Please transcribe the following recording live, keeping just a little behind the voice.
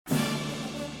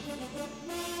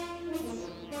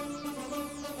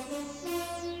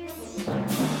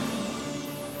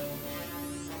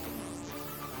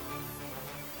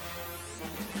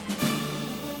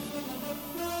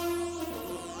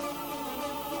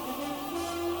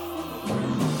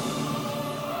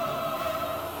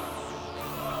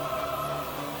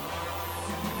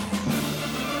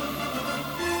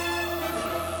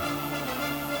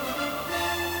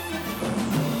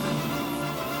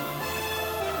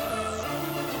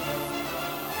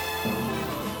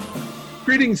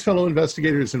Greetings, fellow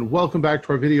investigators, and welcome back to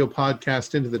our video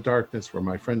podcast, Into the Darkness, where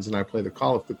my friends and I play the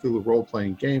Call of Cthulhu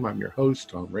role-playing game. I'm your host,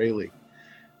 Tom Rayleigh.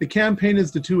 The campaign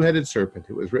is The Two-Headed Serpent.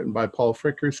 It was written by Paul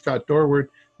Fricker, Scott Dorward,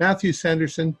 Matthew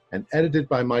Sanderson, and edited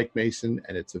by Mike Mason,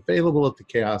 and it's available at the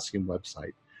Chaosium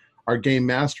website. Our game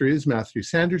master is Matthew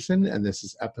Sanderson, and this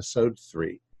is episode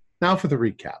 3. Now for the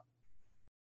recap.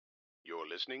 You're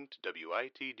listening to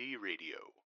WITD Radio.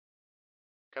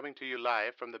 Coming to you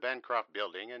live from the Bancroft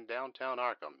Building in downtown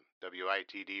Arkham,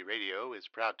 WITD Radio is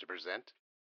proud to present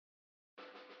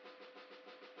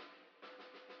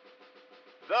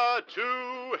The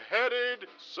Two-Headed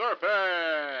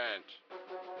Serpent!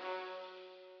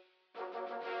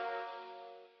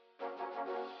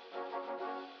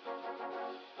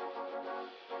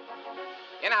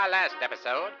 In our last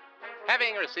episode,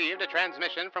 having received a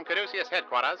transmission from Caduceus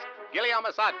headquarters, Guillaume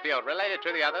Oddfield related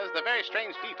to the others the very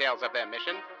strange details of their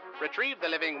mission, retrieved the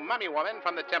living mummy woman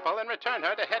from the temple and returned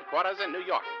her to headquarters in New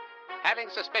York. Having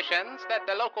suspicions that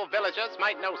the local villagers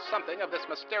might know something of this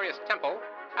mysterious temple,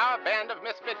 our band of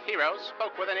misfit heroes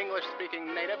spoke with an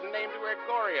English-speaking native named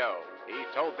Gregorio. He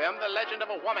told them the legend of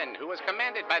a woman who was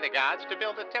commanded by the gods to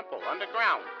build a temple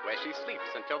underground where she sleeps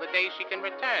until the day she can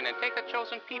return and take the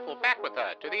chosen people back with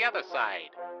her to the other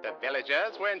side. The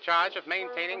villagers were in charge of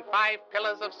maintaining 5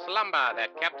 pillars of slumber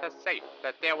that kept her safe,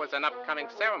 that there was an upcoming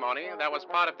ceremony that was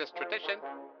part of this tradition,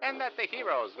 and that the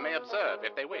heroes may observe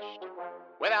if they wished.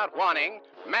 Without warning,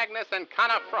 Magnus and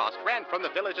Connor Frost ran from the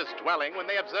villagers' dwelling when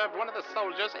they observed one of the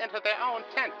soldiers enter their own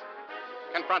tent.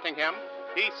 Confronting him,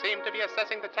 he seemed to be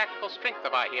assessing the tactical strength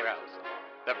of our heroes.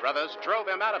 The brothers drove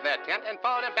him out of their tent and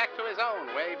followed him back to his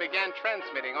own, where he began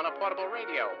transmitting on a portable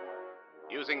radio.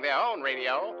 Using their own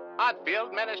radio,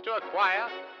 Oddfield managed to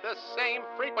acquire the same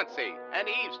frequency and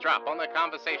eavesdrop on the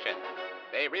conversation.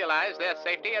 They realized their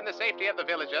safety and the safety of the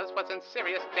villagers was in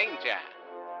serious danger.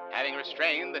 Having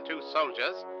restrained the 2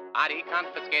 soldiers, Adi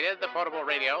confiscated the portable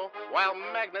radio while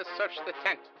Magnus searched the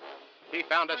tent. He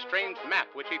found a strange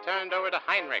map which he turned over to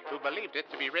Heinrich, who believed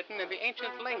it to be written in the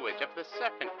ancient language of the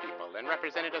Serpent people and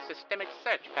represented a systemic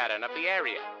search pattern of the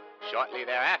area. Shortly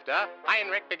thereafter,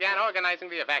 Heinrich began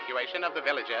organizing the evacuation of the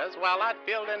villagers, while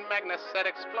Oddfield and Magnus set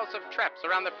explosive traps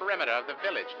around the perimeter of the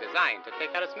village designed to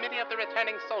take out as many of the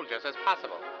returning soldiers as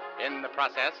possible. In the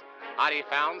process, Adi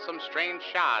found some strange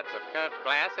shards of curved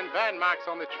glass and burn marks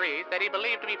on the trees that he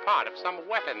believed to be part of some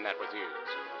weapon that was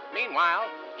used. Meanwhile,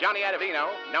 Johnny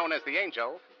Adavino, known as the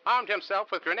Angel, armed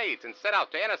himself with grenades and set out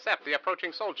to intercept the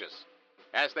approaching soldiers.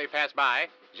 As they passed by,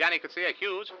 Johnny could see a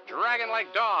huge,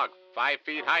 dragon-like dog, 5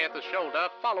 feet high at the shoulder,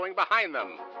 following behind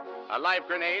them. A live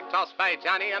grenade tossed by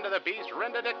Johnny under the beast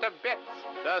rendered it to bits.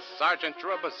 The sergeant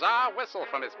drew a bizarre whistle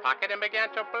from his pocket and began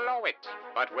to blow it.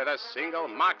 But with a single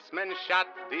marksman shot,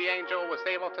 the Angel was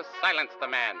able to silence the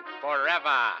man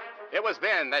forever. It was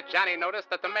then that Johnny noticed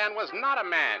that the man was not a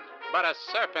man, but a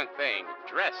serpent thing,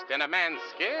 dressed in a man's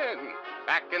skin.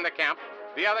 Back in the camp,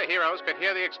 the other heroes could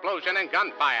hear the explosion and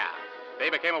gunfire. They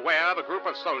became aware of a group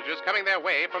of soldiers coming their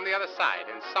way from the other side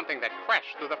in something that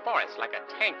crashed through the forest like a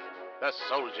tank. The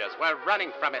soldiers were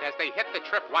running from it as they hit the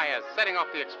tripwires, setting off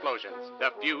the explosions.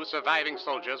 The few surviving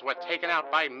soldiers were taken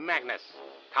out by Magnus.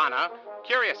 Connor,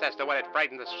 curious as to what had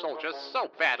frightened the soldiers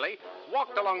so badly,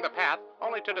 walked along the path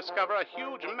only to discover a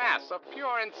huge mass of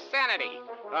pure insanity.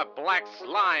 A black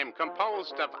slime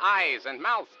composed of eyes and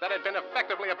mouths that had been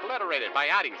effectively obliterated by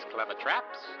Adi's clever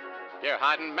traps.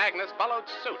 Gerhard and Magnus followed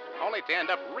suit, only to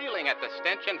end up reeling at the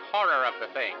stench and horror of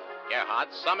the thing. Gerhard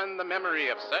summoned the memory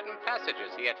of certain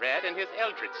passages he had read in his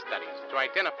Eldritch studies to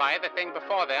identify the thing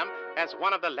before them as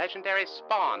one of the legendary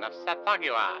spawn of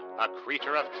Sathagua, a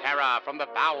creature of terror from the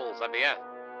bowels of the earth.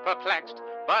 Perplexed,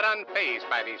 but unfazed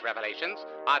by these revelations,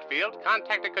 Oddfield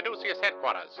contacted Caduceus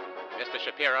headquarters. Mr.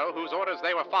 Shapiro, whose orders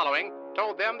they were following,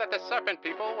 told them that the Serpent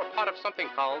people were part of something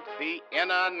called the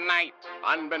Inner Night.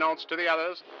 Unbeknownst to the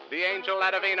others, the Angel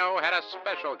Adavino had a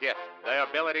special gift, the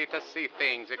ability to see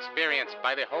things experienced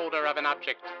by the holder of an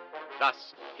object.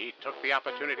 Thus, he took the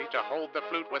opportunity to hold the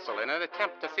flute whistle in an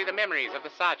attempt to see the memories of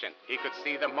the sergeant. He could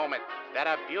see the moment that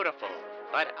a beautiful,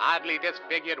 But oddly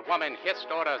disfigured woman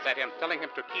hissed orders at him, telling him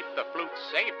to keep the flute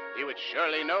safe. He would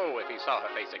surely know if he saw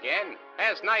her face again.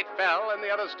 As night fell and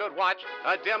the others stood watch,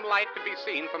 a dim light could be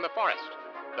seen from the forest.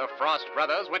 The Frost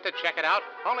brothers went to check it out,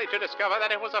 only to discover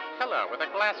that it was a pillar with a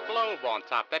glass globe on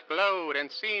top that glowed and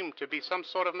seemed to be some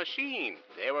sort of machine.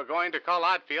 They were going to call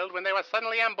Oddfield when they were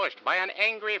suddenly ambushed by an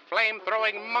angry,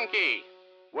 flame-throwing monkey.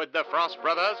 Would the Frost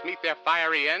brothers meet their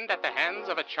fiery end at the hands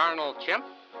of a charnel chimp?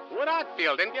 Would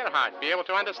Oddfield and Gerhardt be able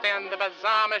to understand the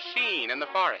bizarre machine in the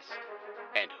forest?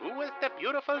 And who was the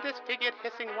beautiful, disfigured,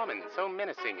 hissing woman so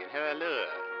menacing in her allure?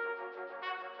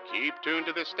 Keep tuned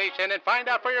to this station and find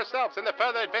out for yourselves in the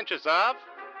further adventures of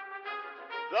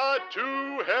the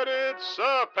Two-Headed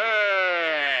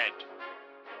Serpent!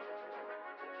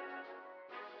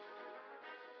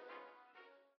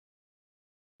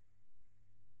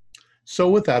 So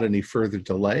without any further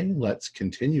delay, let's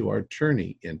continue our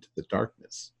journey into the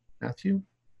darkness. Matthew?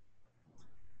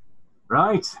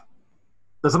 Right.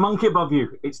 There's a monkey above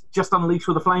you. It's just unleashed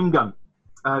with a flame gun.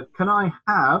 Can I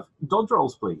have dodge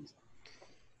rolls, please?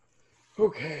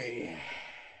 Okay.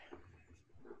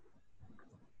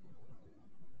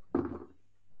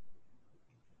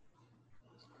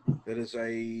 That is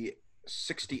a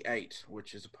 68,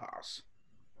 which is a pass.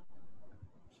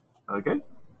 Okay.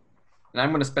 And I'm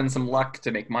going to spend some luck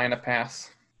to make mine a pass.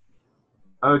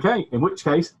 Okay, in which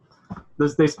case,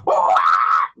 there's this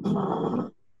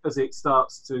as it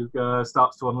starts to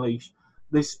unleash.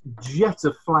 This jet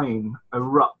of flame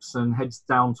erupts and heads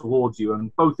down towards you,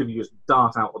 and both of you just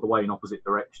dart out of the way in opposite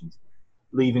directions,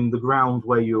 leaving the ground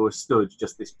where you were stood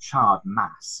just this charred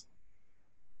mass.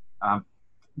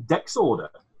 Dex order.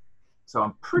 So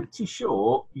I'm pretty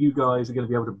sure you guys are going to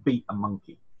be able to beat a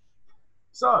monkey.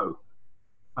 So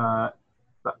that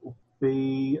will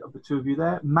be of the two of you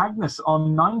there. Magnus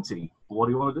on 90. What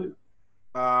do you want to do?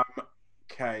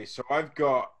 Okay, so I've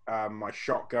got my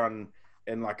shotgun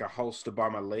in like a holster by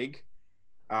my leg.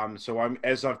 So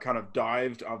as I've kind of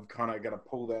dived, I've kind of got to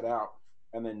pull that out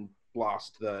and then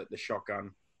blast the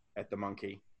shotgun at the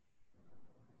monkey.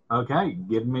 Okay,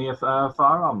 give me a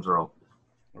firearms roll.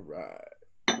 All right.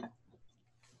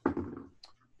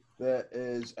 That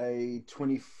is a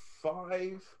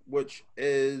 25, which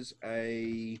is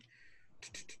a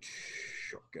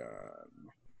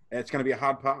shotgun. And it's going to be a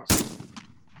hard pass.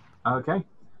 Okay.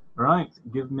 All right.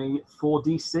 Give me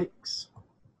 4d6.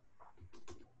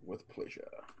 With pleasure.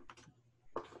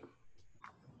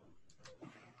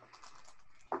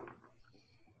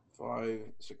 5,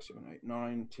 6, 7, 8,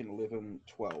 9, 10, 11,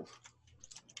 12.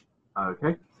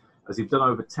 Okay. As you've done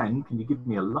over 10, can you give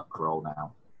me a luck roll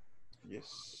now?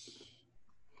 Yes.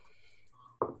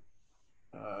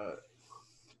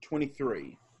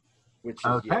 23, which is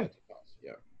okay.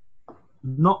 Yeah.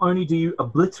 Not only do you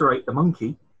obliterate the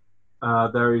monkey,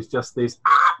 there is just this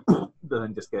that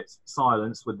then just gets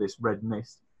silenced with this red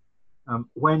mist.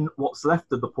 When what's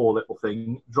left of the poor little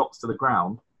thing drops to the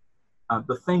ground,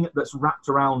 the thing that's wrapped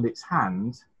around its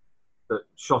hand that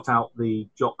shot out the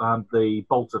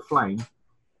bolt of flame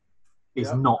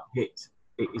is not hit.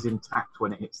 It is intact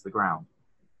when it hits the ground.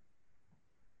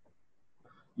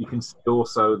 You can see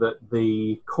also that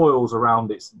the coils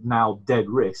around its now dead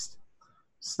wrist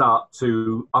start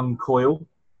to uncoil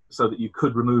so that you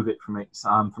could remove it from its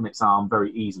arm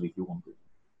very easily if you wanted.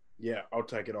 Yeah, I'll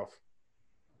take it off.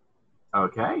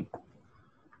 Okay.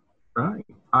 Right.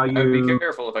 I'd be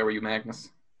careful if I were you, Magnus.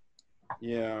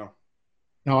 Yeah.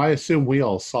 Now, I assume we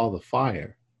all saw the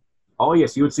fire. Oh,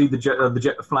 yes, you would see the jet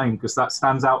of flame because that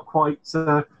stands out quite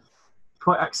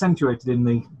accentuated in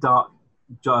the dark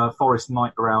forest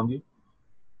night around you.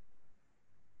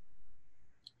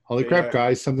 Holy crap,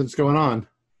 guys, something's going on.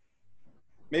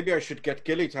 Maybe I should get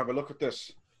Gilly to have a look at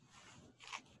this.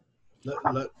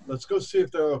 Let's go see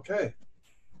if they're okay.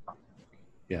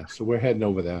 Yeah, so we're heading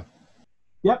over there.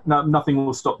 Yep, no, nothing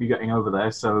will stop you getting over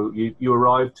there, so you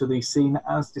arrive to the scene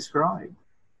as described.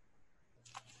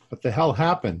 What the hell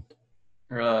happened?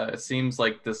 It seems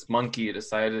like this monkey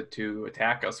decided to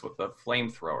attack us with a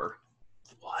flamethrower.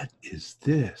 What is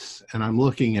this? And I'm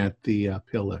looking at the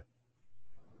pillar.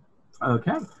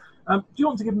 Okay. Do you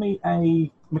want to give me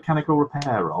a mechanical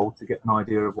repair roll to get an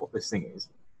idea of what this thing is?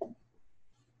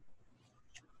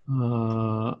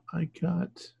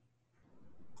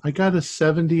 I got a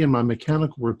 70 and my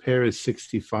mechanical repair is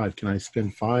 65. Can I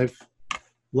spend 5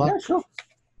 luck? Yeah, sure.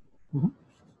 Mm-hmm.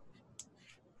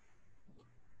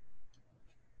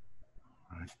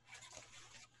 All right.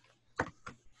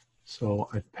 So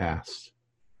I've passed.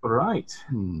 All right.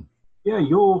 Yeah,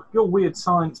 your weird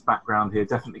science background here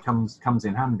definitely comes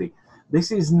in handy.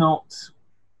 This is not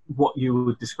what you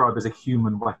would describe as a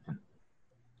human weapon.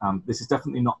 This is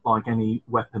definitely not like any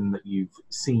weapon that you've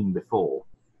seen before.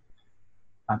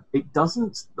 It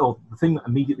doesn't, or the thing that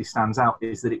immediately stands out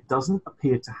is that it doesn't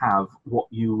appear to have what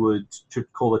you would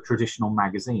call a traditional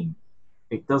magazine.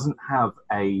 It doesn't have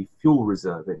a fuel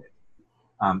reserve in it.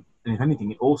 And if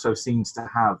anything, it also seems to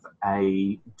have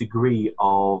a degree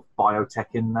of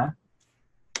biotech in there,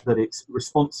 that it's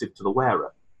responsive to the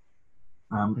wearer.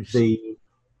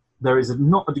 There is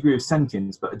not a degree of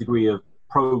sentience, but a degree of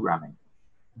programming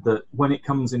that when it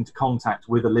comes into contact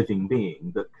with a living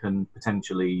being that can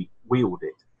potentially wield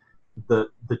it,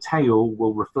 the tail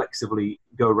will reflexively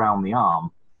go around the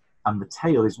arm, and the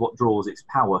tail is what draws its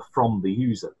power from the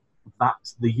user. That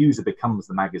the user becomes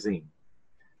the magazine.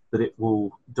 That it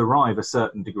will derive a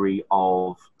certain degree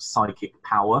of psychic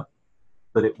power,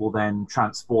 that it will then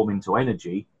transform into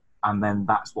energy, and then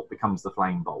that's what becomes the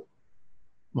flame bolt.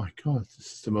 My God,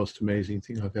 this is the most amazing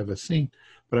thing I've ever seen.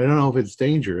 But I don't know if it's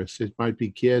dangerous. It might be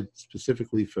geared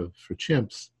specifically for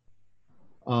chimps.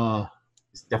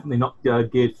 It's definitely not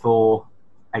geared for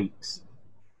apes.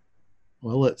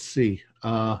 Well, let's see.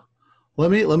 Let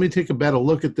me take a better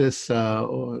look at this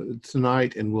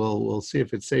tonight, and we'll see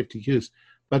if it's safe to use.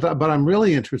 But I'm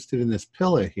really interested in this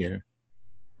pillar here.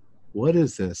 What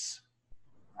is this?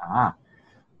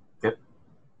 Yep.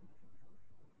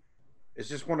 It's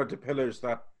just one of the pillars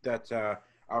that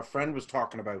our friend was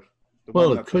talking about.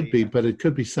 Well, it could be, but it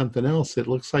could be something else. It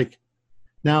looks like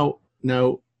now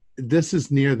this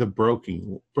is near the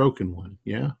broken one,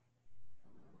 yeah?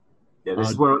 Yeah,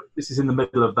 this is in the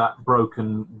middle of that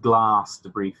broken glass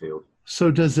debris field.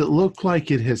 So does it look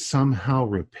like it has somehow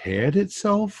repaired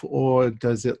itself, or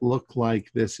does it look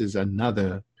like this is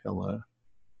another pillar?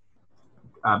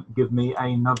 Give me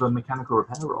another mechanical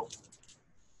repair roll.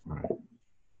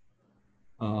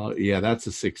 Right. Yeah, that's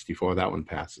a 64. That one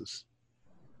passes.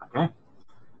 Okay.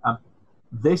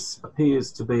 This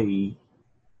appears to be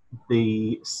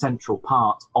the central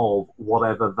part of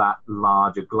whatever that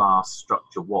larger glass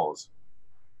structure was.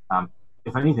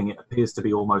 If anything, it appears to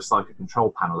be almost like a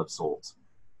control panel of sorts.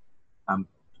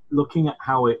 Looking at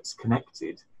how it's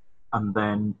connected and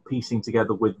then piecing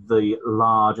together with the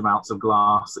large amounts of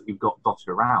glass that you've got dotted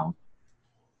around,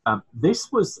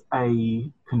 this was a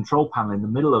control panel in the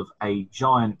middle of a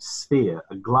giant sphere,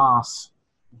 a glass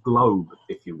globe,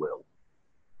 if you will.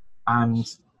 And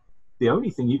the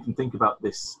only thing you can think about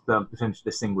this, potentially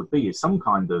this thing would be, is some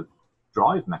kind of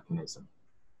drive mechanism.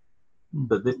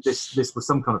 That this was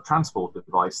some kind of transport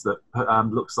device that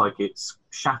looks like it's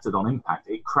shattered on impact.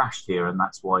 It crashed here, and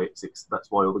that's why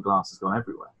all the glass has gone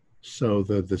everywhere. So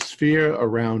the sphere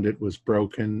around it was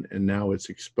broken, and now it's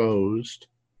exposed.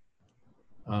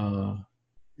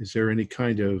 Is there any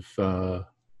kind of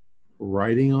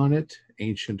writing on it,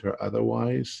 ancient or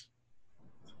otherwise?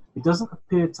 It doesn't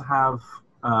appear to have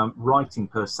writing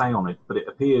per se on it, but it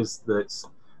appears that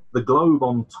the globe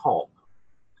on top,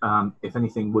 if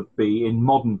anything, would be, in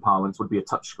modern parlance, would be a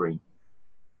touchscreen.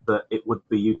 That it would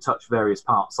be, you touch various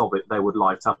parts of it, they would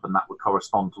light up, and that would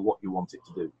correspond to what you want it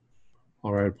to do.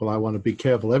 All right, well, I want to be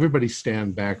careful. Everybody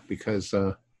stand back, because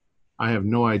I have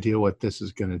no idea what this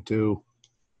is going to do.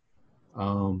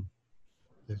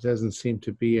 There doesn't seem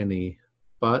to be any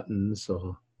buttons,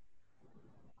 so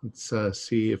let's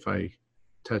see if I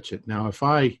touch it. Now, if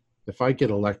I get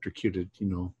electrocuted,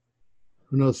 who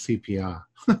knows CPR?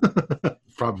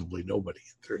 Probably nobody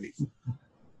in 30s.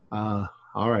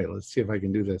 All right, let's see if I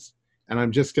can do this. And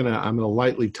I'm gonna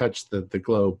lightly touch the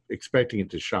globe, expecting it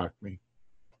to shock me.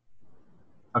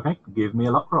 Okay, give me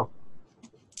a luck roll.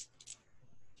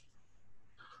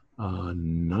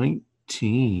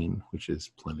 19, which is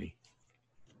plenty.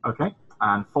 Okay,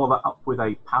 and follow that up with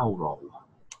a POW roll.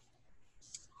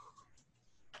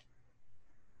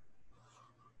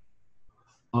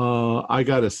 I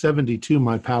got a 72.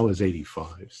 My POW is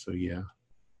 85, so yeah.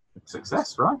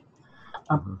 Success, right?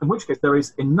 In which case, there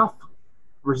is enough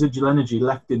residual energy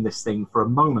left in this thing for a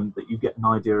moment that you get an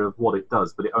idea of what it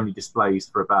does, but it only displays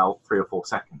for about 3 or 4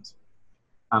 seconds.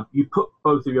 You put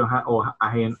both of your a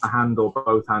hand or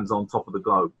both hands on top of the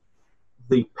globe.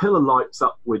 The pillar lights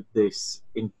up with this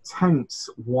intense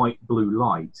white-blue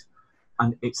light,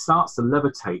 and it starts to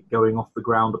levitate, going off the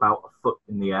ground about a foot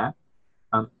in the air.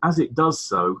 As it does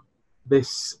so,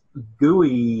 this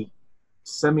gooey,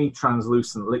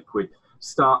 semi-translucent liquid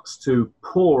starts to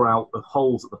pour out of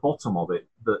holes at the bottom of it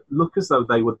that look as though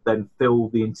they would then fill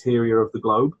the interior of the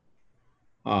globe.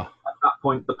 At that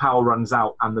point, the power runs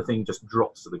out and the thing just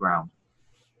drops to the ground.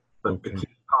 But okay.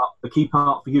 the key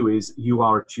part for you is you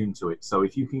are attuned to it. So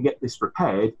if you can get this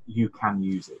repaired, you can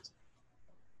use it.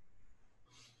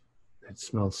 It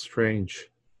smells strange.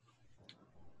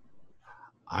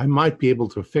 I might be able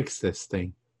to fix this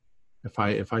thing. if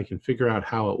I can figure out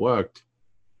how it worked.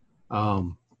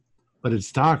 But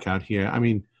it's dark out here. I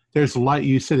mean, there's light.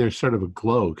 You said there's sort of a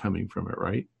glow coming from it,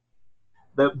 right?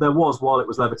 There was while it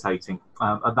was levitating.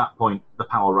 At that point, the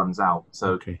power runs out.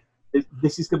 So okay.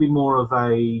 This is going to be more of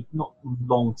a, not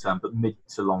long-term, but mid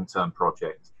to long-term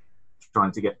project,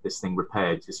 trying to get this thing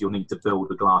repaired, because you'll need to build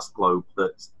a glass globe.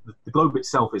 The globe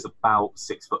itself is about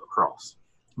 6 foot across.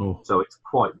 Oh. So it's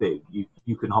quite big.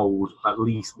 You can hold at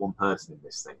least one person in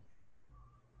this thing.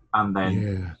 And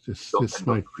then this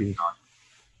might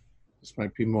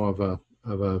be more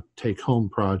of a take-home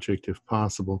project if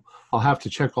possible. I'll have to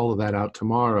check all of that out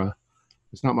tomorrow.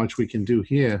 There's not much we can do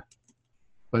here,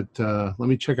 but let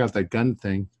me check out that gun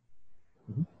thing.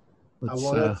 I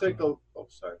want to take a. Oh,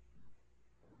 sorry.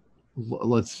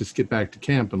 Let's just get back to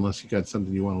camp, unless you got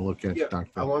something you want to look at, Yeah,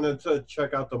 Doctor. I wanted to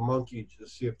check out the monkey to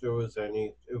see if there was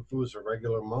if it was a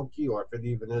regular monkey or if it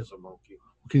even is a monkey.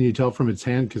 Can you tell from its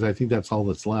hand? Because I think that's all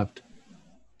that's left.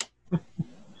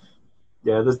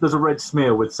 Yeah, there's a red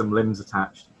smear with some limbs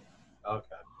attached. Okay.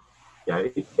 Yeah,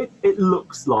 it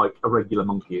looks like a regular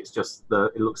monkey. It's just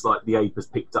it looks like the ape has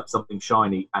picked up something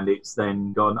shiny and it's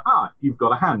then gone, you've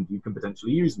got a hand, you can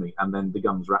potentially use me, and then the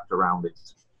gun's wrapped around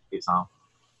its arm.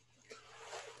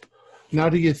 Now,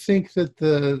 do you think that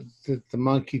the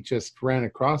monkey just ran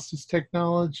across this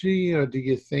technology, or do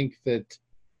you think that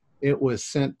it was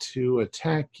sent to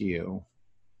attack you?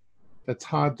 That's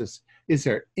hard to. Is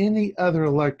there any other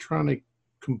electronic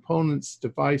components,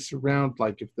 device around,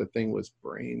 like if the thing was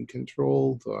brain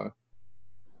controlled, or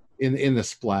in the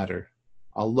splatter?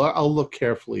 I'll look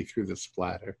carefully through the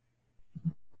splatter.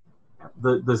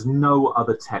 There's no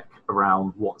other tech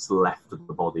around what's left of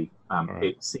the body. Right.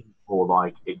 It seems more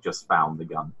like it just found the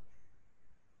gun.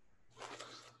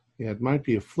 Yeah, it might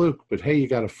be a fluke, but hey, you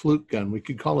got a fluke gun. We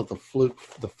could call it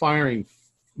the firing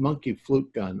monkey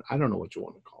fluke gun. I don't know what you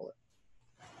want to call it.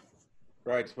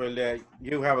 Right. Well,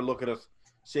 you have a look at it.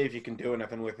 See if you can do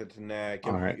anything with it, and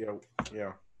all right. See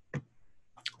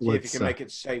if you can make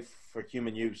it safe for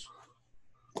human use.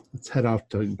 Let's head off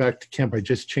back to camp. I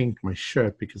just changed my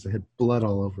shirt because I had blood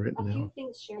all over it. A now. few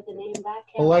things share the name back.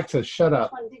 Alexa, shut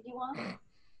up. Which one did you want?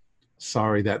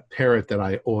 Sorry, that parrot that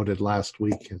I ordered last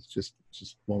week has just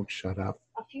won't shut up.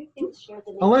 A few things share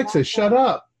the name Alexa, back. shut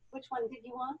up. Which one did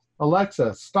you want?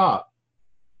 Alexa, stop.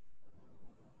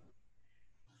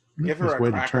 Give her a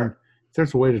cracker.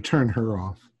 There's a way to turn her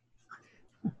off.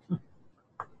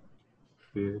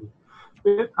 You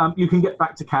can get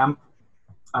back to camp.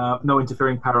 No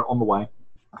interfering parrot on the way.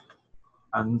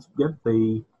 And yeah,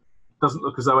 doesn't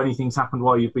look as though anything's happened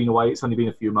while you've been away. It's only been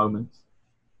a few moments.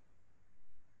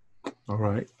 All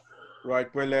right.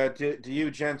 Right. Well, do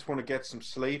you gents want to get some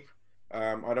sleep?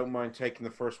 I don't mind taking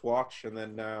the first watch, and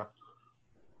then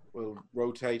we'll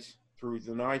rotate through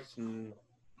the night, and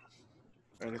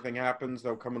if anything happens,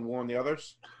 they'll come and warn the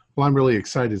others. Well, I'm really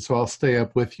excited, so I'll stay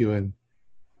up with you, and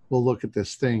we'll look at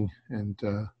this thing, and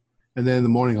then in the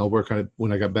morning I'll work on it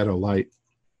when I got better light.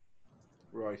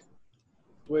 Right.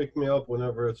 Wake me up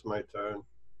whenever it's my turn.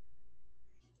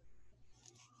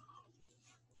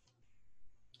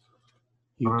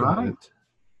 You got Alright. it.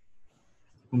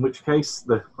 In which case,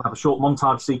 we'll have a short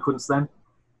montage sequence then.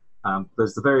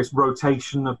 There's the various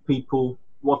rotation of people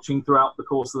watching throughout the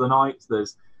course of the night.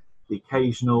 There's the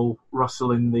occasional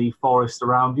rustle in the forest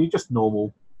around you, just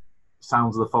normal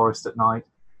sounds of the forest at night.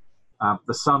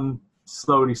 The sun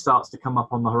slowly starts to come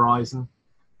up on the horizon,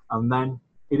 and then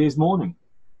it is morning.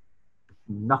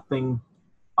 Nothing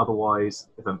otherwise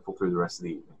eventful through the rest of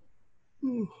the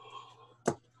evening.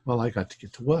 Well, I got to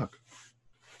get to work.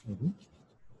 Mm-hmm.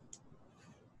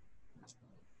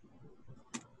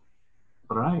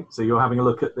 All right, so you're having a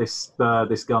look at this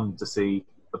gun to see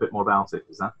a bit more about it,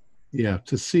 is that? Yeah,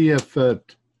 to see if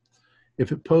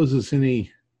it poses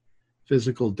any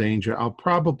physical danger. I'll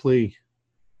probably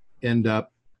end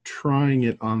up trying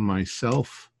it on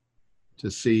myself to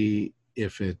see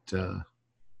if it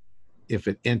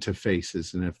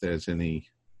interfaces and if there's any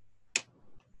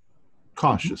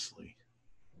cautiously.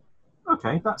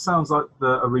 Okay, that sounds like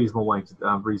a reasonable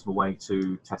way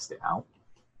to test it out.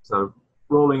 So,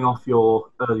 rolling off your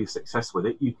earlier success with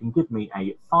it, you can give me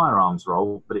a firearms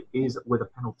roll, but it is with a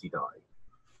penalty die.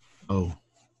 Oh,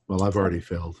 well, I've already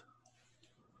failed.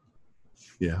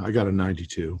 Yeah, I got a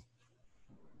 92.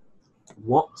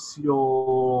 What's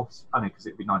your... I know, because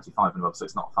it'd be 95 and above, so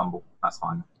it's not a fumble. That's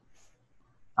fine.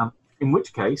 In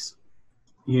which case,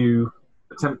 you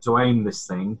attempt to aim this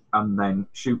thing and then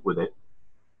shoot with it.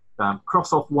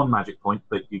 Cross off one magic point,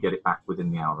 but you get it back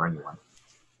within the hour anyway.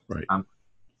 Right.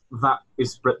 That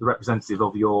is the representative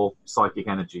of your psychic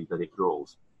energy that it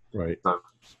draws. Right. So,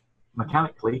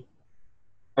 mechanically,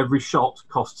 Every shot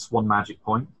costs 1 magic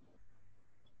point.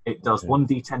 It does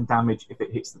 1d10 damage if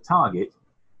it hits the target,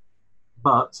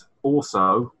 but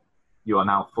also, you are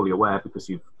now fully aware because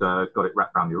you've got it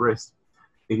wrapped around your wrist,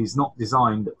 it is not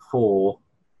designed for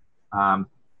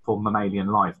mammalian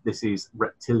life. This is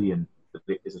reptilian that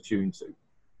it is attuned to.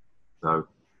 So,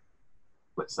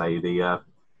 let's say the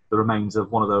remains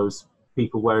of one of those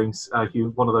people wearing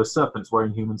one of those serpents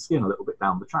wearing human skin a little bit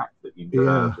down the track that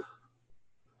you.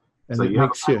 And so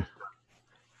it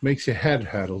makes your head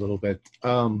hurt a little bit.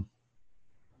 You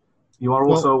are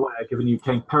also aware, given you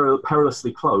came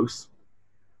perilously close,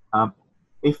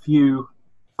 if you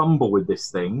fumble with this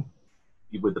thing,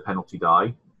 with the penalty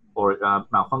die, or it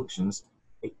malfunctions,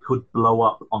 it could blow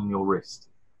up on your wrist.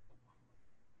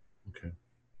 Okay.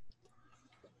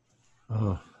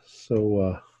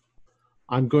 So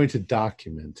I'm going to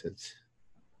document it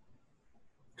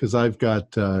because I've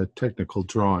got technical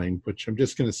drawing, which I'm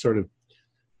just going to sort of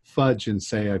fudge and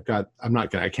say I can't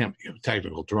do a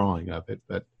technical drawing of it,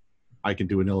 but I can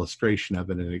do an illustration of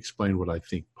it and explain what I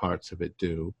think parts of it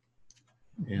do.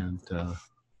 And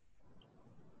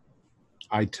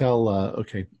I tell,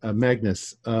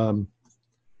 Magnus,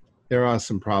 there are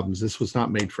some problems. This was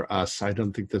not made for us. I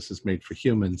don't think this is made for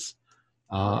humans.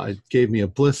 It gave me a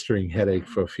blistering headache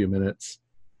for a few minutes,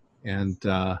 and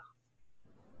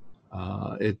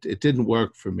it didn't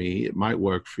work for me. It might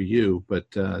work for you, but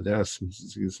there are some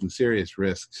serious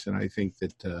risks, and I think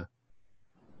that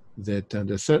that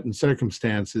under certain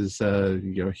circumstances,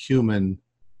 our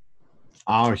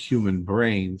human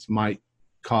brains might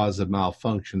cause a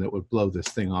malfunction that would blow this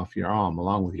thing off your arm,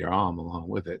 along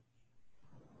with it.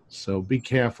 So be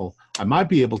careful. I might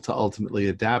be able to ultimately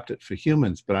adapt it for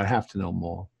humans, but I have to know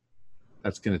more.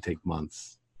 That's going to take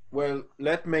months. Well,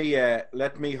 let me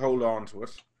hold on to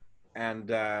it, and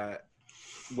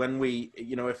when we,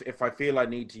 if I feel I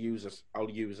need to use it, I'll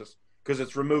use it because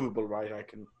it's removable, right?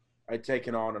 I take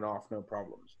it on and off, no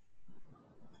problems.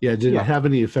 Yeah. Did it have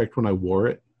any effect when I wore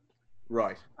it?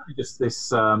 Right. Just this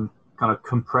kind of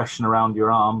compression around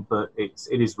your arm, but it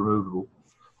is removable.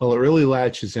 Well, it really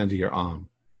latches into your arm.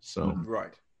 So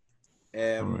right.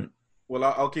 All right. Well,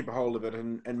 I'll keep a hold of it,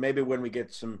 and maybe when we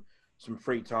get some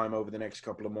free time over the next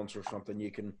couple of months or something,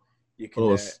 you can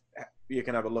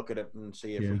have a look at it and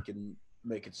see if we can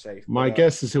make it safe. My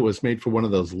guess is it was made for one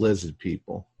of those lizard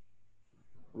people.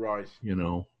 Right.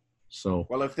 So.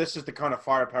 Well, if this is the kind of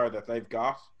firepower that they've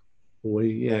got,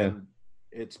 then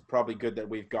it's probably good that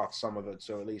we've got some of it.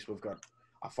 So at least we've got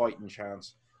a fighting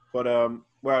chance. But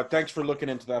well, thanks for looking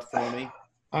into that for me.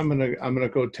 I'm gonna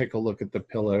go take a look at the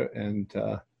pillar and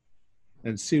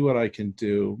see what I can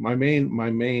do. My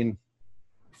main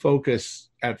focus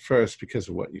at first, because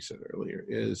of what you said earlier,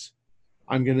 is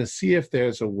I'm gonna see if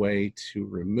there's a way to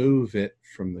remove it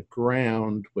from the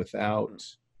ground without,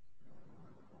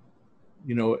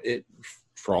 it.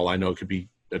 For all I know, it could be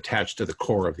attached to the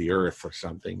core of the earth or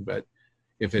something. But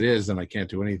if it is, then I can't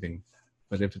do anything.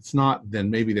 But if it's not, then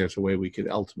maybe there's a way we could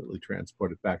ultimately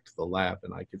transport it back to the lab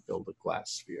and I could build a glass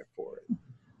sphere for it. I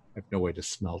have no way to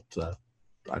smelt.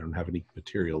 I don't have any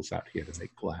materials out here to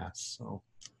make glass. So,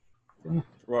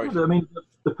 right. I mean,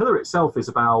 the pillar itself is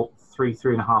about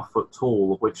 3.5 foot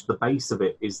tall, of which the base of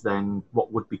it is then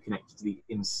what would be connected to the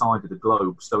inside of the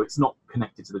globe. So it's not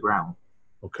connected to the ground.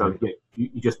 Okay. So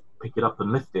you just pick it up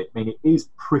and lift it. I mean, it is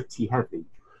pretty heavy.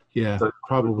 Yeah, so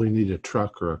probably need a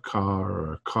truck or a car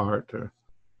or a cart.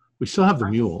 We still have the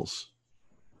mules.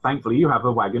 Thankfully, you have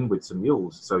a wagon with some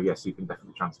mules, so yes, you can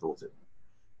definitely transport it.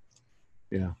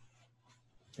 Yeah,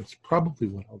 that's probably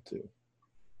what I'll do.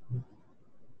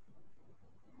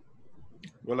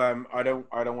 Well, I don't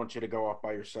want you to go off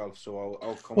by yourself, so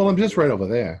I'll come. Well, I'm just right over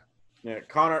there. Yeah,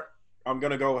 Connor, I'm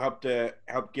gonna go help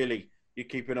Gilly. You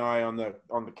keep an eye on the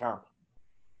camp.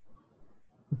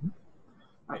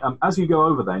 As you go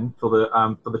over, then for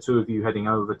the two of you heading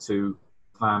over to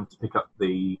pick up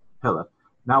the pillar,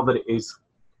 now that it is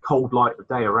cold light of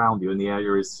day around you and the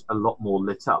area is a lot more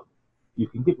lit up, you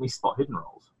can give me spot hidden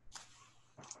rolls.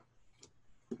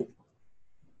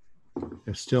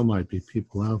 There still might be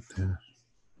people out there.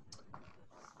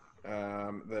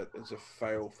 That is a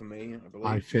fail for me, I believe.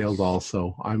 I failed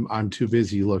also. I'm too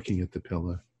busy looking at the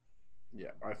pillar.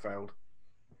 Yeah, I failed.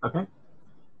 Okay.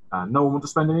 No one want to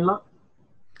spend any luck?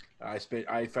 I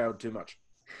failed too much.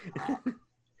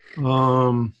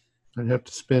 I'd have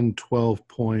to spend 12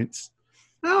 points.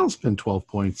 I'll spend 12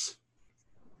 points.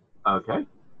 Okay. In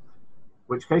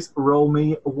which case, roll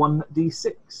me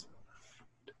 1d6.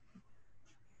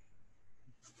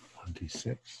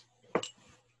 1d6.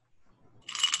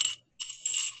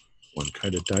 One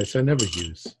kind of dice I never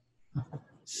use.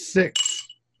 6.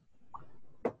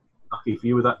 Lucky lucky for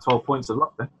you with that 12 points of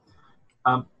luck there.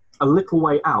 A little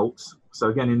way out, so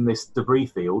again in this debris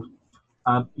field,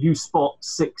 you spot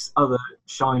 6 other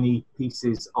shiny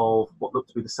pieces of what look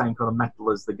to be the same kind of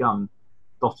metal as the gun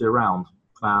dotted around.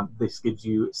 This gives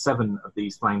you 7 of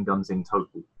these flame guns in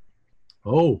total.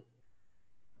 Oh.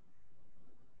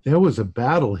 There was a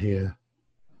battle here.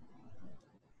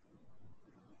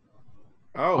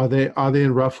 Oh. Are they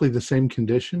in roughly the same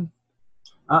condition?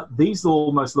 These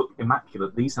almost look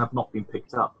immaculate. These have not been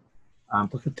picked up.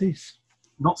 Look at these.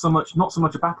 Not so much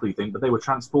a battle, you think, but they were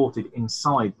transported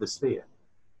inside the sphere.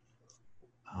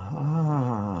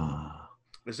 Ah.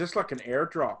 Is this like an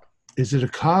airdrop? Is it a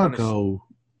cargo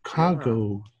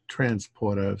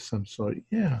transporter of some sort?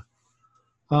 Yeah.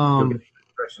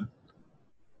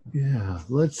 Yeah.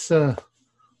 Let's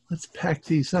pack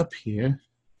these up here.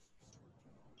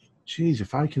 Geez,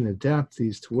 if I can adapt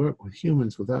these to work with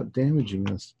humans without damaging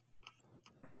us,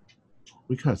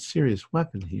 we got a serious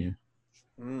weapon here.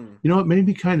 Mm. You know, it made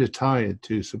me kind of tired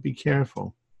too, so be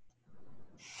careful.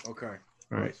 Okay.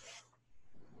 All right.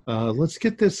 Let's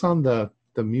get this on the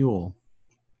mule,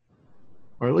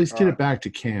 or at least get it back to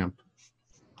camp.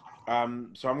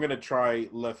 So I'm gonna try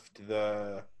lift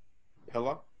the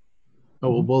pillar.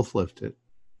 Oh, we'll both lift it.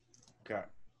 Okay.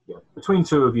 Yeah. Between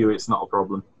 2 of you, it's not a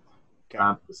problem.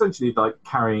 Okay. Essentially, like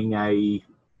carrying a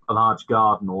large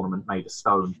garden ornament made of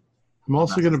stone. I'm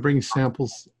also going to bring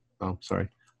samples. Oh, sorry.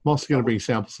 I'm also going to bring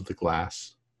samples of the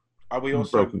glass. Are we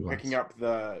also broken glass. picking up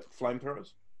the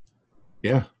flamethrowers?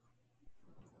 Yeah.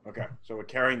 Okay, so we're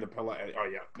carrying the pillar. Oh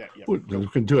yeah. We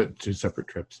can do it in 2 separate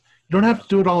trips. You don't have to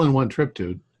do it all in one trip,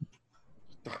 dude.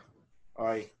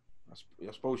 I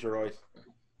suppose you're right.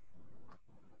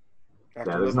 Have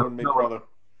Yeah, to there's live with me, brother.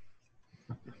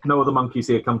 No other monkeys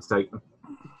here. Come to take them.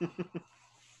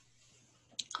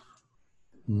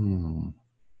 We're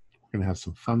going to have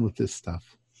some fun with this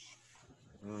stuff.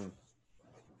 Mm.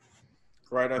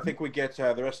 Right, I think we get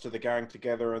the rest of the gang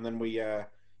together, and then we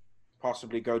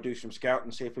possibly go do some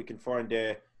scouting, see if we can find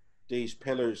these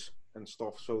pillars and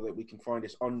stuff, so that we can find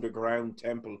this underground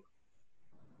temple.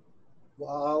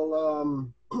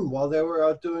 While they were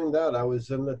out doing that, I was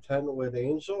in the tent with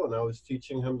Angel, and I was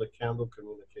teaching him the candle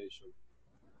communication.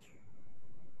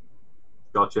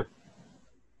 Gotcha.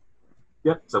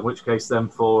 Yep. So in which case then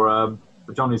for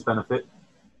Johnny's benefit,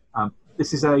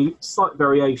 this is a slight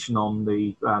variation on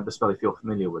the spell if you're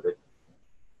familiar with it.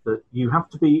 That you have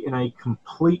to be in a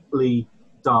completely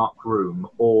dark room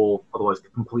or otherwise a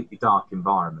completely dark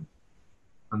environment,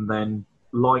 and then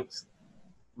light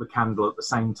the candle at the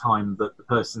same time that the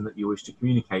person that you wish to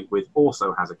communicate with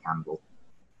also has a candle,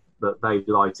 that they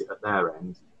light it at their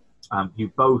end. You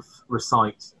both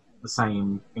recite the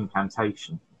same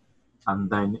incantation, and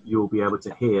then you'll be able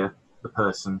to hear the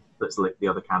person that's lit the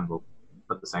other candle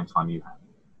at the same time you have.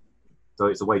 So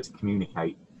it's a way to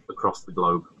communicate across the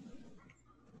globe,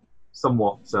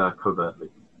 somewhat covertly.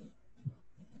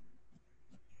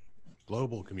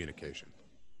 Global communication.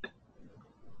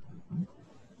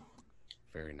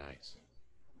 Very nice.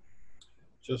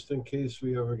 Just in case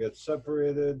we ever get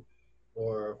separated,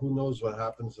 or who knows what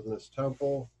happens in this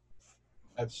temple,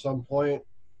 at some point,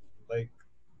 like,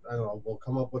 I don't know, we'll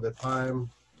come up with a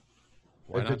time.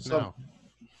 Why not now?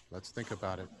 Let's think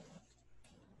about it.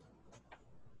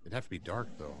 It'd have to be dark,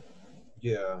 though.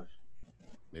 Yeah.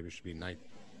 Maybe it should be night.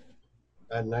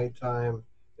 At nighttime,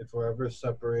 if we're ever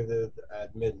separated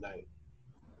at midnight.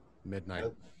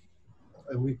 Midnight.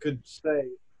 And we could say,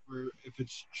 if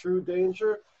it's true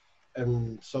danger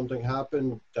and something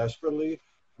happened desperately,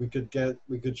 we could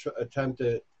attempt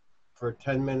it for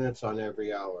 10 minutes on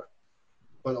every hour,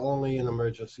 but only in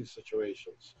emergency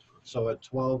situations. So at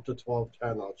 12 to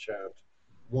 12:10, I'll chant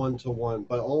 1 to 1,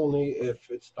 but only if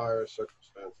it's dire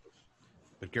circumstances.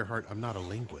 But Gerhardt, I'm not a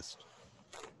linguist.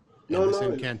 No, and this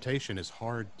incantation is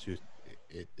hard to.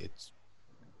 It's.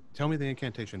 Tell me the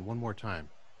incantation one more time.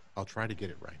 I'll try to get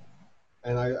it right.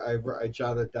 And I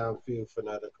jot it down for you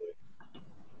phonetically.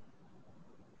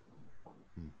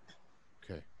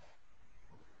 Okay.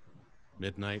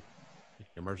 Midnight,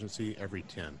 emergency every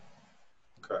 10.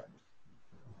 Correct.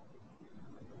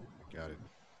 Got it.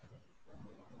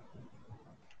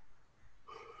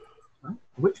 In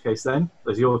which case then,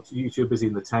 as you two are busy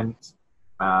in the tent,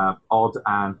 Odd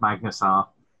and Magnus are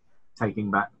taking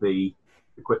back the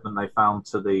equipment they found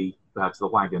to the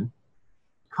wagon.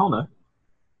 Connor,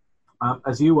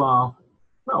 as you are,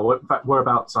 well, in fact,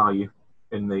 whereabouts are you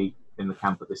in the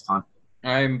camp at this time?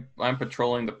 I'm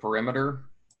patrolling the perimeter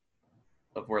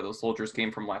of where those soldiers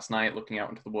came from last night, looking out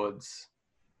into the woods.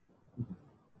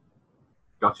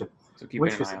 Gotcha. So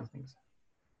keeping an eye on things.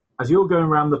 As you're going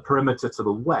around the perimeter to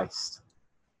the west,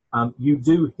 You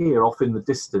do hear off in the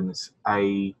distance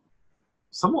a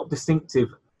somewhat distinctive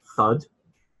thud,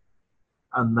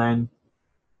 and then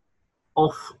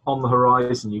off on the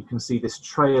horizon you can see this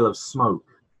trail of smoke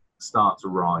start to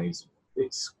rise.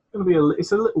 It's going to be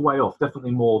it's a little way off,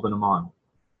 definitely more than a mile.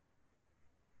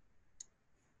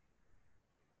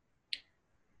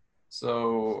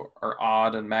 So are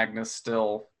Odd and Magnus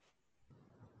still?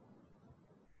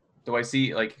 Do I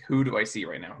see, like, who do I see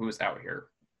right now? Who's out here?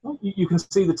 Well, you can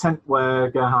see the tent where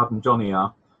Gerhard and Johnny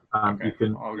are. Okay, You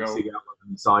can I'll go. see the outlook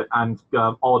inside, and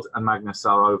Odd and Magnus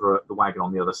are over at the wagon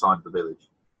on the other side of the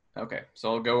village. Okay,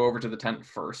 so I'll go over to the tent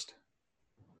first.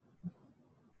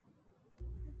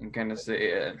 And kind of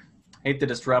say, hate to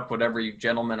disrupt whatever you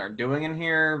gentlemen are doing in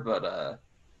here, but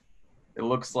it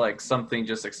looks like something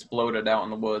just exploded out in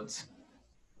the woods.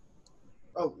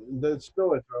 Oh, there's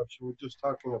no interruption. We're just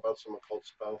talking about some occult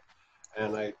spell,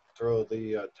 and I throw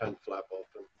the tent flap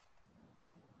open.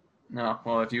 No,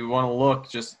 well, if you want to look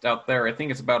just out there, I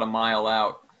think it's about a mile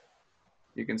out.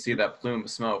 You can see that plume of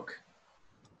smoke.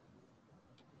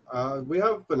 We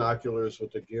have binoculars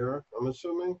with the gear, I'm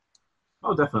assuming.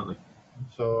 Oh, definitely.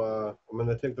 So I'm going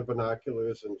to take the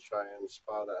binoculars and try and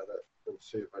spot at it and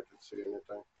see if I can see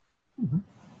anything. Mm-hmm.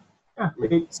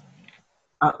 Yeah, it's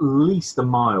at least a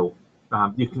mile.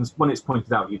 You can, when it's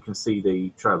pointed out, you can see the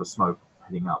trail of smoke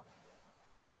heading up.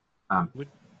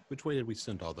 Which way did we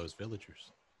send all those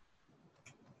villagers?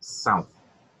 South.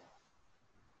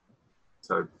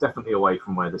 So definitely away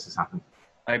from where this has happened.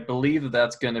 I believe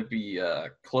that's going to be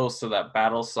close to that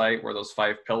battle site where those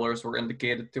 5 pillars were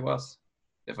indicated to us.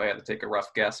 If I had to take a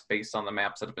rough guess based on the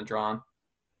maps that have been drawn.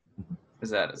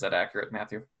 Is that accurate,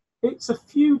 Matthew? It's a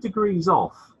few degrees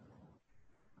off.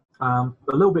 A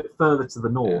little bit further to the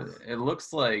north. It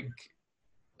looks like,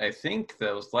 I think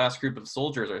those last group of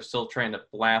soldiers are still trying to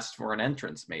blast for an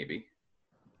entrance, maybe.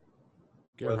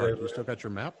 Gerhard, you still got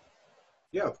your map?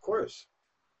 Yeah, of course.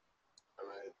 And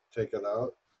I take it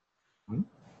out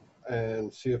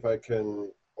and see if I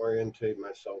can orientate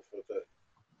myself with it.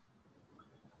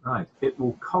 Right. It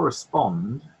will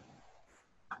correspond.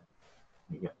 Let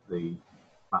me get the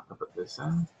map up at this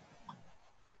end.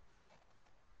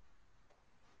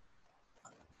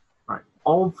 Right.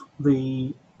 Of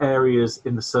the areas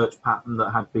in the search pattern that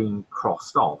had been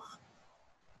crossed off,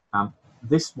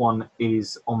 this one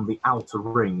is on the outer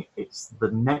ring. It's the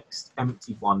next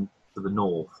empty one to the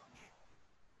north.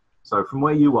 So from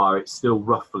where you are, it's still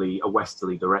roughly a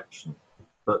westerly direction,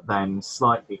 but then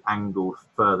slightly angled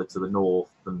further to the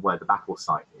north than where the battle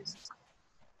site is.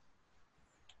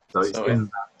 So it's in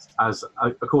that, as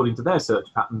according to their search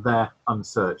pattern, their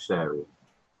unsearched area.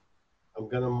 I'm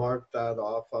gonna mark that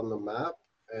off on the map,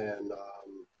 and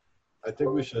I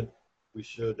think we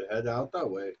should head out that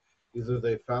way. Either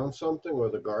they found something or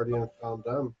the Guardian found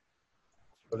them.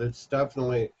 But it's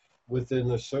definitely within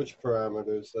the search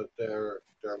parameters that they're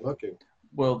looking.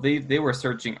 Well, they were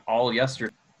searching all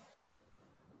yesterday.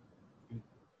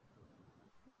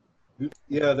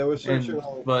 Yeah, they were searching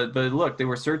all. But look, they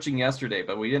were searching yesterday,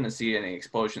 but we didn't see any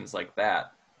explosions like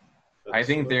that. I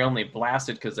think they only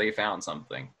blasted because they found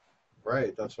something.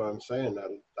 Right, that's what I'm saying.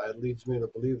 That leads me to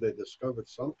believe they discovered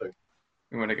something.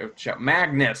 We want to go check.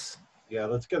 Magnus! Yeah,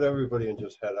 let's get everybody and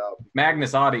just head out.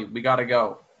 Magnus, Audie, we gotta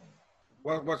go.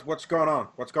 What's going on?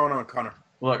 What's going on, Connor?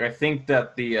 Look, I think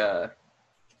that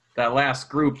that last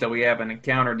group that we haven't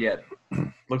encountered yet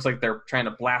looks like they're trying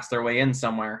to blast their way in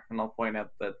somewhere, and I'll point at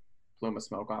the plume of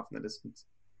smoke off in the distance.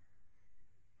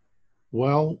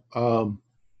 Well,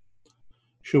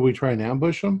 should we try and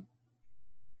ambush them?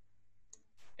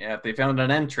 Yeah, if they found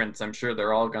an entrance, I'm sure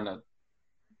they're all gonna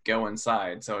go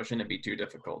inside, so it shouldn't be too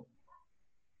difficult.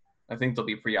 I think they'll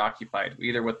be preoccupied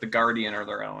either with the Guardian or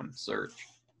their own search.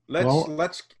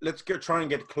 Let's try and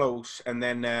get close, and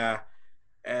then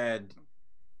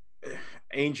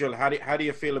Angel, how do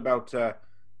you feel about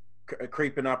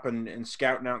creeping up and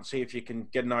scouting out and see if you can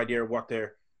get an idea of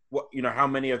how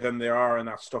many of them there are and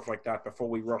that stuff like that before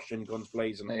we rush in guns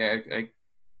blazing? Yeah,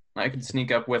 I can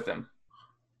sneak up with him.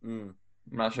 I'm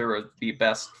not sure it would be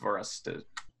best for us to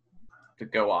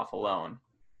go off alone.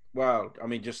 Well, I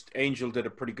mean, just Angel did a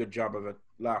pretty good job of it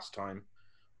last time.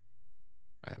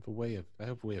 I have a way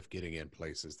of getting in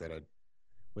places that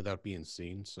without being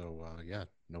seen. So yeah,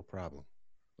 no problem.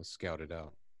 Let's scout it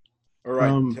out. All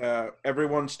right,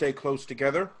 everyone, stay close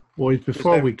together. Boys,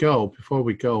 before we go,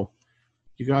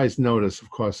 you guys notice, of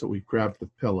course, that we grabbed the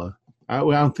pillar. I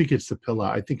don't think it's the pillar.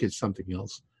 I think it's something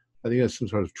else. I think it's some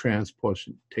sort of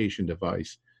transportation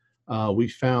device. We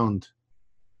found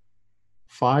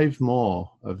 5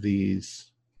 more of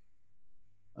these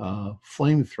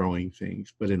flame-throwing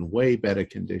things, but in way better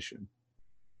condition.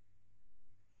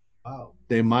 Wow.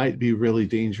 They might be really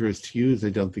dangerous to use. I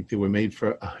don't think they were made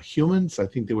for humans. I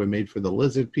think they were made for the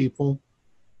lizard people.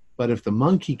 But if the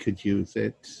monkey could use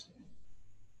it,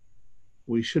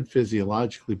 we should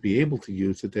physiologically be able to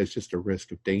use it. There's just a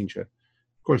risk of danger.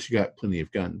 Of course, you got plenty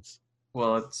of guns.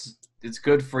 Well, it's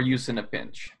good for use in a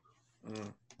pinch.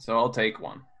 So I'll take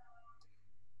one.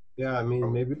 Yeah, I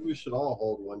mean, maybe we should all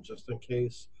hold one just in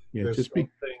case Yeah, there's just be.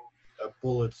 something that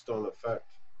bullets don't affect.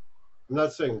 I'm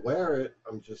not saying wear it.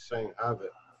 I'm just saying have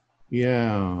it.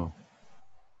 Yeah.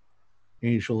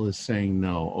 Angel is saying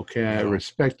no. Okay, I No.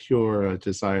 respect your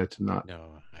desire to not.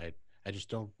 No, I just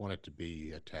don't want it to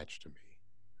be attached to me.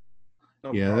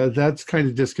 No Yeah, problem. that's kind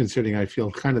of disconcerting. I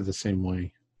feel kind of the same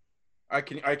way. I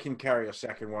can carry a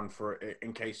second one for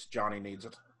in case Johnny needs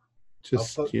it.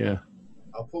 Just, yeah.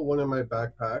 I'll put one in my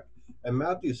backpack. And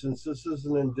Matthew, since this is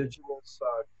an indigenous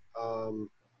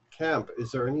camp,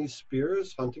 is there any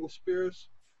spears, hunting spears?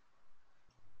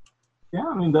 Yeah,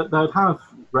 I mean, they'd have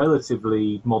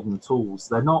relatively modern tools.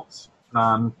 They're not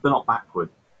backward.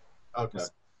 Okay. So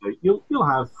you'll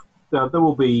have there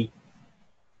will be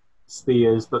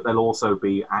spears, but there'll also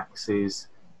be axes.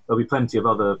 There'll be plenty of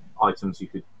other items you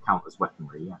could count as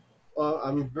weaponry. Yeah. Well,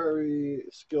 I'm very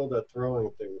skilled at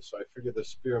throwing things, so I figure the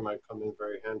spear might come in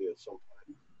very handy at some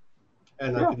point.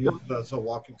 And I could use it as a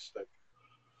walking stick.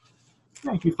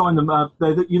 Yeah, if you find them,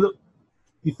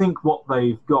 you think what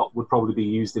they've got would probably be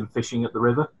used in fishing at the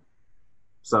river.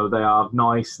 So they are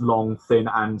nice, long, thin,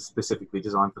 and specifically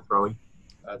designed for throwing.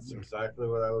 That's exactly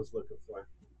what I was looking for.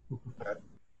 Okay.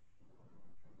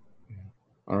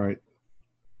 All right.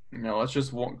 Let's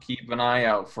just keep an eye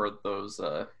out for those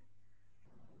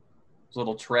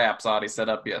little traps Audie set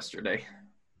up yesterday.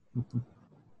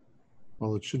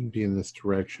 Well, it shouldn't be in this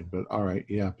direction, but all right.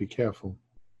 Yeah, be careful.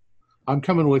 I'm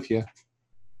coming with you.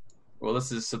 Well,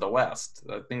 this is to the west.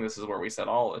 I think this is where we set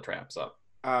all the traps up.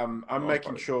 I'm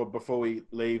making sure before we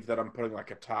leave that I'm putting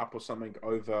like a tarp or something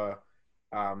over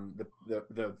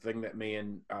the thing that me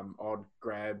and Odd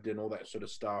grabbed and all that sort of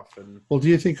stuff. And Well, do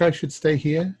you think I should stay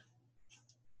here?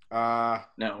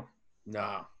 No.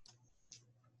 no.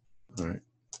 All right.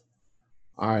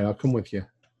 All right, I'll come with you.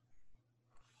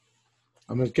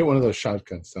 I'm going to get one of those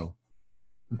shotguns, though.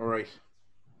 All right.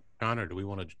 Connor, do we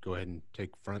want to go ahead and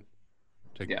take front?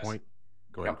 Take point?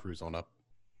 Go ahead and cruise on up.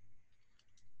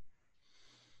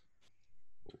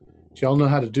 Do y'all know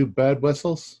how to do bird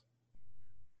whistles?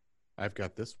 I've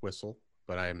got this whistle,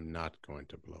 but I'm not going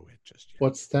to blow it just yet.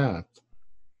 What's that?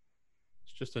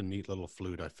 It's just a neat little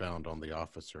flute I found on the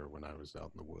officer when I was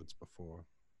out in the woods before.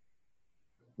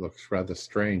 Looks rather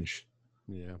strange.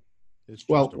 Yeah. It's just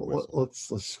Well, a whistle.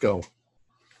 let's go.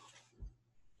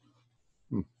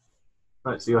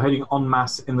 Right, so you're heading en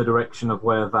masse in the direction of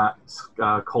where that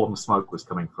column of smoke was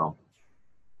coming from.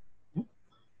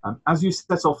 As you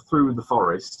set off through the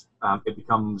forest, it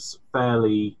becomes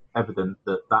fairly evident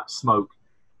that that smoke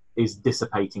is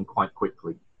dissipating quite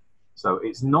quickly. So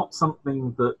it's not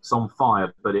something that's on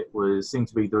fire, but it seemed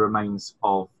to be the remains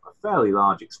of a fairly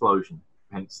large explosion,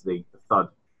 hence the thud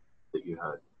that you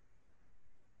heard.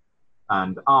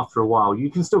 And after a while, you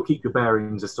can still keep your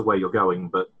bearings as to where you're going,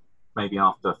 but maybe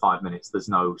after 5 minutes, there's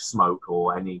no smoke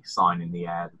or any sign in the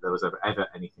air that there was ever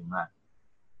anything there.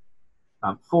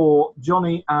 For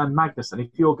Johnny and Magnuson, if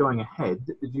you're going ahead,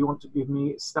 do you want to give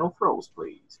me stealth rolls,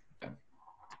 please?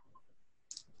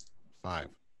 5.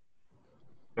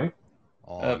 Okay.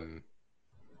 On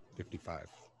 55.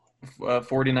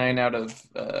 49 out of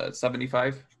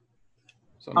 75.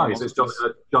 So Oh, yes, it's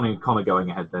Johnny and Connor going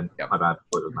ahead then. Yep. My bad.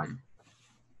 What was Mag?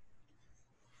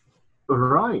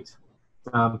 Right.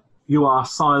 You are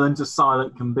silent as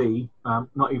silent can be.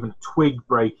 Not even a twig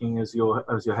breaking as you're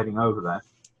heading over there.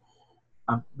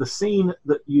 The scene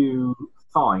that you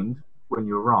find when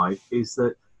you arrive is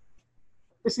that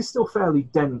this is still fairly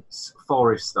dense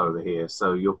forest over here.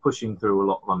 So you're pushing through a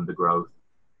lot of undergrowth.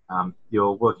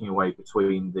 You're working your way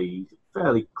between the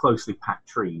fairly closely packed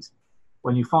trees.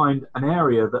 When you find an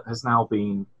area that has now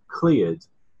been cleared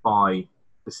by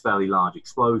this fairly large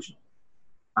explosion,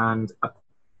 and a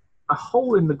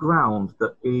hole in the ground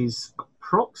that is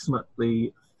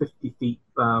approximately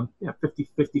 55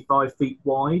 feet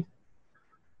wide,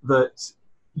 that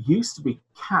used to be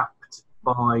capped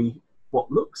by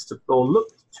what looked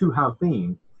to have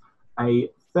been a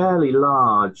fairly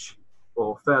large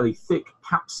or fairly thick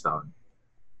capstone.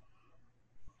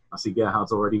 I see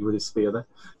Gerhard's already with his spear there.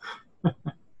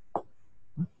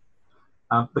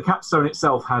 The capstone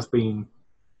itself has been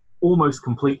almost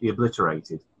completely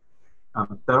obliterated.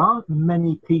 There aren't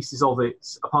many pieces of it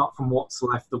apart from what's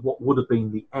left of what would have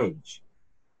been the edge.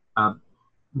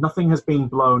 Nothing has been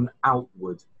blown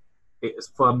outward, it's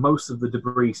for most of the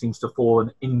debris seems to have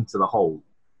fallen into the hole.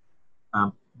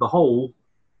 The hole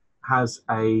has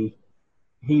a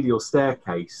helial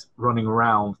staircase running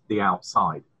around the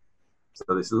outside.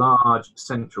 So this large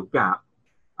central gap,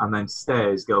 and then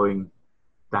stairs going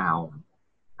down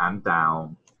and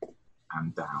down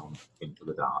and down into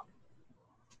the dark.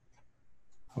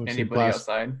 I would say Anybody blast.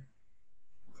 outside?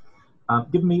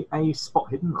 Give me a spot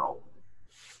hidden roll.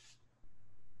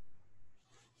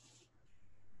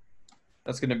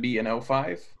 That's going to be an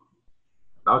 05.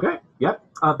 Okay. Yep.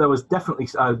 There was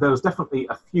definitely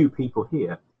a few people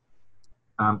here.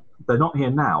 They're not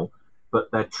here now,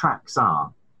 but their tracks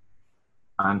are.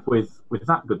 And with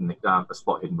that good a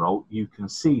spot hidden roll, you can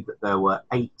see that there were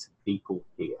 8 people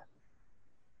here.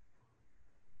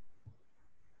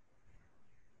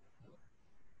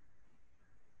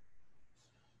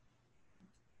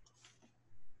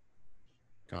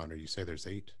 Connor, you say there's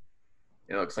 8?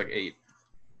 It looks like 8.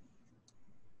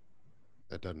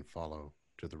 That doesn't follow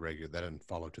to the regular. That doesn't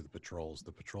follow to the patrols.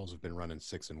 The patrols have been running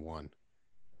 6 and 1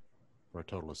 for a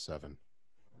total of 7.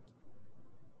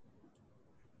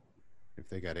 If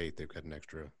they got 8, they've got an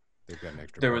extra.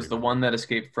 There was the party one that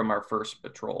escaped from our first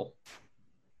patrol.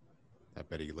 member. I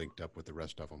bet he linked up with the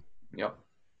rest of them. Yep.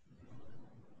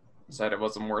 Decided it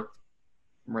wasn't worth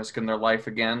risking their life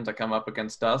again to come up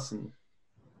against us, and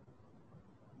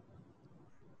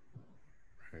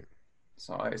Right.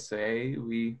 so I say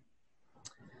we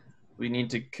need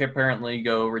to apparently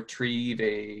go retrieve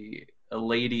a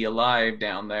lady alive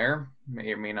down there.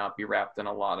 May or may not be wrapped in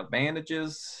a lot of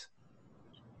bandages.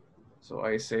 So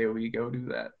I say we go do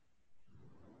that.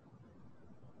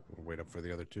 We'll wait up for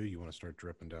the other 2. You want to start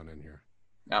dripping down in here?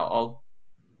 Now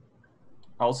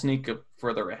I'll sneak up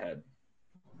further ahead.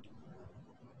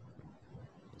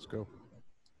 Let's go.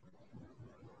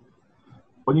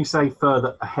 When you say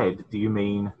further ahead, do you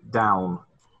mean down?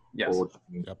 Yes. Or do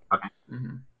you mean... Yep. Okay.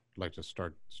 Mm-hmm. I'd like to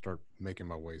start making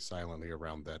my way silently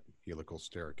around that helical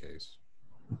staircase.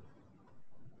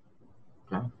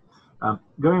 Okay.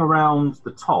 Going around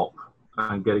the top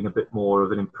and getting a bit more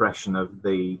of an impression of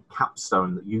the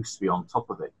capstone that used to be on top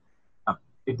of it.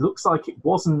 It looks like it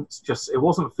wasn't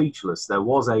featureless. There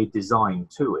was a design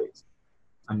to it,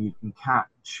 and you can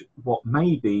catch what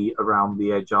may be around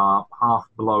the edge are half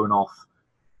blown off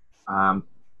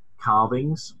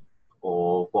carvings,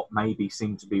 or what maybe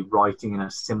seem to be writing in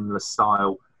a similar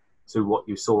style to what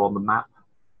you saw on the map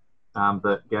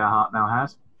that Gerhardt now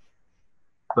has.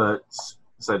 But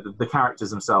so the characters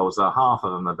themselves are, half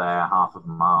of them are there, half of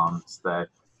them aren't. They're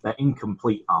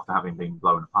incomplete after having been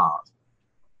blown apart.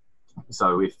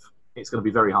 So if it's going to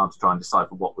be very hard to try and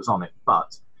decipher what was on it.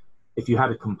 But if you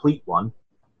had a complete one,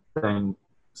 then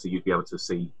so you'd be able to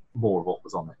see more of what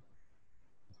was on it.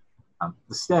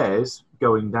 The stairs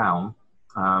going down,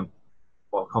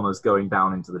 while Connor's going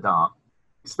down into the dark,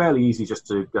 it's fairly easy just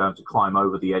to climb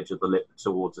over the edge of the lip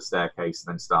towards the staircase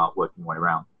and then start working your way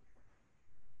around.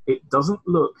 It doesn't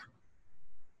look,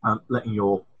 letting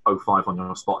your 05 on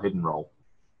your spot hidden roll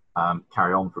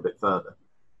carry on for a bit further,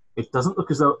 it doesn't look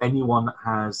as though anyone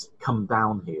has come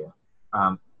down here.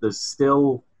 There's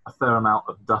still a fair amount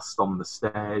of dust on the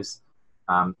stairs,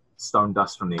 stone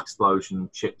dust from the explosion,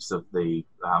 chips of the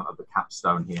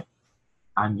capstone here.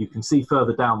 And you can see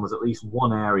further down there's at least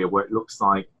one area where it looks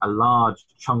like a large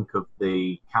chunk of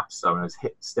the capstone has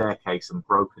hit the staircase and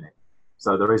broken it.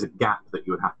 So there is a gap that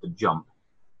you would have to jump,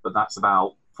 but that's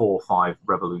about 4 or 5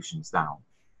 revolutions down.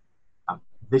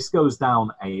 This goes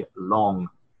down a long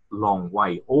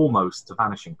way, almost to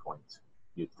vanishing point,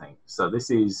 you'd think. So this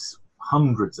is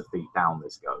hundreds of feet down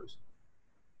this goes.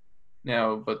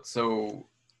 Now, but so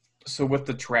with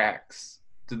the tracks,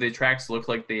 did the tracks look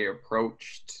like they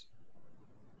approached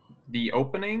the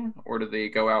opening, or did they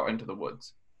go out into the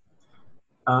woods?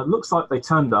 Looks like they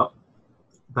turned up,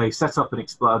 they set up an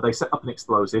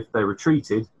explosive, they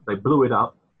retreated, they blew it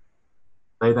up,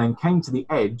 they then came to the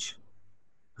edge,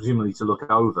 presumably to look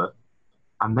over,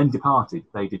 and then departed.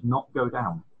 They did not go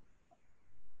down.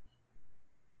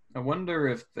 I wonder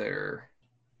if they're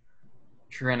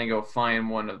trying to go find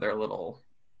one of their little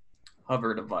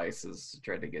hover devices to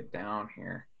try to get down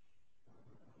here.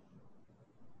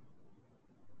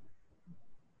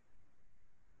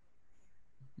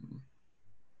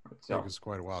 So, Take us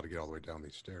quite a while to get all the way down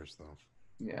these stairs, though.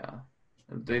 yeah,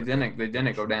 they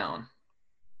didn't go down,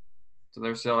 so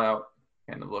they're still out,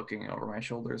 kind of looking over my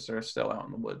shoulders. They're still out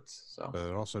in the woods. So, But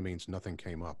it also means nothing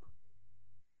came up.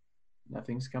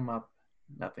 nothing's come up,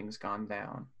 nothing's gone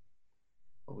down.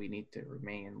 But we need to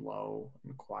remain low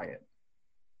and quiet.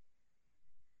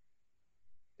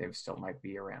 They still might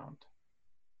be around.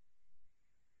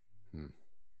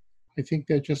 I think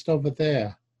they're just over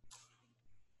there.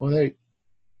 Well, they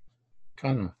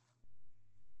kind of.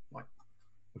 What?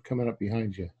 We're coming up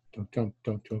behind you. Don't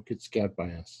get scared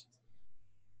by us.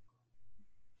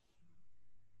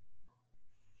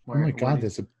 Oh my God!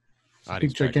 There's a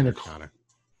big gigantic. Connor.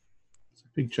 It's a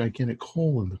big gigantic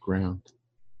hole in the ground.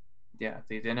 Yeah,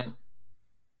 they didn't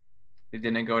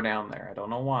go down there. I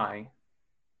don't know why.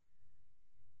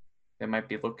 They might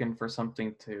be looking for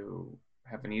something to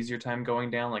have an easier time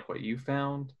going down, like what you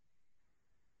found,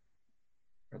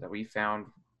 or that we found.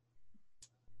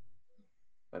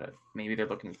 But maybe they're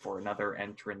looking for another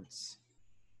entrance.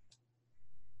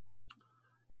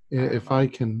 If I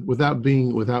can, without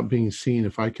being seen,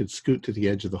 if I could scoot to the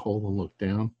edge of the hole and look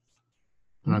down,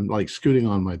 and I'm like scooting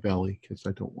on my belly because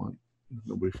I don't want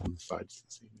nobody from the sides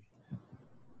to see me.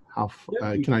 How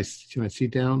can I see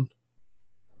down?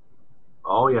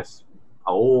 Oh yes.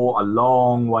 Oh, a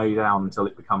long way down until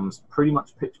it becomes pretty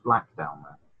much pitch black down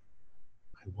there.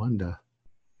 I wonder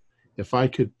if I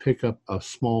could pick up a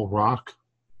small rock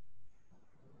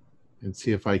and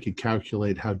see if I could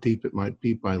calculate how deep it might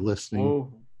be by listening.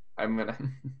 Oh, I'm gonna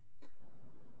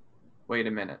wait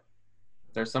a minute.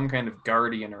 There's some kind of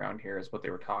guardian around here, is what they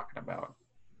were talking about.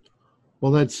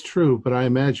 Well, that's true, but I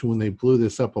imagine when they blew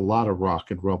this up, a lot of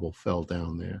rock and rubble fell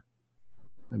down there.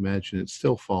 I imagine it's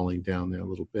still falling down there,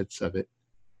 little bits of it.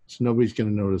 So nobody's going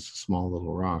to notice a small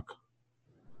little rock.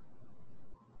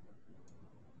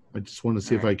 I just want to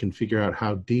see if I can figure out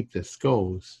how deep this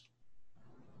goes.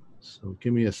 So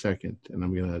give me a second, and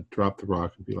I'm going to drop the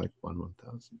rock and be like 1,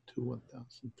 1,000, 2,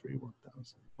 1,000, 3,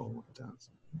 1,000, 4, 1,000.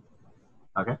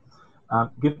 Okay.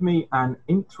 Give me an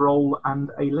int roll and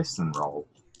a listen roll.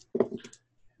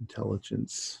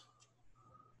 Intelligence.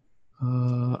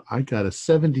 I got a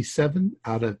 77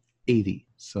 out of 80.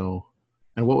 So,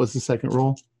 and what was the second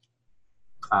roll?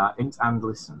 Int and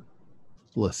listen.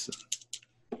 Listen.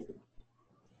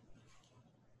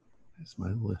 That's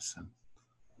my listen.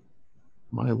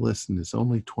 My listen is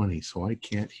only 20, so I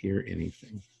can't hear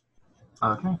anything.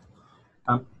 Okay.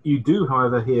 You do,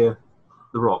 however, hear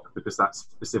the rock, because that's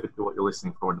specifically what you're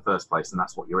listening for in the first place, and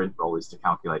that's what your int roll is to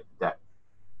calculate the depth.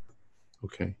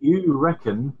 Okay. You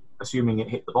reckon, assuming it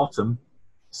hit the bottom,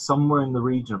 somewhere in the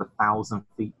region of 1,000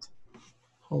 feet.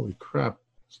 Holy crap.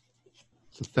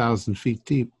 It's 1,000 feet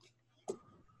deep.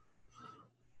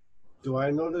 Do I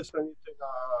notice anything?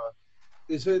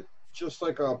 Is it just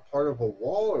like a part of a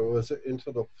wall, or was it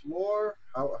into the floor?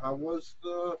 How was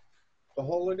the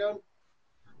hole again?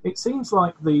 It seems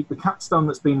like the capstone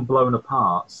that's been blown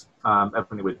apart,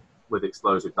 everything with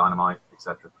explosive dynamite,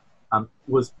 etc.,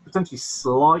 was potentially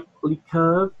slightly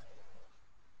curved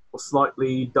or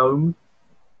slightly domed,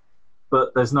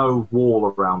 but there's no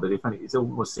wall around it. If anything, it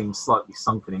almost seems slightly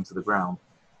sunken into the ground.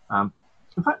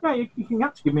 In fact, yeah, you can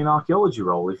actually give me an archaeology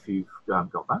roll if you've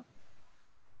got that.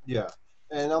 Yeah.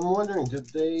 And I'm wondering, did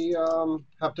they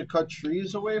have to cut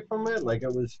trees away from it, like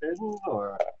it was hidden,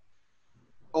 or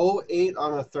 08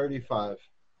 on a 35?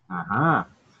 Aha.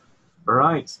 All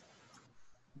right.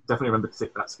 Definitely remember to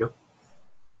take that skill.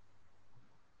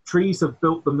 Trees have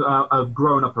have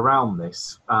grown up around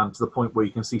this to the point where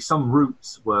you can see some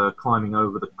roots were climbing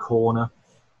over the corner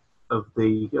of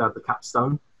the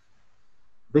capstone.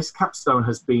 This capstone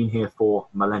has been here for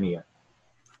millennia.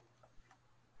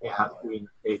 It has been.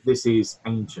 This is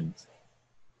ancient,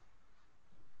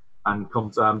 and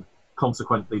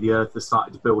consequently, the earth has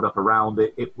started to build up around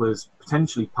it. It was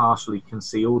potentially partially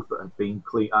concealed, but had been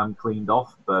cleaned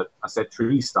off. But I said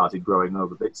trees started growing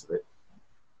over bits of it.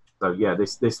 So yeah,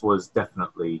 this was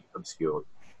definitely obscured.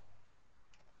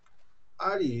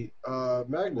 Adi,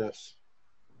 Magnus,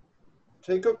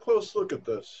 take a close look at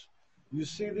this. You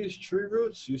see these tree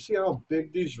roots? You see how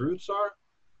big these roots are?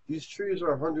 These trees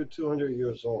are 100, 200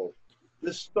 years old.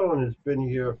 This stone has been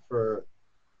here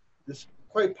this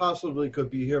quite possibly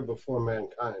could be here before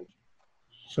mankind.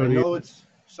 So I know it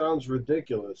sounds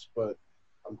ridiculous, but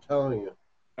I'm telling you.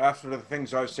 After the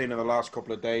things I've seen in the last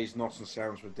couple of days, nothing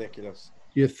sounds ridiculous.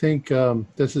 do you think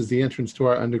this is the entrance to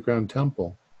our underground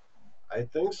temple? I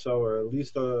think so, or at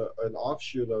least an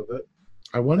offshoot of it.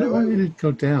 I wonder why they didn't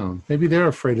go down. Maybe they're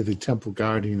afraid of the temple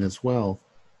guardian as well.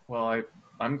 Well,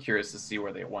 I'm curious to see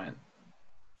where they went,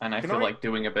 and I feel like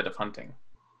doing a bit of hunting.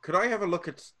 Could I have a look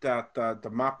at the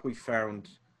map we found,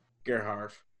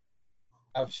 Gerhard?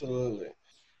 Absolutely.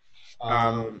 So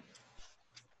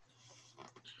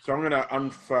I'm going to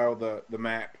unfurl the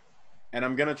map, and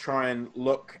I'm going to try and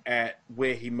look at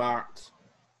where he marked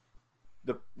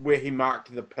the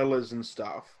pillars and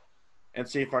stuff, and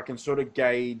see if I can sort of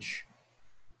gauge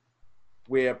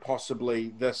where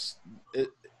possibly this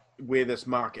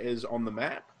mark is on the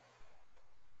map.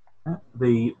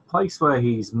 The place where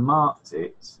he's marked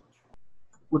it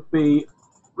would be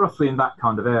roughly in that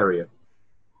kind of area.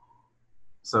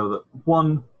 So that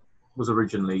one was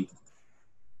originally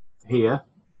here,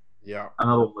 Yeah.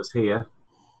 another one was here,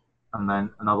 and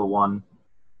then another one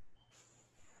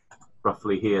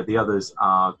roughly here. The others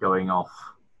are going off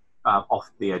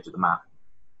the edge of the map.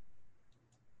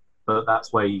 But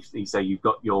that's where you say you've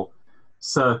got your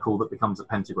circle that becomes a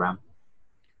pentagram.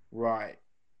 Right.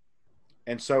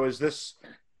 And so is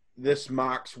this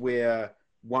marks where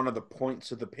one of the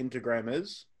points of the pentagram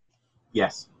is?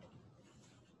 Yes.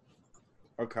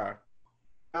 Okay.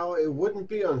 Now, it wouldn't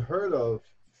be unheard of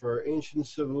for ancient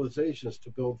civilizations to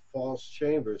build false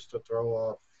chambers to throw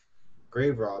off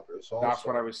grave robbers. Also. That's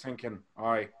what I was thinking.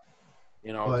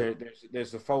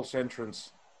 There's the false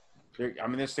entrance. I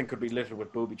mean, this thing could be littered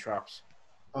with booby traps.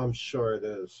 I'm sure it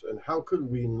is. And how could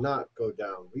we not go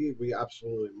down? We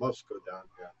absolutely must go down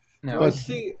here. No. Do I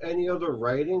see any other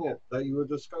writing that you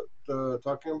were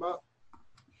talking about?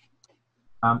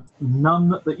 None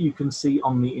that you can see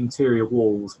on the interior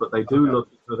walls, but they do look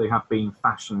as though they have been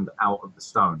fashioned out of the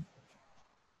stone.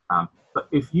 But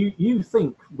if you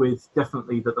think with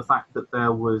definitely that the fact that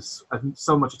there was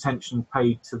so much attention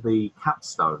paid to the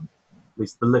capstone, at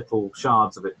least the little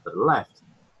shards of it that are left,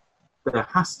 there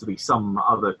has to be some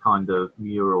other kind of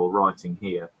mural writing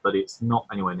here, but it's not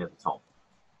anywhere near the top.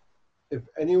 If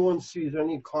anyone sees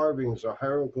any carvings or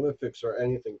hieroglyphics or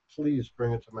anything, please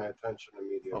bring it to my attention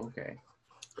immediately. Okay.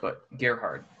 But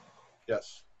Gerhard,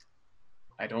 Yes.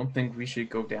 I don't think we should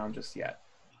go down just yet.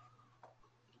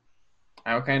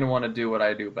 I kind of want to do what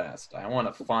I do best. I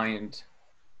want to find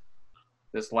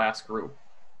this last group.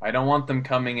 I don't want them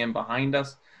coming in behind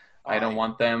us. I don't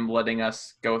want them letting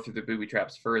us go through the booby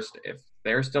traps first. If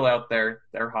they're still out there,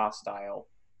 they're hostile.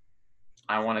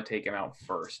 I want to take them out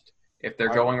first. If they're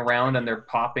going around and they're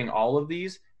popping all of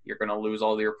these, you're going to lose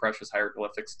all your precious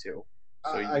hieroglyphics too.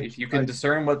 So if you can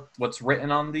discern what's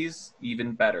written on these,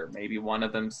 even better. Maybe one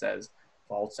of them says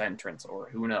false entrance or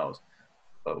who knows.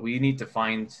 But we need to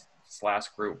find this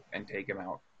last group and take them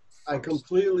out first. I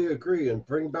completely agree, and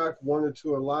bring back one or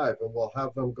two alive, and we'll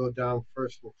have them go down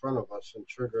first in front of us and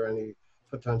trigger any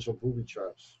potential booby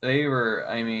traps. They were,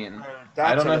 I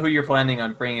don't know who you're planning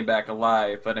on bringing back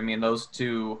alive, but those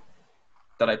two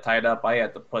that I tied up, I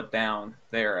had to put down.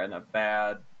 They're in a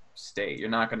bad state. You're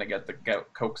not going to get to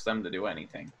coax them to do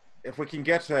anything. If we can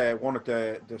get one of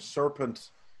the Serpent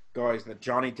guys that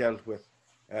Johnny dealt with,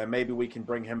 maybe we can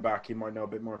bring him back. He might know a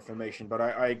bit more information. But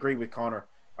I agree with Connor.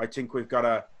 I think we've got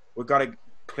to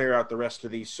clear out the rest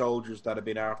of these soldiers that have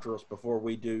been after us before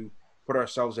we do put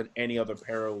ourselves in any other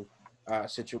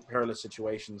perilous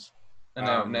situations.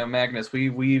 Now, Magnus,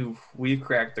 we've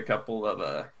cracked a couple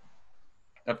of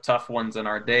tough ones in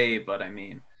our day, but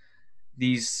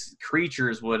these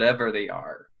creatures, whatever they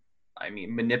are,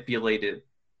 manipulated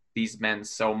these men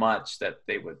so much that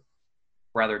they would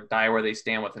rather die where they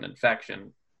stand with an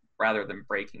infection rather than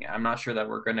breaking it. I'm not sure that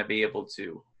we're going to be able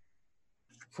to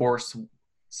force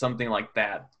something like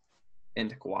that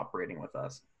into cooperating with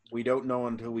us. We don't know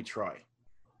until we try.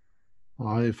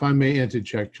 If I may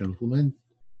interject, gentlemen,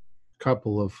 a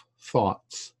couple of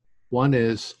thoughts. One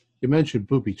is, you mentioned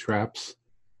booby traps.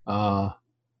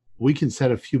 We can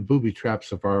set a few booby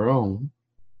traps of our own,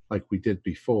 like we did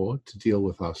before, to deal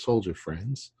with our soldier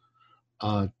friends.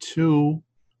 Two,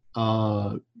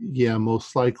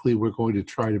 most likely we're going to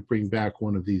try to bring back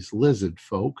one of these lizard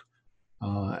folk,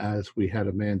 as we had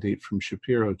a mandate from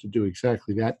Shapiro to do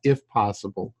exactly that, if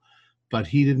possible. But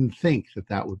he didn't think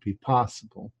that would be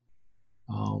possible.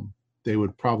 They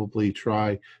would probably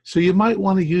try. So you might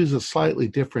want to use a slightly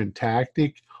different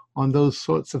tactic on those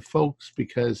sorts of folks,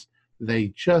 because they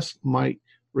just might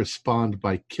respond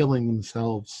by killing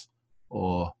themselves,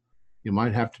 or you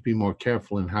might have to be more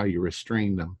careful in how you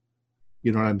restrain them.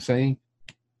 You know what I'm saying?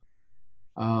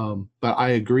 But I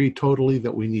agree totally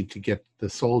that we need to get the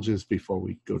soldiers before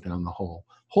we go down the hole.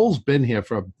 Hole's been here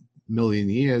for 1 million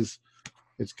years.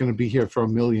 It's going to be here for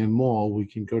 1 million more. We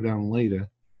can go down later.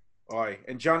 Aye,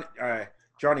 and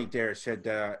Johnny Dare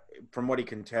said, from what he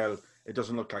can tell, it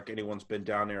doesn't look like anyone's been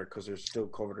down there because they're still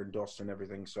covered in dust and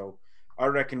everything. So I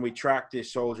reckon we track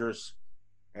these soldiers,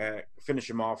 finish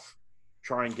them off,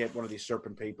 try and get one of these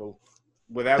serpent people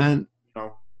without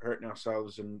hurting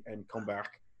ourselves, and come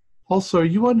back. Also, are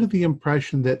you under the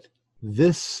impression that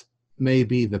this may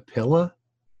be the pillar?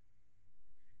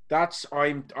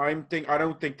 I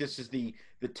don't think this is the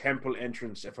temple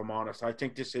entrance, if I'm honest. I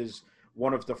think this is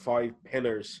one of the 5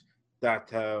 pillars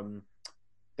that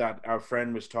our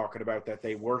friend was talking about that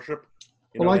they worship.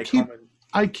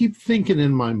 I keep thinking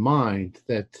in my mind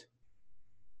that,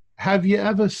 have you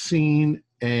ever seen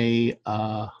a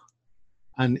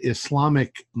an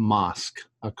Islamic mosque,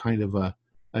 a kind of a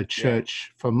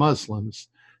church for Muslims.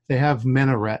 They have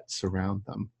minarets around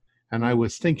them. And I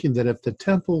was thinking that if the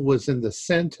temple was in the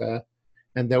center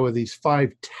and there were these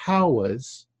 5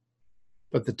 towers,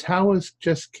 but the towers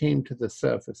just came to the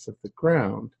surface of the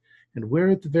ground, and we're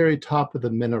at the very top of the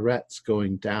minarets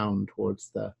going down towards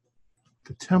the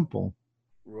temple.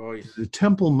 Right. The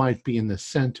temple might be in the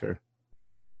center.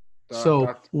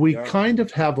 So we kind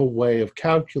of have a way of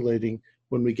calculating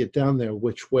when we get down there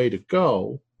which way to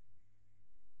go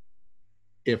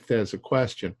if there's a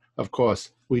question. Of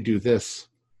course, we do this,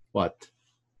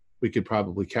 we could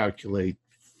probably calculate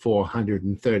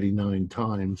 439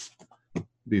 times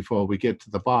before we get to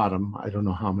the bottom. I don't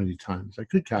know how many times I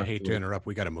could calculate. I hate to interrupt.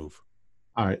 We got to move.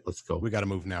 All right, let's go. We got to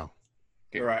move now.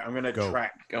 All right, I'm going to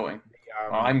track. Going.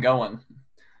 Well, I'm going.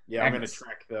 Yeah, I'm going to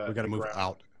track the. We got to move ground.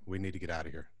 out. We need to get out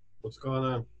of here. What's going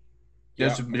on?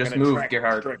 Just move,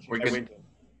 Gerhard. We're good.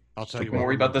 I'll tell We you can what.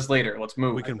 worry about this later. Let's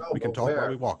move. We can talk while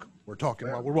we walk. We're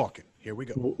talking while we're walking. Here we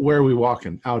go. Where are we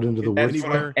walking? Out into the woods?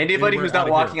 Anybody who's not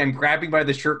walking, I'm grabbing by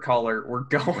the shirt collar. We're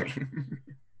going.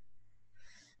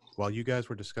 While you guys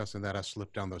were discussing that, I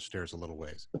slipped down those stairs a little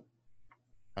ways.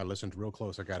 I listened real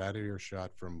close. I got out of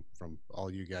earshot from all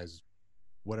you guys,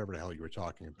 whatever the hell you were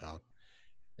talking about.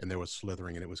 And there was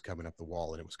slithering, and it was coming up the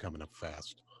wall, and it was coming up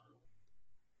fast.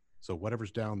 So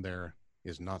whatever's down there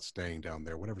is not staying down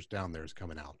there. Whatever's down there is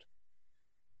coming out.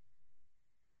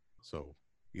 So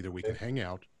either we can hang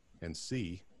out and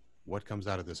see what comes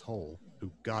out of this hole,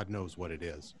 who God knows what it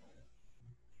is,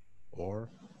 or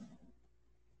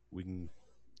we can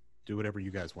do whatever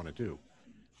you guys want to do.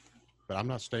 But I'm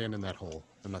not staying in that hole.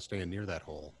 I'm not staying near that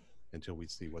hole until we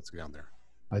see what's down there.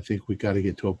 I think we got to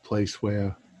get to a place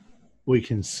where we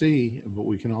can see, but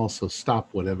we can also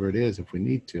stop whatever it is if we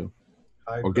need to,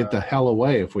 or get the hell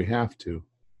away if we have to.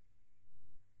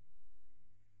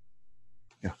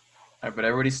 Yeah. All right, but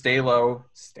everybody stay low,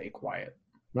 stay quiet.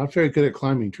 Not very good at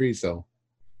climbing trees, though.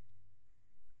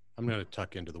 I'm going to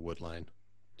tuck into the wood line,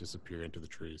 disappear into the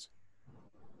trees.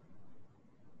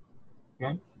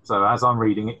 Okay. So as I'm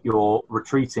reading it, you're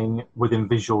retreating within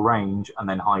visual range and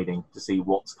then hiding to see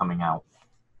what's coming out.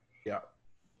 Yeah.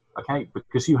 Okay,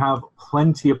 because you have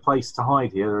plenty of place to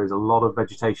hide here. There is a lot of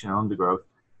vegetation and undergrowth.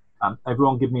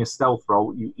 Everyone give me a stealth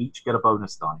roll. You each get a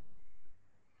bonus die.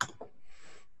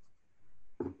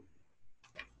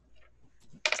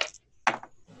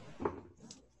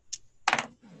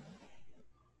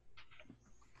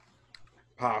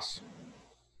 Pass.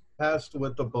 Passed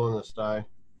with the bonus die.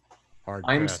 Hard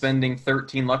I'm pass. spending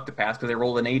 13 luck to pass because I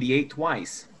rolled an 88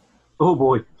 twice. Oh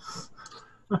boy.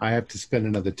 I have to spend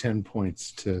another 10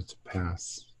 points to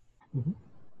pass.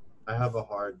 I have a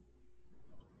hard.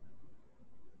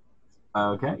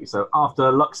 Okay, so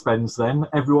after luck spends then,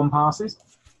 everyone passes.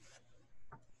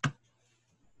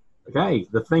 Okay,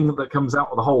 the thing that comes out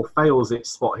of the hole fails its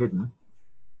spot hidden.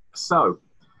 So,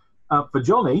 for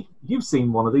Johnny, you've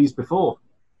seen one of these before.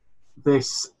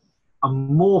 This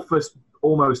amorphous,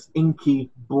 almost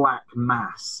inky black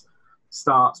mass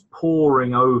starts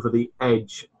pouring over the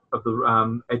edge of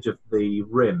the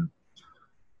rim.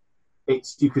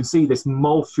 You can see this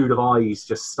multitude of eyes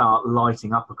just start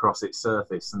lighting up across its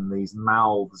surface, and these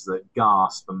mouths that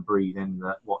gasp and breathe in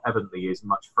that what evidently is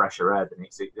much fresher air than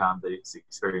it's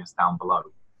experienced down below.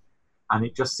 And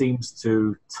it just seems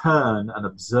to turn and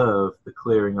observe the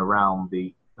clearing around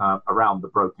the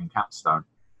broken capstone,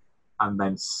 and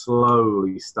then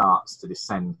slowly starts to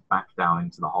descend back down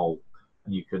into the hole.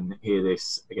 And you can hear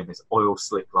this oil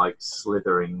slick-like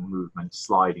slithering movement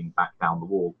sliding back down the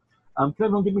wall. Can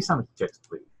everyone give me sanity checks,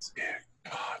 please?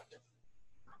 God.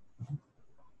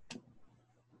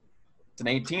 It's an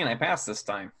 18. I passed this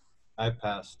time. I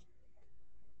passed.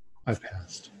 I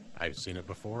passed. I've seen it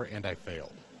before, and I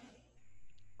failed.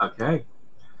 Okay.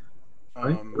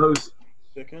 Those.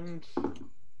 Second.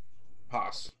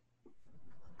 Pass.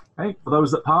 Okay, for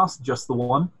those that passed, just the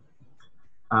one.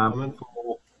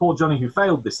 For poor Johnny, who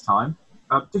failed this time.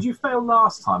 Did you fail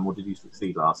last time, or did you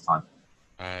succeed last time?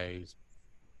 I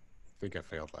think I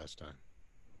failed last time.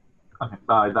 Okay,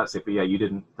 that's it. But yeah, you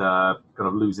didn't kind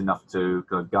of lose enough to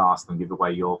kind of gasp and give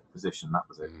away your position. That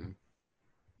was it.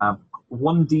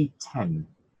 1d10.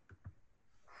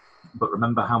 But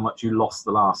remember how much you lost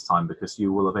the last time, because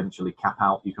you will eventually cap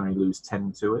out. You can only lose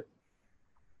 10 to it.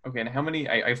 Okay, and how many?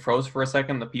 I froze for a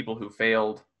second. The people who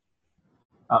failed.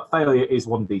 Failure is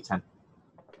 1d10.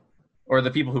 Or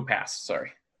the people who passed,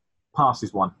 sorry. Pass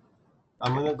is 1.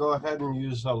 I'm going to go ahead and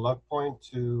use a luck point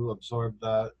to absorb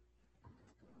that.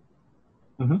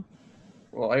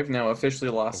 Well, I've now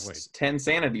officially lost 10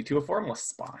 sanity to a formless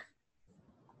spot.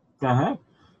 Okay.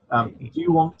 Do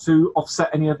you want to offset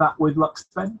any of that with luck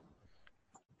spend?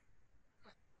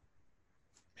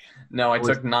 No, I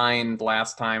took 9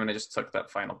 last time, and I just took that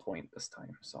final point this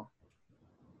time. So,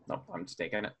 nope, I'm just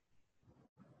taking it.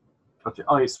 Gotcha.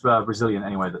 Oh, it's resilient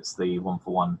anyway. That's the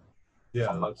 1-for-1.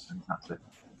 Yeah, That's it.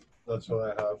 that's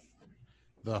what I have.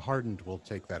 The hardened will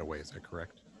take that away. Is that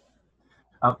correct?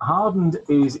 Hardened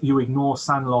is you ignore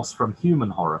sand loss from human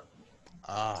horror.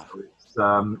 Ah.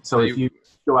 So if you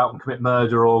go out and commit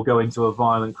murder or go into a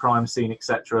violent crime scene,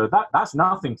 etc., that's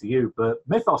nothing to you. But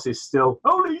mythos is still,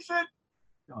 holy shit!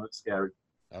 Oh, it's scary.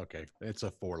 Okay, it's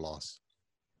a 4 loss.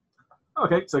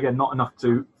 Okay, so again, not enough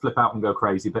to flip out and go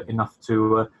crazy, but enough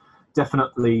to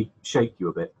definitely shake you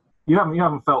a bit. You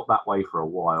haven't felt that way for a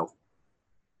while.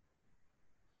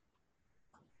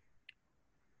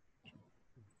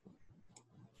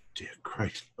 Dear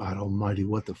Christ, God Almighty,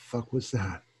 what the fuck was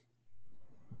that?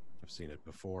 I've seen it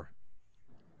before.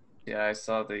 Yeah, I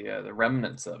saw the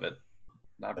remnants of it.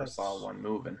 Never That's saw one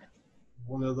moving.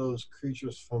 one of those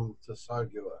creatures from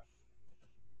Tsagua.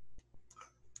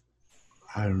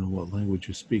 I don't know what language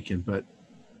you're speaking, but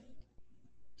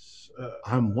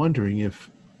I'm wondering if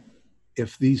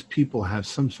these people have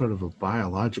some sort of a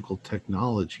biological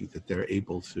technology that they're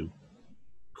able to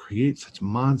create such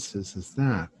monsters as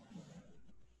that.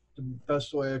 The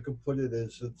best way I could put it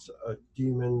is it's a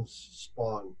demon's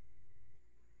spawn.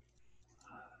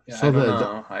 Yeah, So I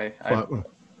don't know.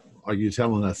 Are you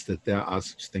telling us that there are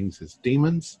such things as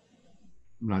demons?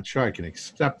 I'm not sure I can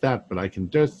accept that, but I can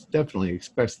just definitely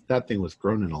expect that thing was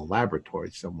grown in a laboratory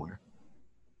somewhere.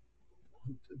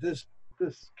 This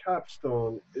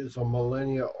capstone is a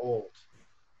millennia old.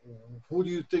 Who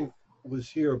do you think was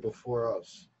here before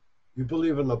us? You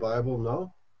believe in the Bible,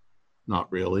 no?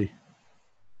 Not really.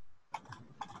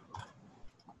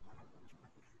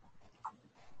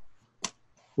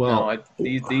 Well, no,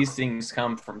 these things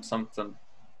come from something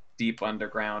deep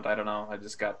underground. I don't know. I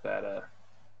just got that.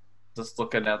 Just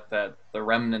looking at the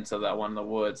remnants of that one in the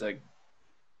woods. I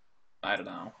don't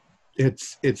know.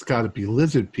 It's got to be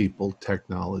lizard people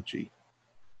technology.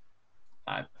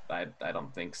 I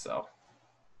don't think so.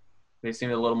 They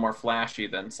seem a little more flashy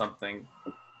than something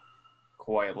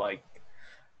quite like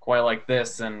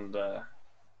this, and I'm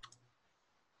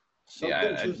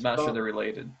not sure they're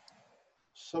related.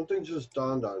 Something just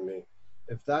dawned on me.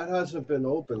 If that hasn't been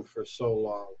open for so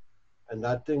long, and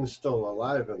that thing's still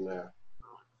alive in there,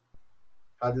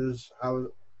 how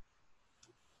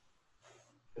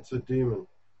it's a demon.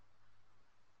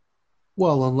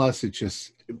 Well, unless it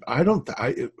just,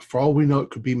 for all we know, it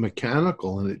could be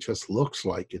mechanical, and it just looks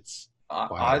like it's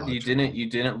biological. You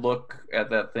didn't look at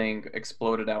that thing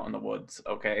exploded out in the woods.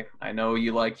 Okay, I know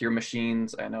you like your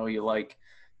machines. I know you like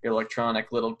your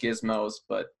electronic little gizmos,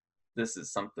 but this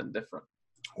is something different.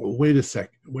 Well, wait a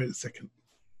second.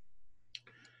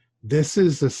 This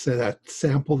is that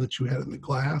sample that you had in the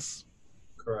glass?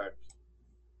 Correct.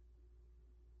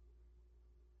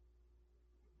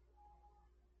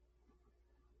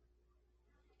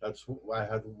 I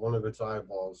had one of its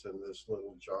eyeballs in this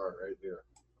little jar right here.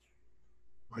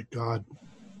 My God.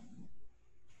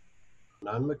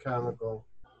 Non-mechanical,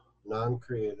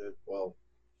 non-created, well,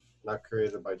 not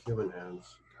created by human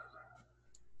hands.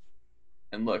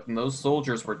 And look, and those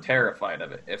soldiers were terrified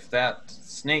of it. If that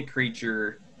snake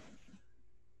creature,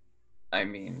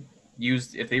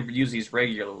 if they use these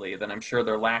regularly, then I'm sure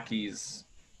their lackeys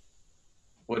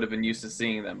would have been used to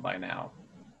seeing them by now.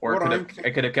 Or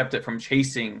it could have kept it from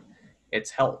chasing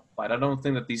its help. But I don't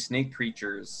think that these snake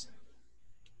creatures,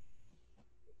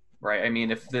 right? I mean,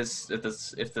 if the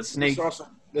snake,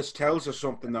 this tells us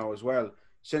something though as well.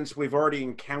 Since we've already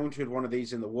encountered one of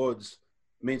these in the woods,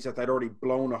 it means that they'd already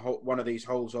blown one of these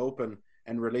holes open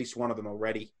and released one of them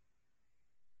already.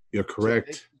 You're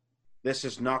correct. So this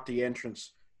is not the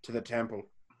entrance to the temple,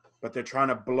 but they're trying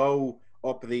to blow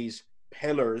up these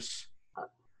pillars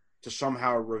to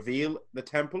somehow reveal the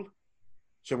temple.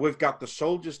 So we've got the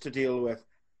soldiers to deal with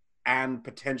and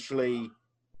potentially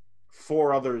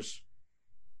 4 others,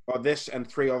 or this and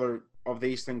 3 other of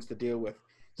these things to deal with.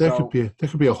 There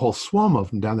could be a whole swarm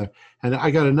of them down there. And I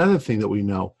got another thing that we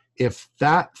know. If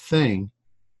that thing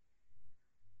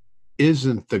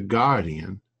isn't the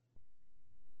Guardian,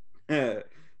 well,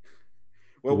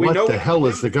 what the hell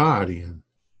is the Guardian?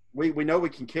 We know we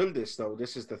can kill this, though.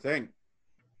 This is the thing.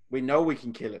 We know we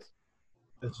can kill it.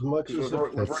 As much as we've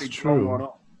already blown one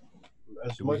up.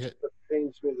 As much as it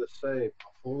pains me to say,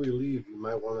 before we leave, you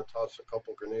might want to toss a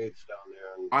couple grenades down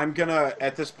there. And I'm gonna,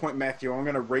 at this point, Matthew, I'm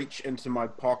gonna reach into my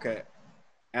pocket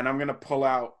and I'm gonna pull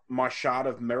out my shard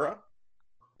of mirror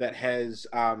that has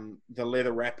the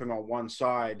leather wrapping on one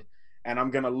side, and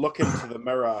I'm gonna look into the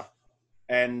mirror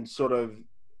and sort of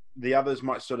the others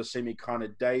might sort of see me kind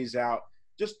of daze out,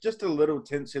 just a little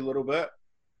tensy little bit.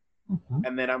 Mhm.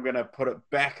 And then I'm going to put it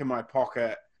back in my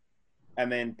pocket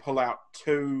and then pull out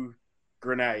 2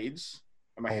 grenades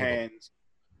in my Hold 'em. hands.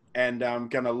 And I'm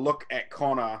going to look at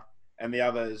Connor and the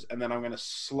others, and then I'm going to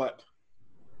slip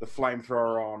the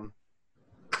flamethrower on,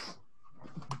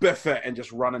 biff it, and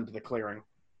just run into the clearing.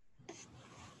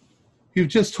 You've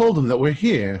just told them that we're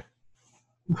here.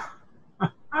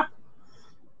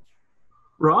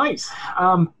 Right.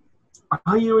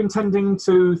 Are you intending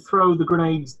to throw the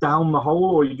grenades down the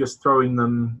hole, or are you just throwing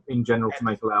them in general to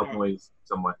make a loud noise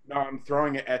somewhere? No, I'm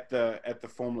throwing it at the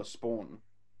formless spawn.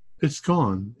 It's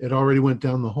gone. It already went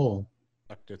down the hole.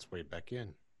 Sucked its way back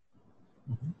in.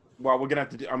 Well, we're gonna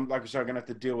have to. Like I said, I'm gonna have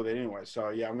to deal with it anyway. So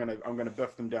yeah, I'm gonna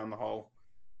biff them down the hole.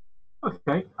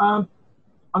 Okay. I'm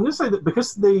going to say that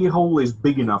because the hole is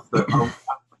big enough that I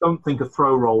don't think a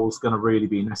throw roll is going to really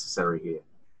be necessary here.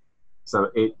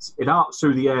 So it arcs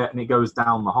through the air and it goes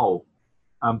down the hole.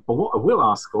 But what I will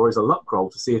ask for is a luck roll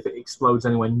to see if it explodes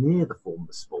anywhere near the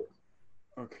formless spawn.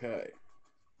 Okay.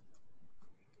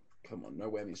 Come on, no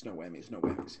whammies, no whammies, no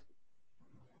whammies.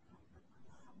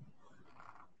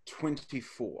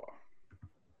 24.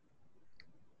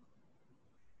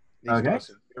 These Okay. dice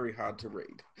are very hard to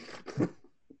read.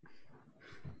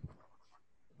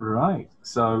 Right.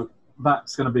 So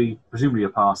that's going to be presumably a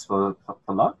pass for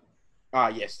luck.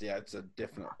 Yes, yeah, it's a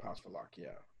definite pass for luck,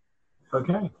 yeah.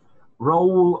 Okay.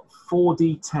 Roll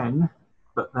 4d10,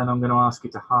 but then I'm going to ask you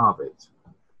to halve it.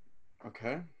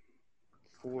 Okay.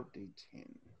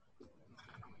 4d10.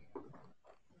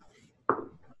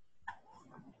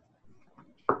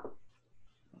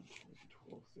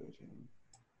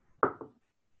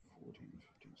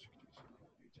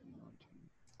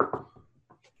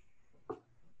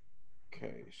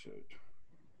 Okay, so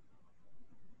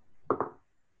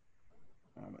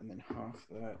and then half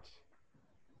that.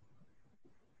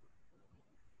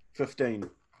 15.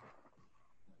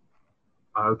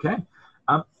 Okay.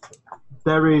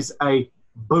 There is a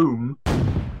boom.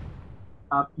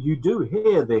 You do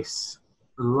hear this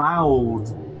loud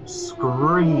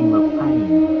scream of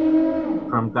pain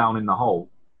from down in the hole,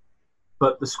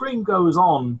 but the scream goes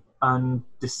on and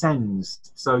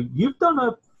descends. So you've done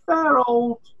a fair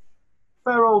old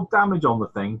damage on the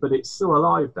thing, but it's still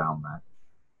alive down there,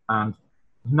 and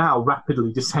now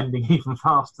rapidly descending even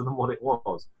faster than what it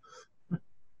was.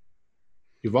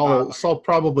 You've also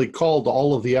probably called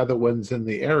all of the other ones in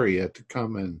the area to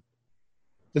come in.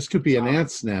 This could be an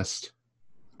ant's nest.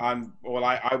 I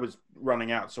was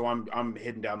running out, so I'm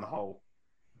heading down the hole.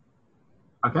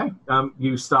 Okay.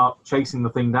 You start chasing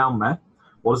the thing down there.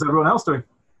 What is everyone else doing?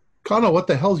 Connor, what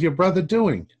the hell's your brother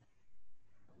doing?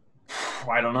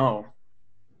 I don't know.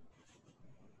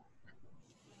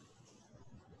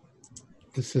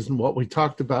 This isn't what we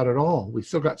talked about at all. We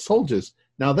still got soldiers.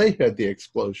 Now they heard the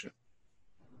explosion.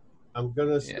 I'm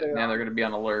gonna stay Now on they're going to be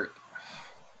on alert.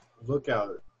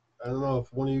 lookout. I don't know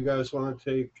if one of you guys want to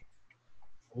take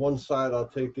one side, I'll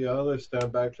take the other,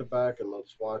 stand back to back, and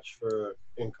let's watch for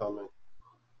incoming.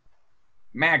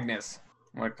 Magnus,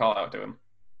 I'm going to call out to him.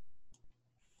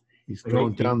 He's Okay,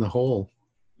 going down the hole.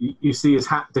 You see his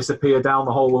hat disappear down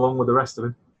the hole along with the rest of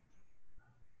him.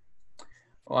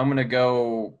 Well, I'm going to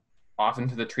go off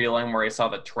into the tree line where I saw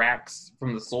the tracks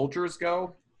from the soldiers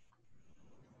go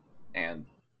and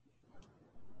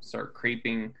start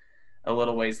creeping a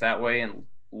little ways that way and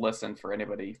listen for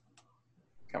anybody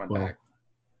coming back.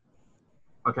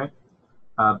 Okay.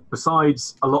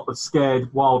 Besides a lot of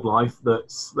scared wildlife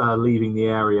that's leaving the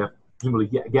area, presumably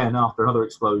yet again after another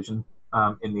explosion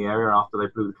in the area after they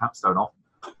blew the capstone off,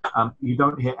 you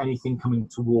don't hear anything coming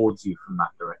towards you from that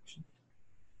direction.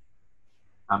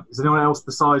 Is anyone else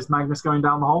besides Magnus going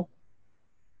down the hole?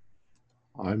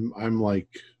 I'm like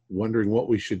wondering what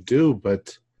we should do,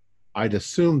 but I'd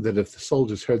assume that if the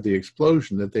soldiers heard the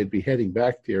explosion, that they'd be heading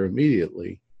back there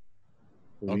immediately.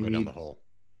 I'll go down the hole.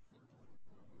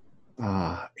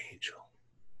 Angel.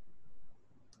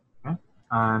 Okay.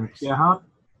 And Gerhard?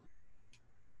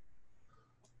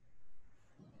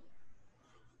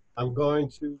 I'm going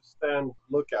to stand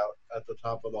lookout at the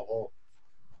top of the hole.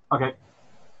 Okay.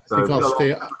 I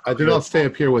think I'll stay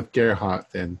up here with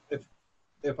Gerhardt then.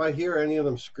 If I hear any of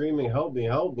them screaming, help me,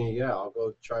 yeah, I'll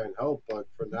go try and help. But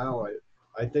for now,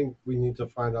 I think we need to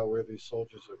find out where these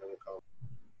soldiers are going to come.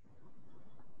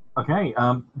 Okay,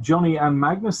 Johnny and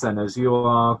Magnus, then, as you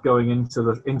are going into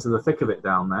the thick of it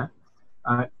down there,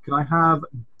 can I have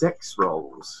dex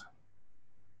rolls?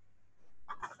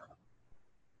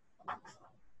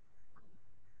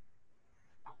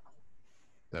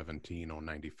 $17 on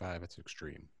 95. It's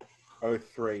extreme.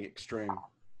 03 extreme.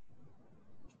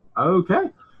 Okay.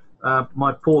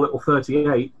 My poor little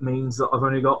 38 means that I've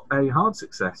only got a hard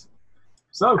success.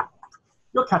 So,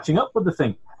 you're catching up with the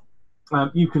thing.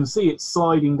 You can see it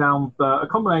sliding down a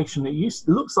combination. It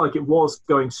looks like it was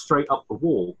going straight up the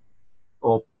wall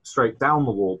or straight down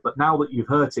the wall, but now that you've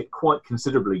hurt it quite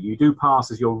considerably, you do pass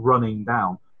as you're running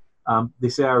down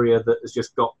this area that has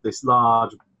just got this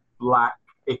large black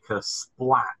ichor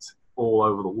splat all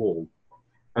over the wall,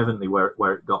 evidently where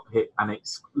it got hit, and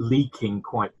it's leaking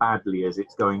quite badly as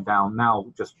it's going down now,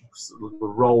 just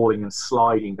rolling and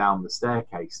sliding down the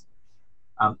staircase.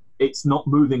 It's not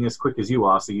moving as quick as you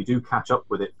are, so you do catch up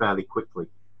with it fairly quickly.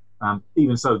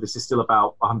 Even so, this is still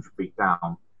about 100 feet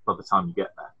down by the time you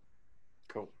get there.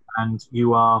 Cool. And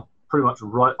you are pretty much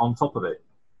right on top of it.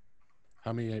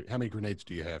 How many grenades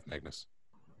do you have, Magnus?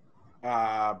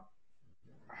 How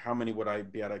many would I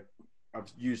be able to...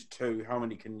 I've used 2. How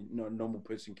many can a normal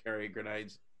person carry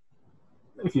grenades?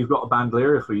 If you've got a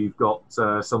bandolier, if you've got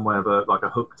somewhere like a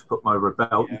hook to put them over a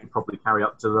belt, you can probably carry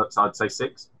up to, I'd say,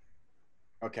 6.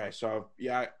 Okay, so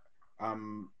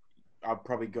I've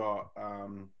probably got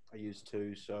I used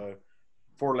 2, so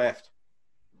 4 left.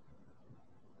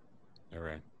 All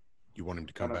right. You want him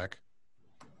to come back?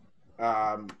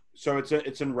 So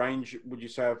it's in range, would you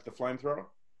say, of the flamethrower?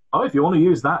 Oh, if you want to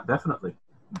use that, definitely.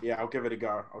 Yeah, I'll give it a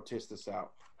go. I'll test this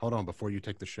out. Hold on, before you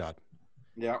take the shot.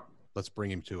 Yeah. Let's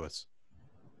bring him to us.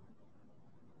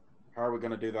 How are we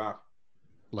going to do that?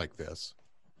 Like this.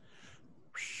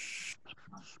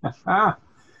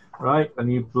 Right,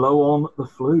 and you blow on the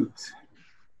flute.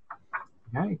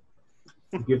 Okay.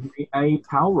 Give me a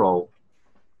POW roll.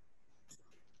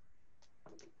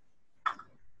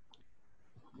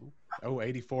 Oh,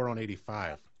 84 on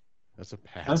 85. That's a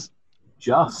pass.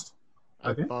 Just.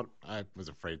 Okay. I was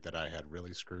afraid that I had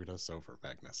really screwed us over,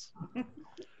 Magnus.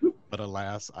 But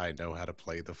alas, I know how to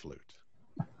play the flute.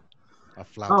 A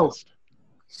flautist. Oh.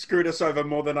 Screwed us over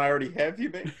more than I already have, you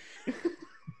mean?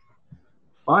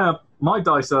 My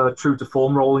dice are true to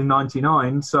form, rolling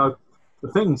 99, so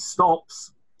the thing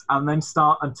stops and then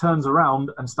turns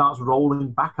around and starts rolling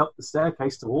back up the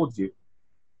staircase towards you.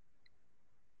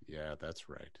 Yeah, that's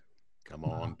right. Come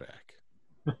on back.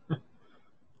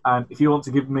 And if you want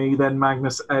to give me, then,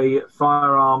 Magnus, a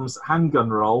firearms handgun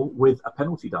roll with a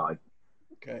penalty die.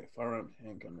 Okay, firearms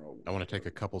handgun roll. I want to take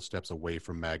a couple steps away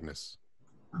from Magnus.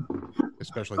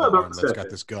 Especially the arm that's got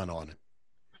this gun on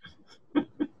it.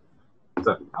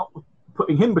 So,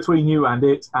 putting him between you and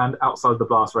it, and outside the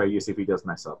blast radius if he does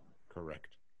mess up.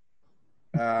 Correct.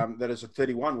 That is a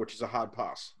 31, which is a hard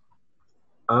pass.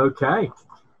 Okay.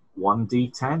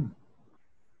 1d10.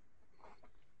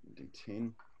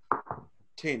 D10.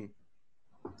 10.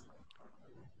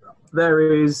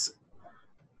 There is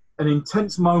an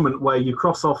intense moment where you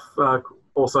cross off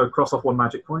one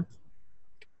magic point.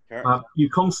 Okay. You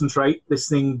concentrate, this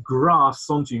thing grasps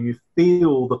onto you, and you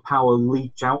feel the power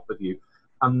leach out of you.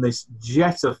 And this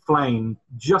jet of flame,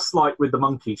 just like with the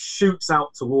monkey, shoots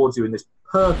out towards you in this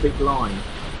perfect line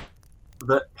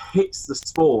that hits the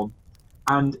spawn,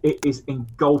 and it is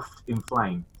engulfed in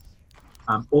flame.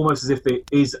 Almost as if it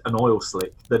is an oil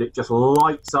slick, that it just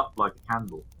lights up like a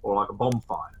candle or like a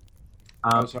bonfire.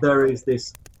 There is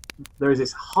this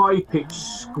high-pitched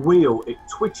squeal. It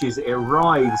twitches, it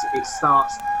writhes, it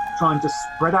starts trying to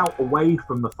spread out away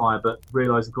from the fire, but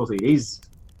realizing, of course, it is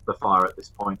the fire at this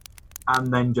point,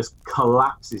 and then just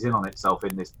collapses in on itself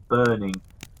in this burning,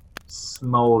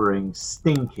 smouldering,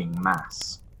 stinking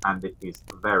mass, and it is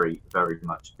very, very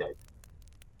much dead.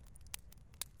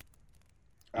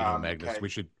 You know, Magnus,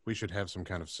 okay. we should have some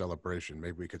kind of celebration.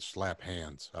 Maybe we could slap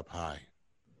hands up high.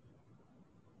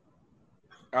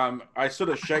 I sort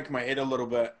of shake my head a little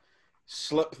bit,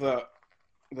 slip the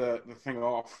thing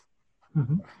off,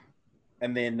 mm-hmm.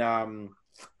 and then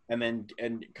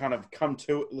kind of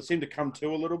seem to come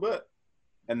to a little bit,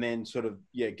 and then sort of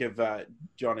give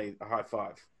Johnny a high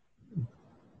five.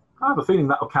 I have a feeling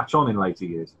that'll catch on in later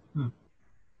years.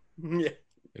 Yeah,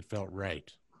 it felt right.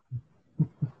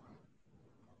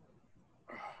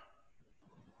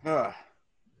 Yeah,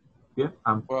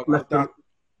 well,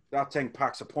 that thing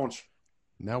packs a punch.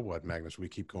 Now what, Magnus? We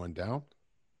keep going down?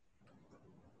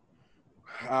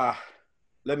 And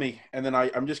then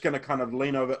I'm just going to kind of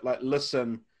lean over it, like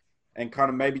listen, and kind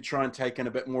of maybe try and take in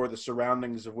a bit more of the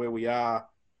surroundings of where we are,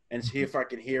 and see if I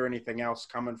can hear anything else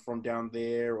coming from down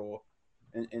there,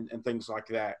 and things like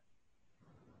that.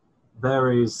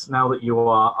 There is, now that you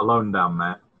are alone down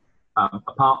there,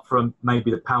 apart from maybe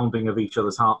the pounding of each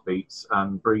other's heartbeats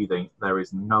and breathing, there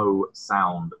is no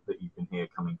sound that you can hear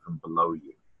coming from below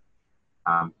you.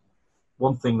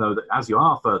 One thing, though, that as you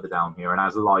are further down here and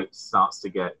as light starts to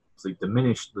get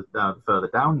diminished the further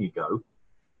down you go,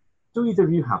 Do either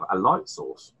of you have a light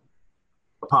source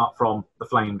apart from the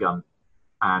flame gun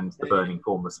and the burning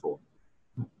formless spawn?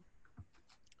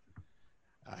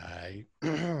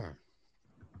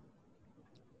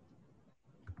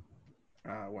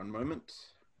 One moment.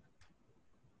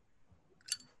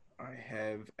 I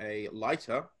have a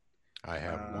lighter. I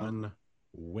have one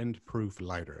windproof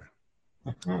lighter.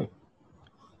 Okay.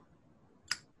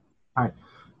 All right.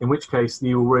 In which case,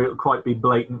 you will quite be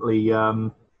blatantly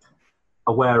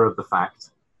aware of the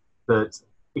fact that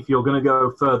if you're going to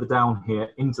go further down here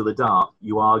into the dark,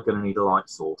 you are going to need a light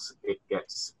source. It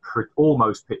gets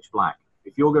almost pitch black.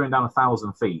 If you're going down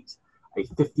 1,000 feet, a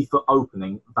 50-foot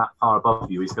opening that far above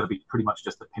you is going to be pretty much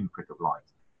just a pinprick of light.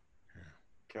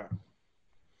 Okay.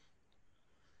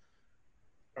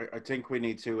 I think we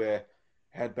need to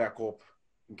head back up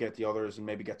and get the others and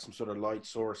maybe get some sort of light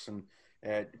source. And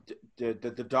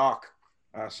the doc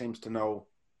seems to know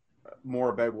more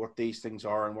about what these things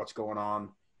are and what's going on.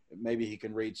 Maybe he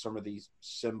can read some of these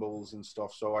symbols and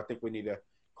stuff. So I think we need to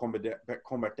come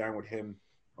back down with him.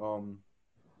 God,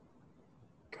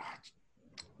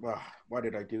 why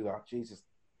did I do that? Jesus,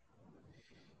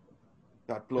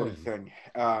 that bloody thing.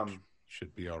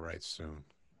 Should be all right soon.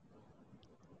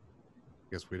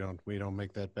 Guess we don't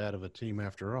make that bad of a team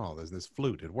after all. There's this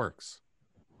flute; it works.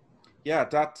 Yeah,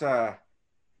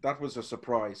 that was a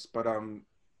surprise. But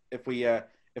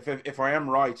if I am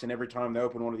right, and every time they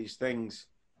open one of these things,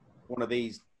 one of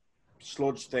these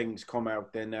sludge things come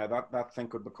out, then that thing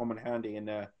could become in handy.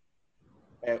 And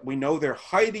we know they're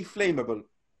highly flammable.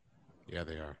 Yeah,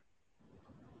 they are.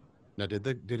 Now, did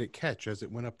it catch as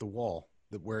it went up the wall?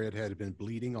 That where it had been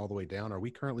bleeding all the way down? Are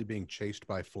we currently being chased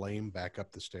by flame back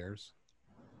up the stairs?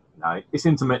 No, it's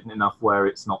intermittent enough where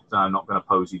it's not going to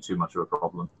pose you too much of a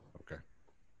problem. Okay.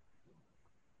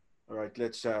 All right,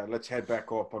 let's head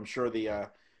back up. I'm sure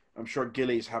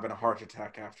Gilly's having a heart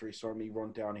attack after he saw me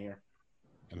run down here.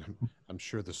 And I'm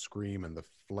sure the scream and the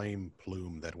flame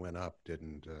plume that went up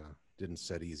didn't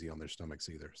set easy on their stomachs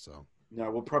either. So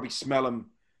no, we'll probably smell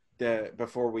him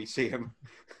before we see him.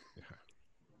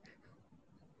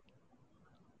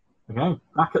 Okay,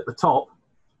 back at the top,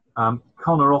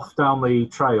 Connor off down the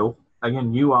trail.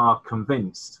 Again, you are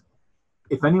convinced.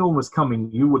 If anyone was coming,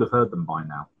 you would have heard them by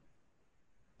now.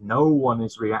 No one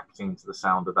is reacting to the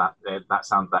sound of that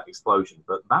sound of that explosion,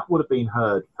 but that would have been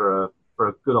heard for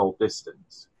a good old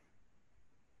distance.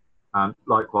 And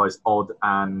likewise, Odd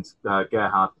and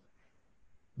Gerhard.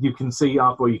 You can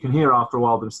hear after a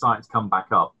while them starting to come back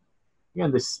up.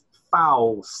 Again, this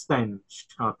foul stench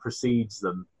kind of precedes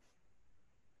them.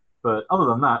 But other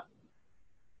than that,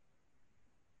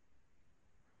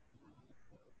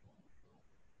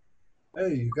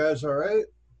 hey, you guys all right?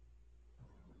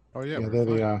 oh yeah, there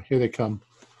they are. Here they come.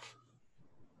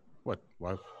 What?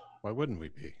 Why wouldn't we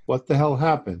be? What the hell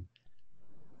happened?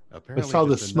 Apparently, I saw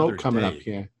the just smoke another coming up day.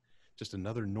 here. Just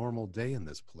another normal day in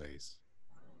this place.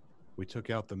 We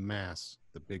took out the mass,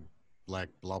 the big black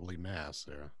blobbly mass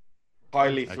there.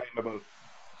 Highly flammable.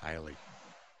 Highly.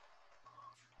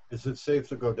 Is it safe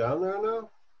to go down there now?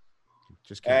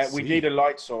 Just can't we see. need a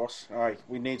light source. All right,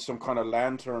 we need some kind of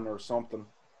lantern or something.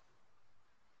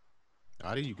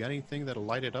 Adi, you got anything that'll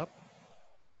light it up?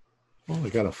 Well, I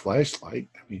got a flashlight.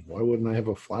 I mean, why wouldn't I have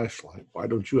a flashlight? Why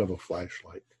don't you have a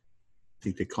flashlight? I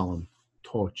think they call them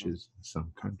torches in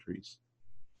some countries.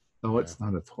 No, it's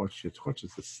not a torch. A torch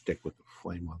is a stick with a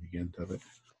flame on the end of it.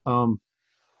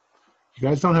 You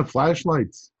guys don't have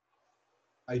flashlights.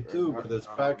 I do, but it's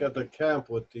back at the camp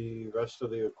with the rest of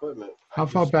the equipment. How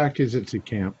far back is it to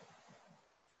camp?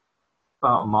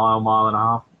 about a mile and a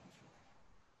half.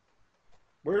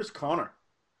 Where's Connor?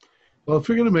 Well, if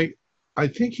you're going to make... I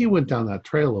think he went down that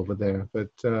trail over there, but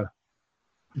I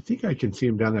think I can see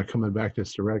him down there coming back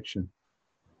this direction.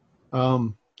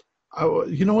 You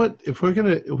know what? If we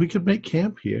could make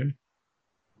camp here.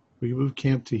 We can move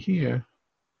camp to here.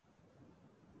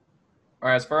 All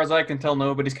right, as far as I can tell,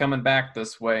 nobody's coming back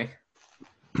this way.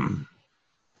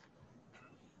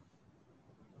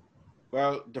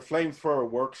 Well, the flamethrower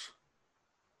works.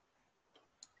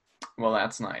 Well,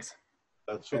 that's nice.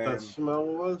 That's what that smell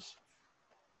was?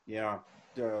 Yeah.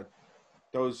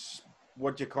 Those,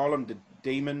 what do you call them? The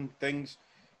demon things?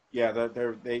 Yeah,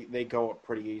 they go up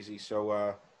pretty easy.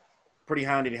 So pretty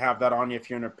handy to have that on you if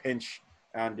you're in a pinch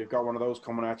and you've got one of those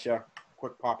coming at you.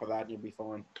 Quick pop of that and you'll be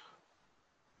fine.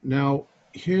 Now,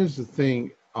 here's the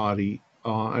thing, Audie.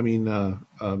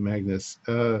 Magnus.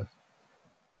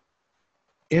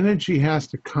 Energy has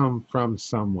to come from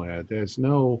somewhere. There's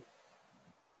no...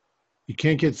 You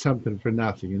can't get something for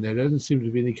nothing. And there doesn't seem to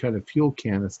be any kind of fuel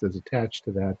canisters attached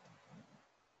to that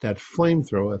that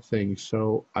flamethrower thing.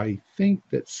 So I think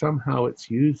that somehow it's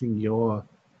using your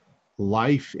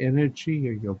life energy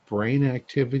or your brain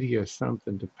activity or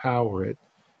something to power it.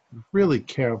 Really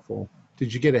careful.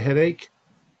 Did you get a headache?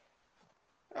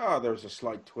 Oh, there's a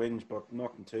slight twinge, but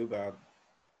nothing too bad.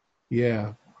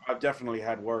 Yeah. I've definitely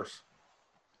had worse.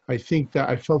 I think that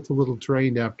I felt a little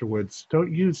drained afterwards.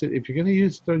 Don't use it. If you're going to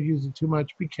use it, don't use it too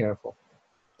much. Be careful.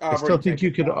 I still think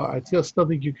you could. I still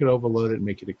think you could overload it and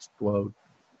make it explode.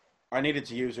 I needed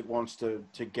to use it once to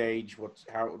gauge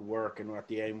how it would work and what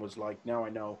the aim was like. Now I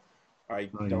know I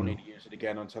don't need to use it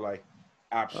again until I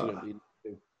absolutely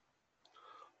do.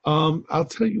 I'll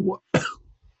tell you what.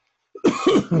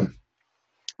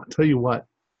 I'll tell you what.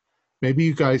 Maybe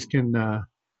you guys can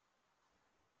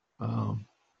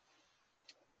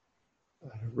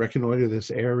reconnoiter this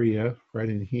area right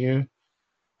in here.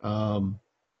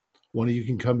 One of you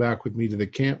can come back with me to the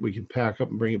camp. We can pack up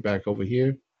and bring it back over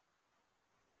here.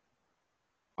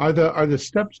 Are the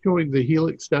steps going, the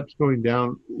helix steps going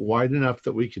down wide enough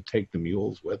that we could take the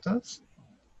mules with us?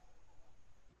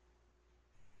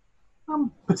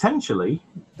 Potentially.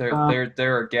 There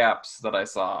are gaps that I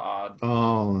saw.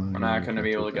 Oh, we're not going to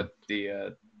be able to get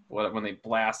the when they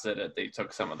blasted it. They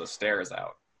took some of the stairs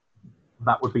out.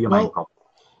 That would be a main problem.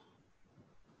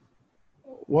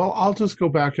 Well, I'll just go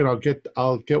back and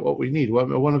I'll get what we need.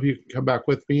 One of you can come back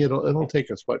with me. It'll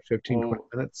take us 15, 20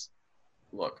 minutes.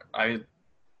 Look,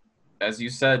 as you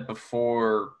said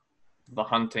before, the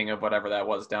hunting of whatever that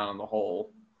was down in the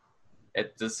hole.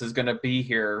 This is going to be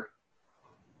here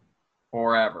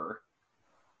forever.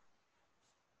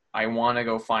 I want to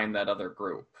go find that other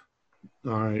group.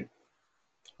 All right.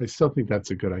 I still think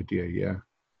that's a good idea. Yeah.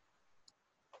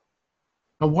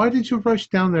 Now, why did you rush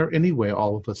down there anyway?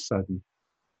 All of a sudden.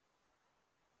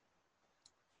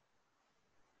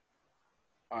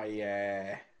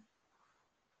 I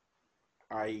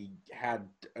had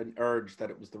an urge that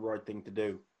it was the right thing to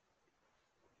do.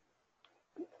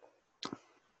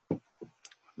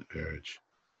 Urge.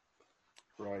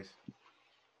 Right.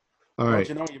 All right.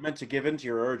 You know, you're meant to give in to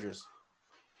your urges.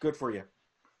 Good for you.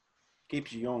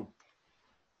 Keeps you young.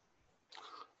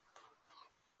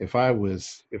 If I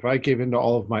gave in to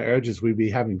all of my urges, we'd be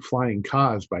having flying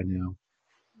cars by now.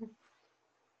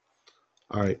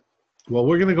 All right. Well,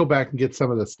 we're going to go back and get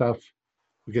some of the stuff.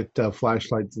 We get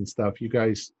flashlights and stuff. You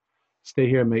guys stay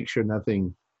here and make sure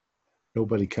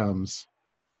nobody comes.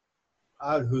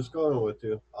 Who's going with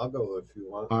you? I'll go if you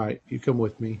want. All right. You come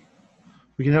with me.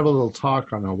 We can have a little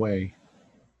talk on our way.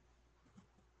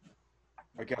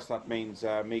 I guess that means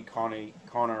me,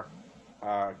 Connor,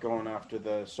 going after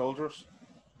the soldiers.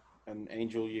 And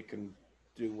Angel, you can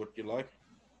do what you like.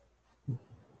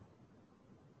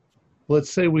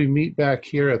 Let's say we meet back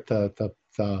here at the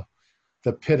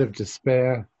pit of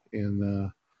despair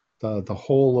in the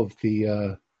hole of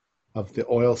the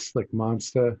oil slick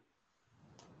monster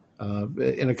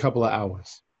in a couple of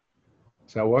hours.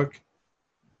 Does that work?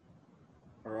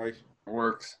 All right,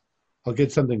 works. I'll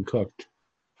get something cooked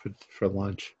for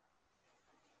lunch.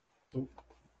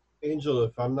 Angel,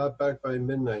 if I'm not back by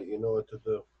midnight, you know what to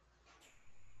do.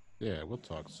 Yeah, we'll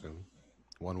talk soon,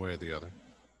 one way or the other.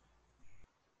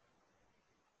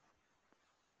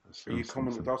 Are you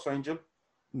coming with us, Angel?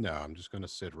 No, I'm just going to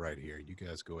sit right here. You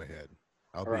guys go ahead.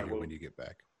 I'll be here when you get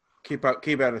back. Keep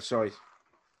out of sight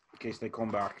in case they come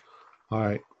back. All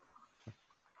right.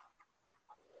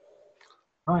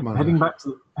 Right, heading back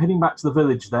to the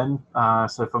village then.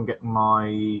 So if I'm getting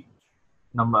my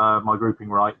grouping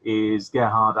right, is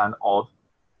Gerhard and Odd.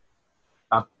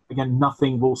 Again,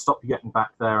 nothing will stop you getting back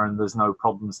there, and there's no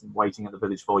problems waiting at the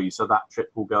village for you. So that trip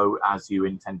will go as you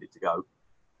intended to go.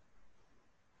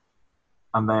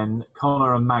 And then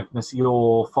Connor and Magnus,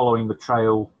 you're following the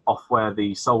trail off where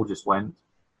the soldiers went,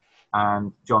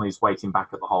 and Johnny's waiting back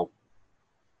at the hole.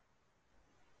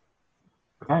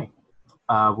 Okay,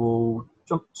 we'll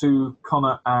jump to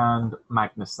Connor and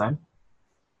Magnus then.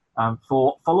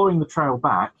 For following the trail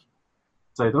back,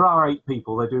 so there are 8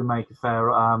 people. They do make a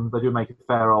fair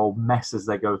old mess as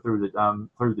they go through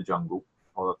the jungle,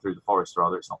 or through the forest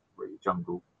rather. It's not really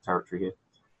jungle territory here.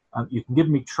 You can give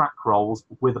me track rolls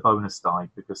with a bonus die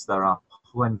because there are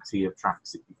plenty of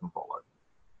tracks that you can follow.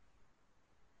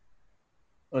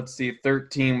 Let's see,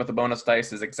 13 with a bonus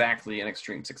dice is exactly an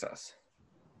extreme success.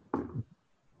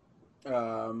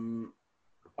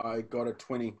 I got a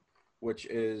 20, which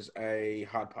is a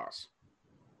hard pass.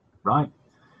 Right.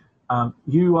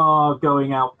 You are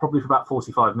going out probably for about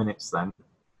 45 minutes then,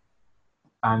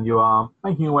 and you are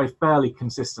making your way fairly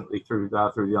consistently through the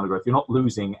undergrowth. You're not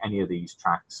losing any of these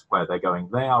tracks where they're going.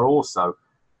 They are also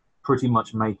pretty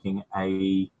much making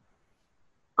a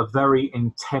a very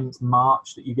intense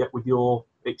march that you get with your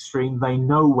extreme. They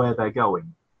know where they're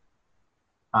going,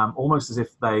 almost as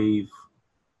if they've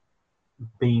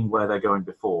been where they're going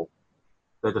before.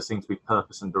 There just seems to be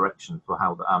purpose and direction for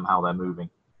how they're moving.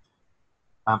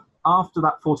 After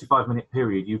that 45-minute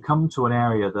period, you come to an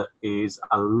area that is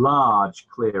a large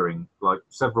clearing, like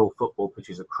several football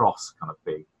pitches across, kind of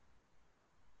big.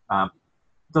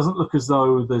 Doesn't look as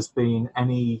though there's been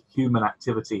any human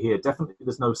activity here. Definitely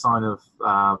there's no sign of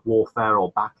warfare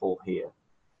or battle here.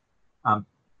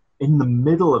 In the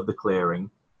middle of the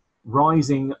clearing,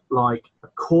 rising like a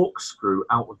corkscrew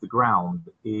out of the ground,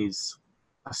 is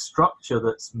a structure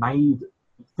that's made,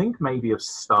 I think, maybe of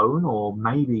stone, or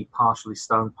maybe partially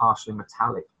stone, partially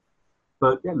metallic.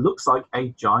 But it looks like a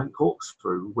giant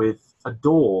corkscrew with a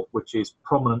door which is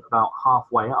prominent about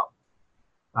halfway up.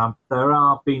 There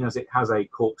are, being as it has a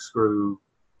corkscrew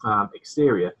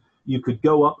exterior, you could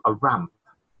go up a ramp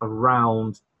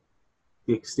around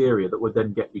the exterior that would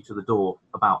then get you to the door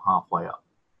about halfway up.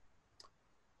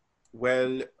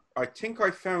 Well, I think I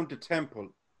found the temple.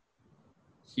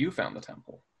 You found the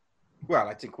temple. Well,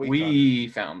 I think we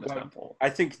found the temple. I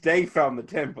think they found the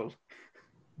temple.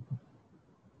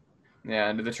 Yeah,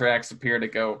 and do the tracks appear to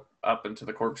go up into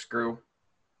the corkscrew?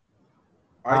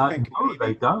 I think no,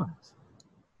 they don't.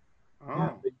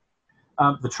 Oh.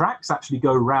 Yeah, the tracks actually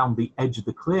go round the edge of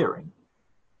the clearing,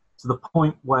 to the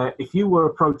point where if you were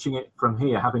approaching it from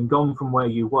here, having gone from where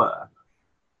you were,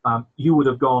 you would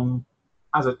have gone,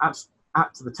 at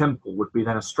the temple would be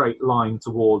then a straight line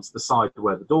towards the side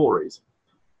where the door is.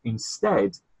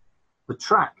 Instead, the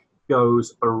track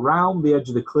goes around the edge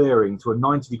of the clearing to a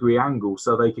 90-degree angle,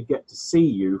 so they could get to see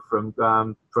you from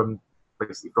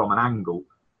basically from an angle,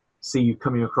 see you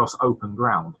coming across open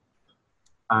ground.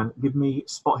 And give me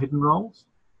spot hidden rolls.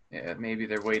 Yeah, maybe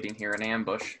they're waiting here in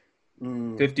ambush.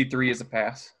 53 is a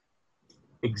pass.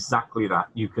 Exactly that.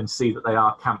 You can see that they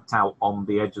are camped out on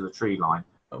the edge of the tree line.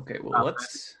 Okay, well,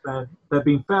 let's... They've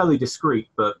been fairly discreet,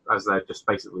 but as they're just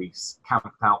basically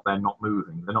camped out, they're not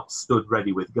moving. They're not stood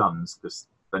ready with guns, because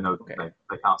they know that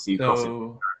they can't see you crossing the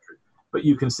territory. But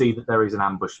you can see that there is an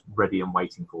ambush ready and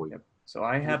waiting for you. Yep. So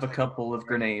I have a couple of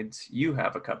grenades. You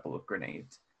have a couple of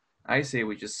grenades. I say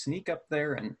we just sneak up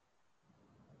there and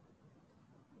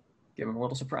give them a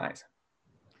little surprise.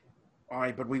 All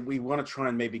right, but we want to try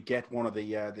and maybe get one of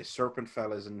the Serpent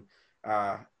fellas, and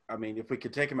I mean, if we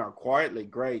could take them out quietly,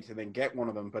 great, and then get one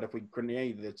of them. But if we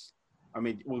grenade,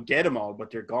 we'll get them all, but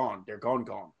they're gone. They're gone.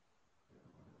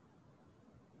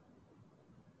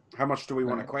 How much do we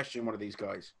want to question one of these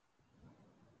guys?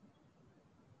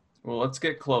 Well, let's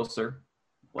get closer.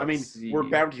 We're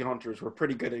bounty hunters. We're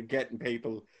pretty good at getting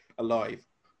people alive.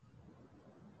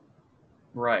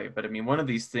 Right, but one of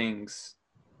these things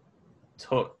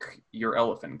took your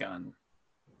elephant gun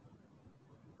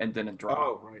and didn't drop.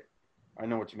 Oh, right. I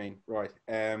know what you mean. Right.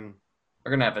 We're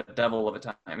gonna have a devil of a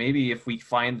time. Maybe if we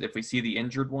see the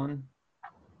injured one.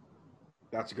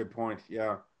 That's a good point.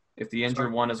 Yeah. If the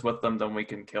injured one is with them, then we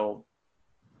can kill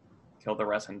the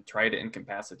rest and try to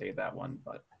incapacitate that one.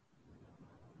 But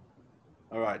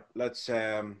all right, let's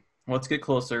get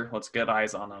closer. Let's get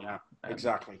eyes on them. Yeah,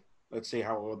 exactly. Let's see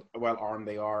how well armed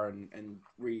they are and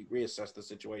reassess the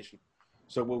situation.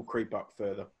 So we'll creep up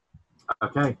further.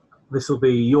 Okay. This will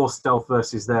be your stealth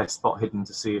versus their spot hidden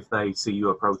to see if they see you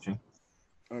approaching.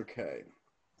 Okay.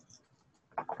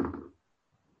 I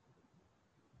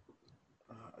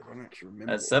don't actually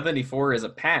remember. 74 is a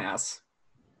pass.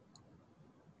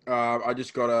 I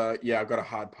just got I've got a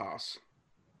hard pass.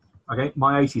 Okay,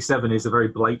 my 87 is a very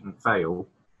blatant fail.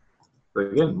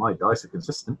 But again, my dice are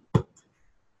consistent.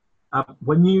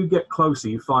 When you get closer,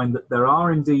 you find that there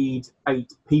are indeed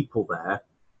 8 people there,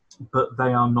 but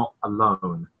they are not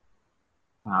alone.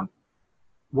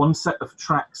 One set of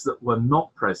tracks that were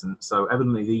not present, so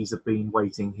evidently these have been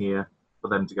waiting here for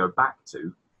them to go back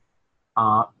to,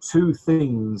 are 2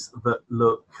 things that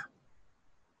look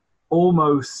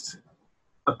almost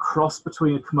a cross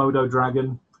between a Komodo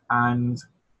dragon and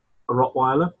a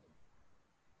Rottweiler.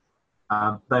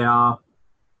 They are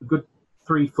a good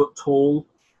 3 foot tall.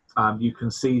 You can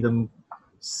see them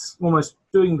almost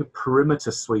doing a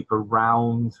perimeter sweep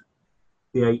around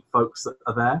the 8 folks that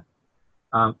are there.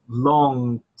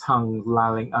 Long tongue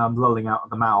lolling out of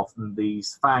the mouth, and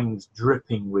these fangs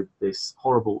dripping with this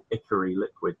horrible ichor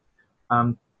liquid.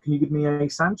 Can you give me a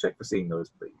sound check for seeing those,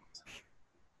 please?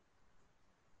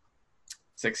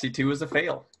 62 is a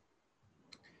fail.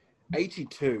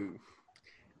 82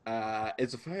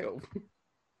 is a fail.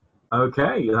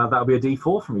 Okay, that'll be a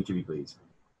D4 from each of you, please.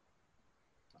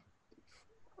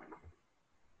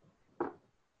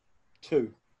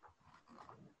 2.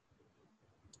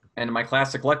 And my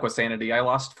classic luck with sanity, I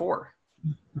lost 4.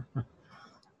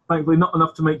 Thankfully, not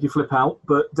enough to make you flip out,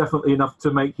 but definitely enough to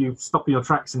make you stop in your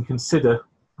tracks and consider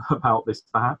about this,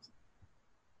 perhaps.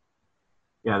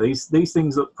 Yeah, these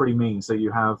things look pretty mean. So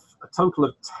you have a total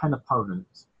of 10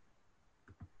 opponents.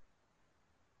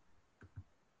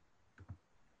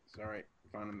 Sorry,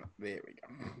 find them. There we go.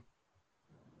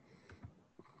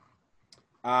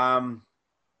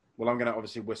 Well, I'm going to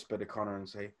obviously whisper to Connor and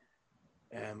say,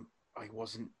 I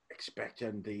wasn't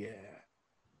expecting the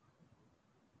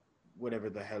whatever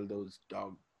the hell those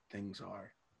dog things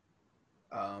are.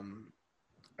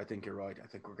 I think you're right. I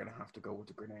think we're going to have to go with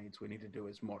the grenades. We need to do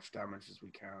as much damage as we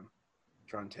can.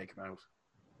 Try and take them out.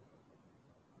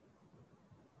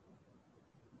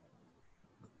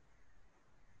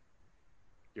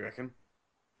 You reckon?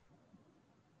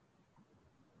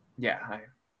 Yeah,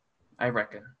 I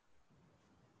reckon.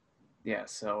 Yeah,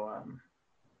 so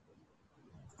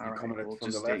You all come right, at it we'll from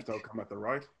just the left, take, I'll come at the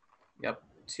right. Yep,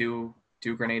 two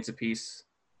grenades apiece.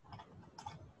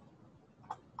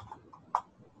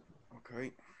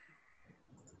 Okay.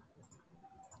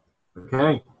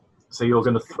 Okay, so you're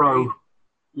going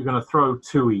to throw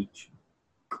 2 each,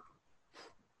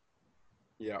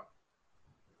 Yeah.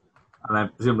 and then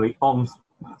presumably on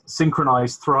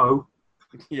synchronized throw.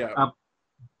 Yeah.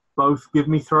 Both give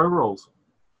me throw rolls.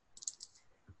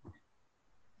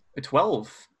 A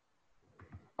 12.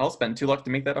 I'll spend 2 luck to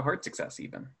make that a hard success.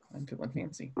 Even I'm feeling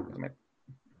fancy.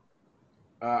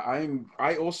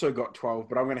 I also got 12,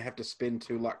 but I'm going to have to spend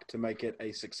 2 luck to make it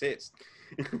a success.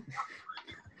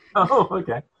 Oh,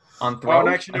 okay. On throw, Oh,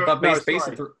 no, actually, no, I thought no, base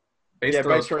sorry. throw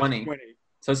is throw 20.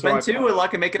 So spend 2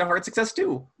 luck and make it a hard success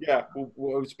too. Yeah,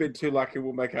 we'll spend 2 luck and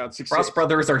we'll make it a success. Frost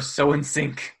Brothers are so in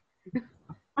sync.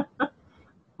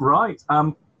 Right.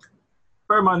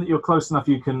 Bear in mind that you're close enough,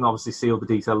 you can obviously see all the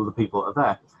detail of the people that are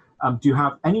there. Do you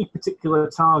have any particular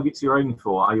targets you're aiming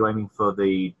for? Are you aiming for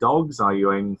the dogs? Are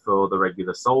you aiming for the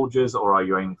regular soldiers? Or are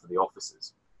you aiming for the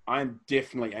officers? I'm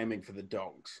definitely aiming for the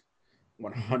dogs.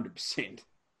 100%.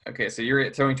 Okay, so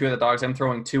you're throwing 2 at the dogs. I'm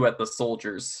throwing 2 at the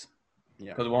soldiers.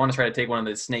 Yeah. Because we want to try to take one of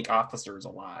the snake officers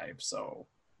alive, so...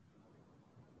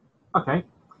 Okay.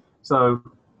 So,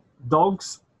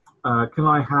 dogs, can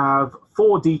I have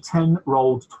 4d10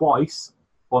 rolled twice,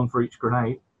 1 for each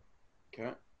grenade?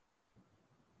 Okay.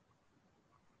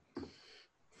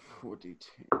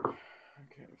 4d10.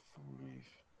 Okay,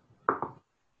 5,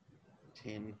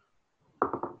 10,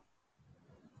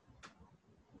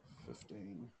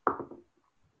 15,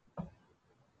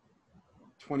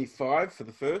 25 for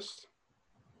the first.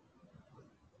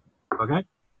 Okay.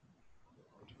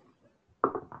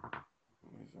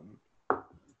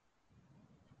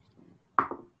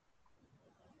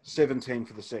 17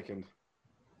 for the second.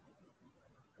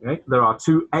 Okay. There are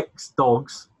 2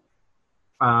 ex-dogs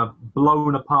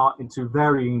blown apart into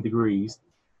varying degrees,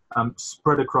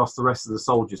 spread across the rest of the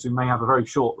soldiers who may have a very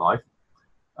short life.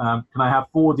 Can I have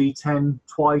 4d10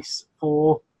 twice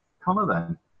for Connor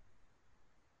then?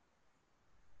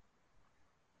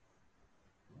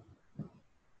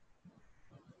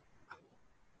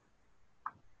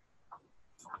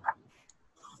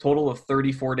 Total of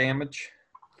 34 damage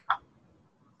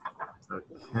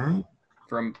Okay.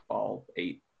 from all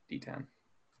 8 d10.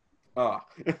 Ah.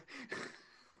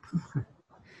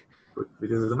 Quickly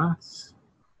do the maths.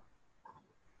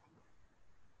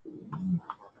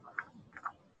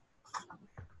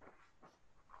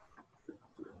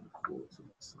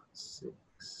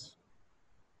 Six.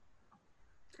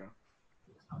 Okay.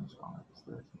 Times 5 is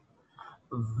 30.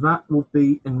 That will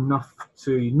be enough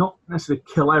to not necessarily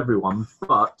kill everyone,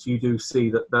 but you do see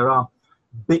that there are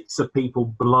bits of people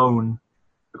blown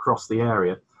across the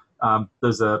area.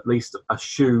 There's at least a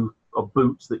shoe or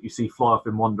boot that you see fly off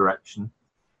in one direction.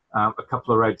 A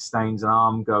couple of red stains, an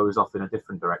arm goes off in a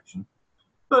different direction.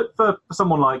 But for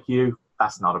someone like you,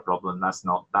 that's not a problem. That's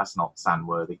not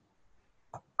sandworthy.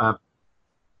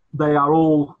 They are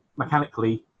all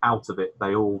mechanically out of it.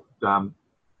 They all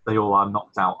are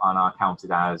knocked out and are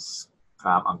counted as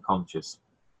unconscious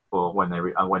for when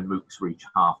when mooks reach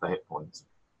half their hit points.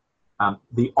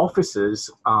 The officers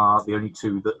are the only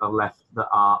 2 that are left that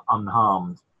are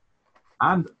unharmed,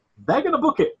 and they're going to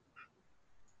book it.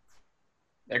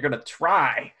 They're going to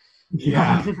try.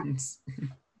 Yeah.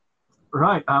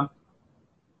 Right.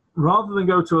 Rather than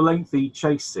go to a lengthy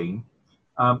chase scene,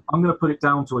 I'm going to put it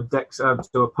down to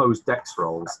opposed dex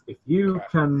rolls. If you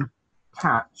can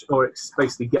catch or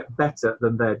basically get better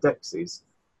than their dexes,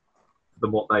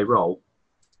 than what they roll,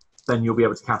 then you'll be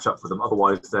able to catch up with them.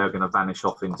 Otherwise, they're going to vanish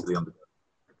off into the underworld.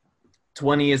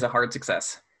 20 is a hard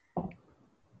success.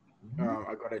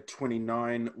 I got a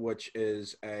 29, which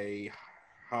is a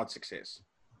hard success.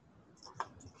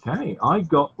 Okay, I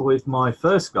got with my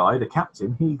first guy, the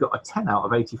captain, he got a 10 out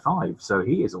of 85, so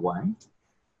he is away.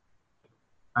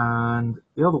 And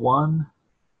the other one,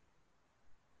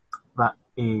 that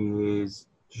is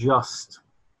just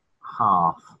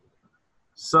half.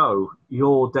 So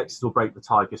your dex will break the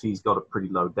tie because he's got a pretty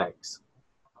low dex.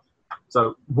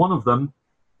 So one of them,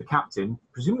 the captain,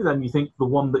 presumably then you think the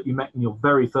one that you met in your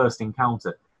very first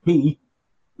encounter, he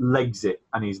legs it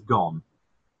and he's gone.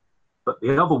 But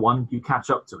the other one, you catch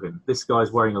up to him. This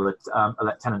guy's wearing a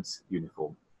lieutenant's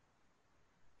uniform.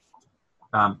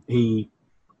 He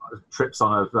trips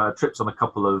on a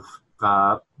couple of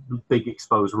big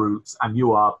exposed roots, and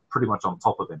you are pretty much on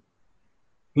top of him.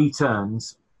 He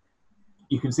turns.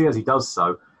 You can see as he does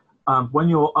so, when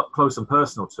you're up close and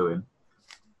personal to him,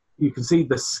 you can see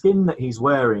the skin that he's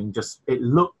wearing. It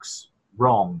looks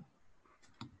wrong.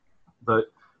 But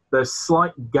there's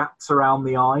slight gaps around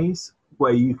the eyes,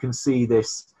 where you can see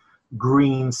this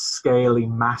green, scaly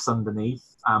mass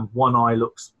underneath. One eye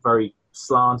looks very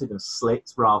slanted and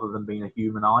slit rather than being a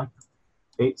human eye.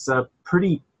 It's a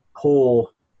pretty poor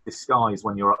disguise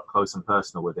when you're up close and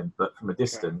personal with him, but from a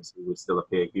distance, he would still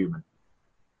appear human.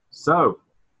 So,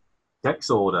 dex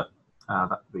order. That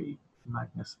would be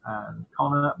Magnus and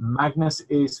Connor. Magnus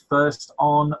is first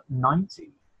on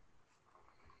 90.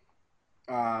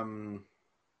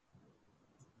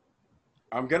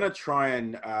 I'm going to try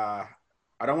and, I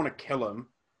don't want to kill him,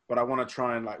 but I want to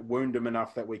try and wound him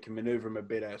enough that we can maneuver him a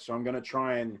bit better. So I'm going to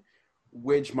try and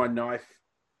wedge my knife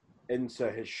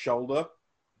into his shoulder.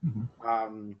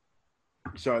 Mm-hmm.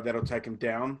 So that'll take him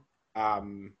down.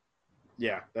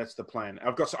 Yeah, that's the plan.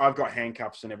 I've got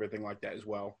handcuffs and everything like that as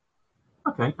well.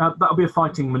 Okay, that'll be a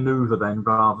fighting maneuver then,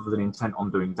 rather than intent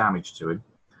on doing damage to him.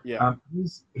 Yeah.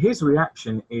 His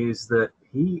reaction is that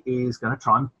he is going to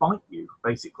try and bite you.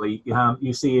 Basically,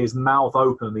 you see his mouth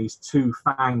open, these two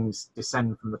fangs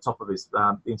descend from the top of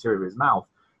the interior of his mouth,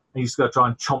 and he's going to try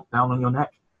and chomp down on your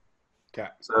neck. Okay.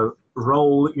 So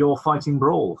roll your fighting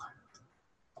brawl.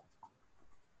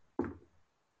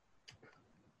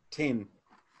 10.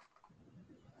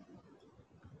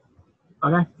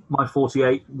 Okay, my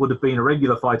 48 would have been a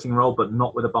regular fighting roll, but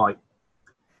not with a bite.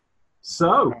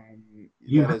 So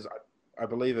I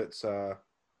believe it's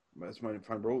that's my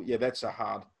fighting brawl. Yeah, that's a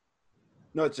hard.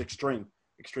 No, it's extreme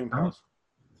pass.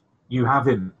 You have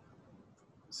him.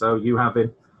 So you have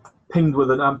him pinned with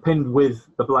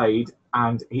the blade,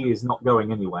 and he is not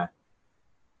going anywhere.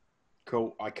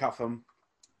 Cool. I cuff him.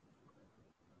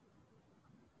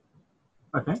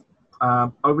 Okay.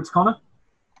 Over to Connor.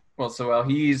 Well, so while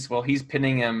he's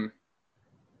pinning him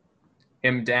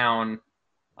down,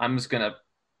 I'm just gonna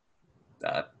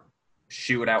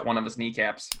shoot out one of his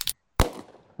kneecaps.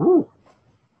 Ooh.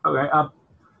 Okay.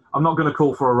 I'm not going to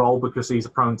call for a roll because he's a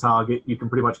prone target. You can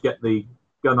pretty much get the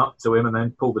gun up to him and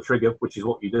then pull the trigger, which is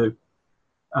what you do.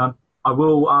 I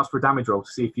will ask for a damage roll to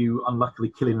see if you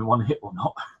unluckily kill him in one hit or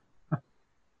not.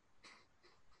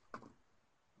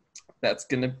 That's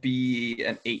going to be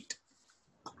an 8.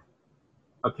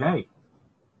 Okay.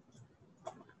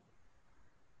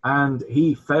 And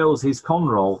he fails his con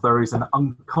roll. There is an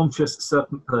unconscious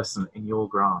serpent person in your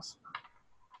grasp.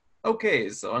 Okay,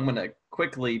 so I'm going to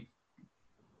quickly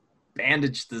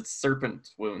bandage the serpent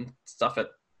wound, stuff it,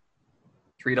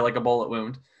 treat it like a bullet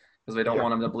wound, because we don't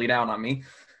want him to bleed out on me.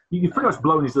 You've pretty much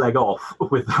blown his leg off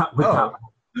with that.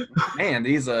 Man,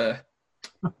 this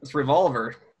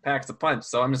revolver packs a punch,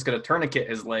 so I'm just going to tourniquet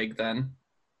his leg then.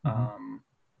 Mm-hmm.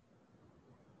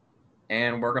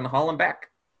 And we're going to haul him back.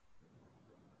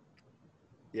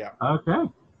 Yeah. Okay.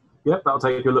 Yep, that'll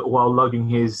take you a little while lugging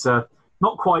his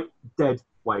not quite dead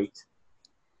weight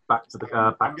back to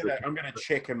the I'm gonna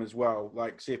check him as well,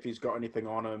 see if he's got anything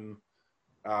on him,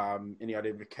 any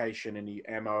identification, any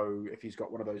ammo, if he's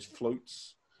got one of those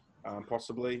flutes,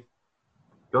 possibly.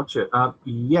 Gotcha.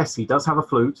 Yes, he does have a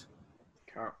flute.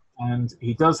 Okay. And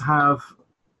he does have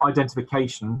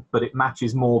identification, but it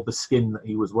matches more the skin that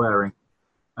he was wearing.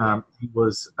 He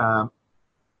was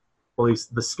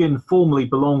the skin formerly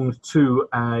belonged to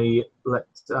a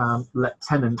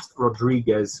Lieutenant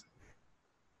Rodriguez,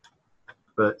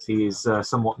 but he is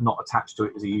somewhat not attached to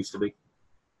it as he used to be.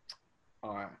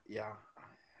 Yeah,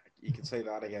 you can say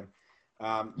that again.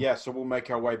 So we'll make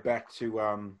our way back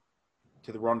to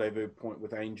the rendezvous point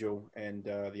with Angel and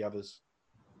the others.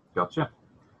 Gotcha.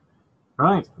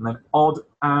 Right, and then Odd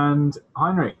and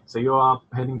Heinrich. So you are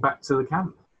heading back to the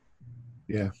camp.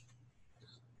 Yeah.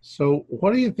 So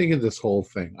what do you think of this whole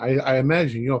thing? I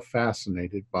imagine you're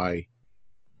fascinated by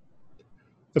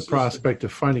the prospect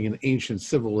of finding an ancient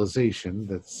civilization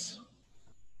that's...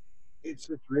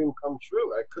 It's a dream come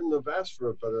true. I couldn't have asked for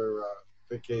a better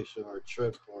vacation or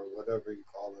trip or whatever you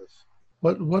call this.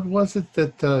 What was it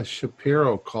that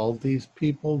Shapiro called these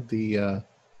people? The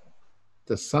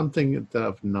something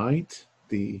of night,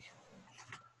 the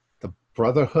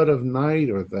Brotherhood of Night,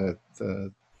 or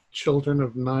the Children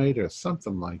of Night, or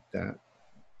something like that.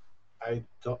 I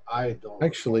don't.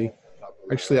 Actually,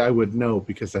 I would know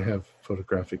because I have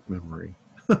photographic memory.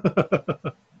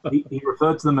 He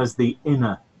referred to them as the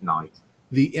inner night.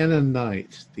 The inner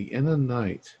night. The inner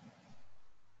night.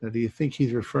 Now, do you think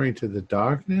he's referring to the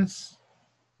darkness,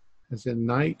 as in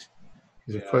night?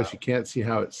 Because of course you can't see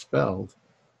how it's spelled.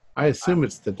 I assume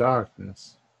it's the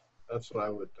darkness. That's what I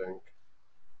would think.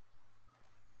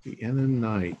 The inner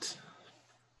night.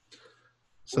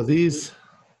 So these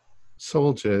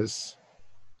soldiers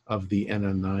of the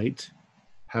inner night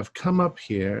have come up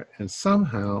here and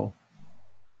somehow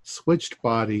switched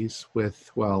bodies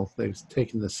with, well, they've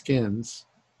taken the skins.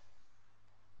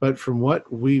 But from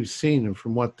what we've seen and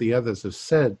from what the others have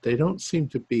said, they don't seem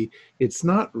to be, it's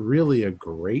not really a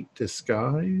great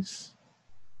disguise.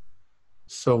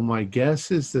 So my guess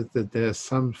is that there's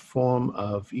some form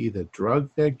of either drug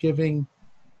they're giving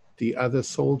the other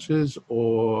soldiers,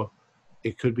 or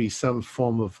it could be some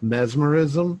form of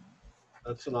mesmerism.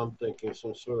 That's what I'm thinking,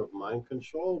 some sort of mind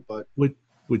control, but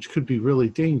which could be really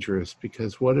dangerous,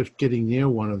 because what if getting near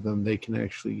one of them, they can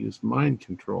actually use mind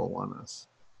control on us?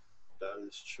 that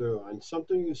is true. And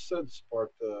something you said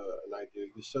sparked an idea.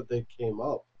 You said they came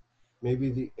up. Maybe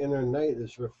the inner night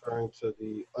is referring to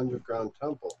the underground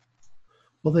temple.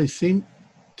 Well, they seem,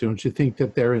 don't you think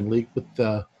that they're in league with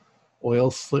the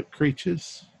oil slick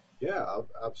creatures? Yeah,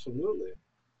 absolutely.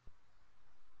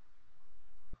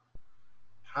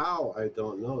 How? I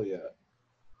don't know yet.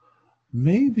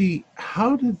 Maybe,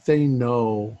 how did they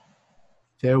know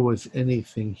there was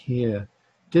anything here?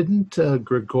 Didn't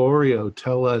Gregorio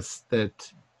tell us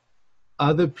that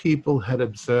other people had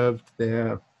observed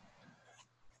their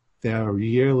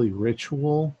yearly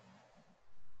ritual?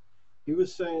 He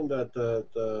was saying that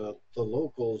the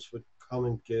locals would come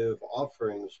and give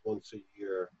offerings once a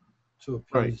year to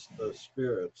appease the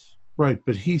spirits. Right,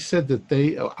 but he said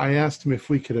that I asked him if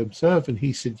we could observe, and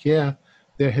he said, yeah,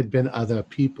 there had been other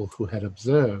people who had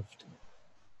observed.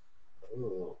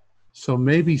 Oh. So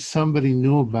maybe somebody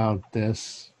knew about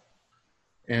this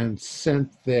and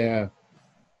sent their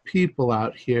people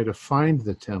out here to find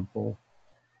the temple.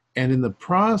 And in the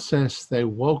process, they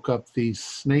woke up these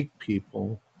snake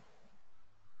people.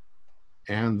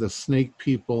 And the snake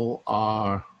people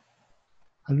I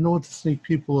don't know what the snake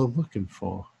people are looking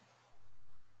for.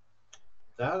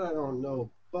 That I don't know,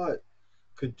 but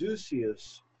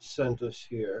Caduceus sent us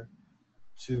here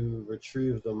to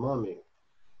retrieve the mummy.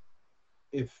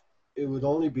 If it would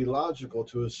only be logical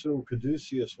to assume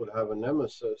Caduceus would have a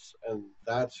nemesis, and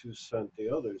that's who sent the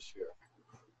others here.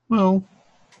 Well,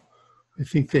 I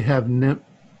think they have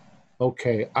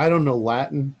okay, I don't know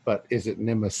Latin, but is it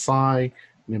Nemesi,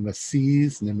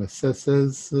 Nemesis,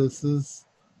 Nemesises?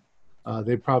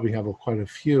 They probably have quite a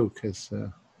few, because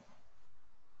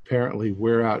apparently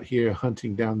we're out here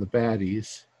hunting down the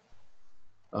baddies.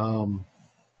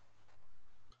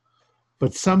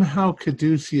 But somehow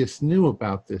Caduceus knew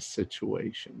about this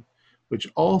situation, which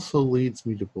also leads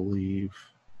me to believe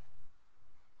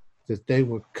that they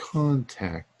were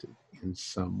contacted in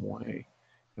some way.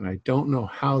 And I don't know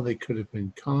how they could have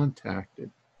been contacted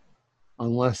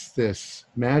unless this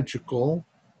magical,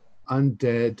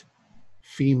 undead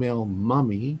female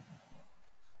mummy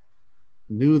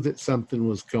knew that something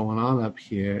was going on up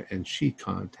here and she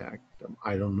contacted them.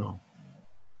 I don't know.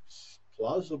 It's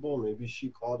plausible. Maybe she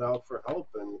called out for help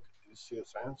and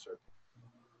Caduceus answered.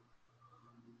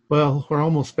 Well, we're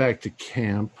almost back to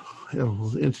camp. It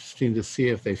was interesting to see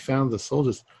if they found the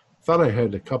soldiers. I thought I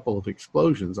heard a couple of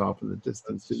explosions off in the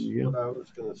distance. That's didn't you? what I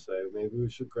was going to say. Maybe we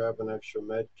should grab an extra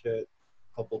med kit,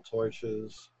 a couple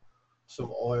torches,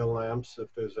 some oil lamps if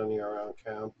there's any around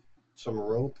camp, some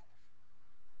rope.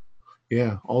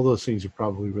 Yeah, all those things are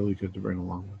probably really good to bring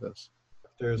along with us.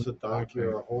 If there's a donkey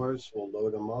or a horse, we'll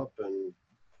load them up. And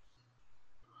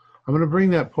I'm going to bring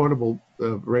that portable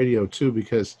radio too,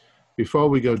 because before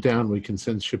we go down, we can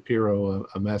send Shapiro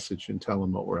a message and tell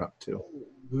him what we're up to.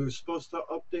 we were supposed to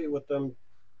update with them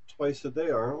twice a day,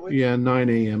 aren't we? Yeah, 9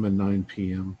 a.m. and 9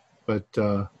 p.m. But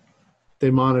they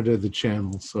monitor the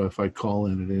channel, so if I call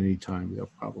in at any time, they'll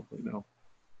probably know.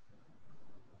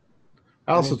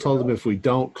 I also told them if we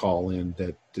don't call in,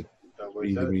 that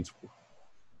either means...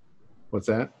 What's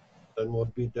that? Then we'll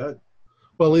be dead.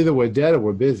 Well, either we're dead or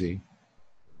we're busy.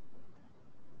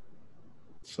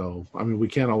 So, I mean, we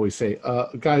can't always say,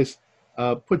 guys,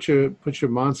 put your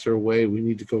monster away. We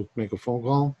need to go make a phone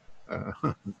call.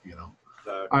 You know.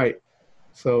 Exactly. All right.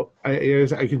 So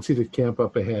I can see the camp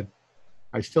up ahead.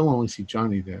 I still only see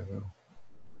Johnny there, though.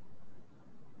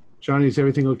 Johnny, is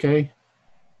everything okay?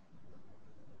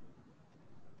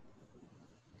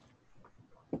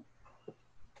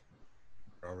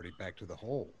 We're already back to the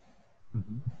hole.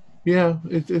 Mm-hmm. Yeah,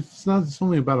 it's not. It's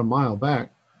only about a mile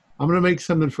back. I'm gonna make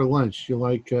something for lunch. You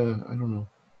like, I don't know,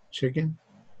 chicken?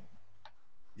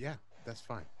 Yeah, that's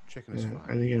fine. Chicken is Yeah, fine.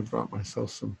 I think I brought myself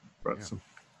some. Brought Yeah. some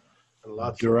And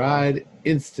lots dried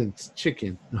instant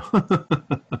chicken. Get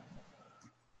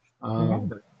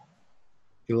a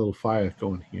little fire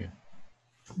going here.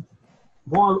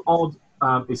 While Odd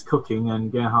is cooking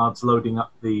and Gerhard's loading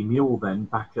up the mule, then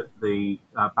back at the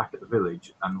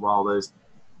village, and while there's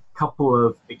a couple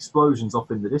of explosions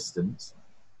off in the distance,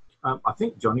 I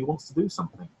think Johnny wants to do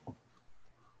something.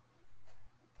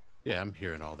 Yeah, I'm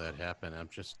hearing all that happen. I'm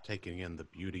just taking in the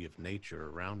beauty of nature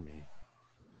around me.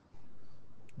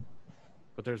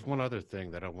 But there's one other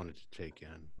thing that I wanted to take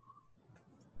in.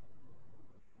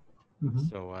 Mm-hmm.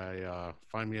 So I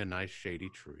find me a nice shady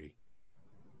tree.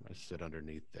 I sit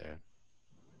underneath there,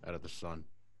 out of the sun,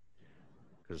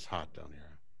 because it's hot down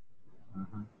here.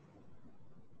 Mm-hmm.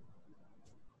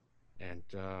 And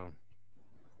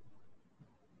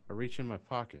I reach in my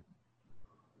pocket,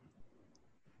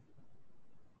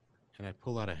 and I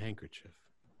pull out a handkerchief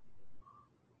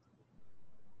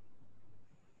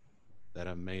that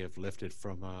I may have lifted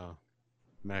from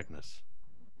Magnus.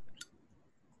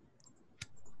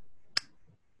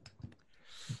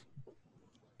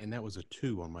 And that was a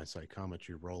 2 on my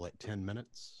psychometry roll at 10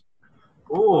 minutes.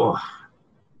 Oh,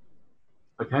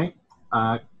 okay.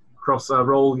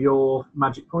 Roll your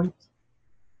magic point.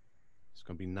 It's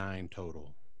going to be 9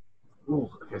 total.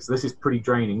 Oh, okay. So this is pretty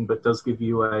draining, but does give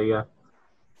you a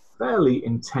fairly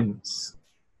intense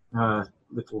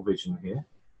little vision here.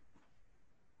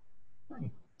 Okay.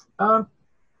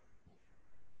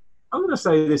 I'm going to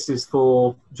say this is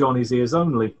for Johnny's ears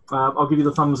only. I'll give you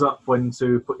the thumbs up when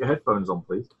to put your headphones on,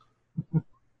 please.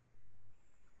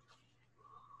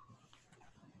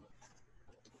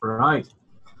 Right.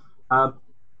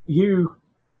 You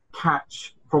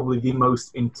catch probably the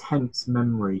most intense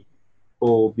memory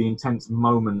or the intense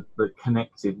moment that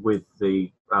connected with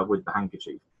the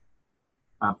handkerchief.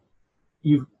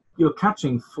 You're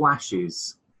catching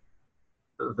flashes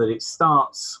that it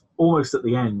starts almost at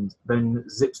the end, then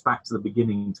zips back to the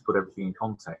beginning to put everything in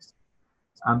context.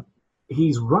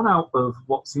 He's run out of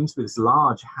what seems to be this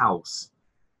large house,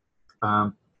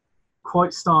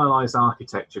 quite stylized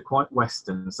architecture, quite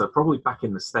Western, so probably back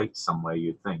in the States somewhere,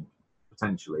 you'd think,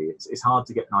 potentially. It's hard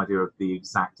to get an idea of the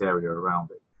exact area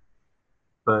around it.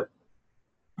 But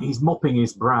he's mopping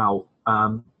his brow,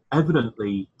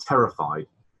 evidently terrified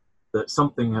that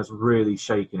something has really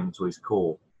shaken him to his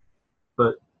core.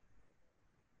 But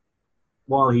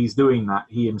while he's doing that,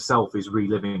 he himself is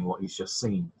reliving what he's just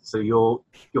seen. So you're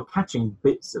catching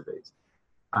bits of it.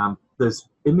 There's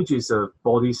images of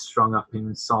bodies strung up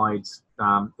inside,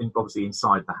 obviously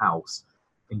inside the house,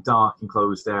 in dark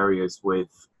enclosed areas with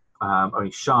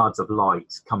only shards of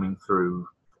light coming through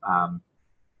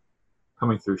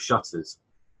shutters.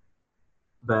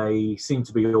 They seem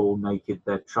to be all naked.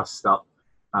 They're trussed up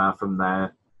from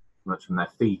their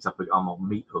feet up on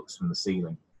meat hooks from the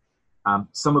ceiling.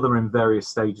 Some of them are in various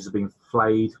stages of being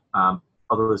flayed,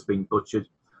 others being butchered,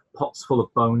 pots full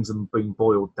of bones and being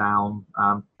boiled down,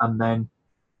 and then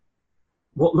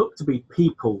what look to be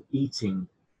people eating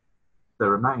the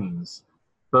remains,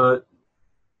 but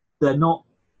they're not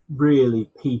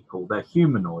really people. They're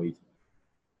humanoid,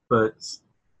 but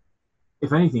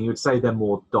if anything, you would say they're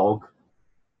more dog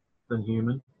than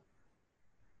human.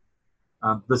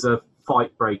 There's a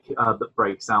fight that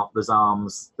breaks out. There's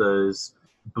arms, there's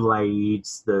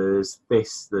blades, there's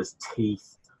fists, there's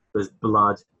teeth, there's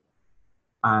blood,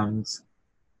 and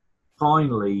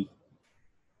finally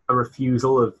a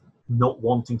refusal of not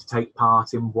wanting to take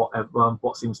part in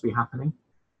what seems to be happening.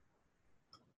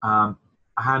 A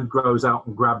hand grows out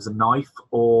and grabs a knife,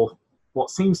 or what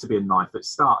seems to be a knife at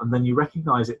start, and then you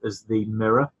recognize it as the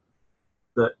mirror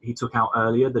that he took out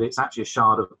earlier, that it's actually a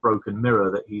shard of a broken mirror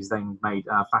that he's then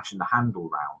fashioned a handle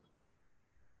round.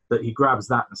 That he grabs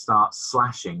that and starts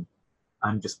slashing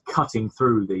and just cutting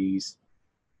through these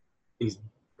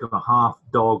kind of half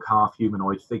dog, half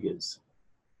humanoid figures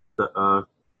that are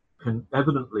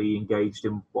evidently engaged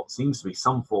in what seems to be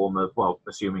some form of, well,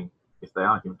 assuming if they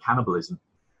are, cannibalism,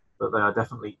 but they are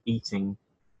definitely eating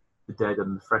the dead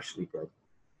and the freshly dead.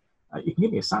 You can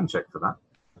give me a sand check for that.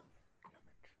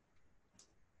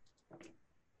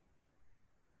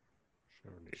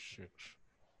 Surely 6.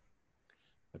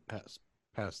 I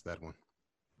passed that one.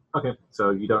 Okay,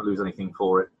 so you don't lose anything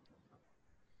for it.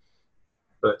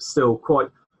 but still quite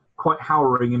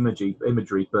harrowing imagery.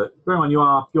 But bear in mind, you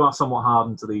are somewhat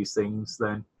hardened to these things.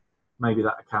 Then maybe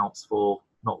that accounts for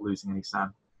not losing any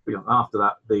sand. But, after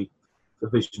that, the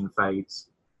vision fades,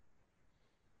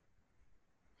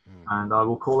 and I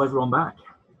will call everyone back.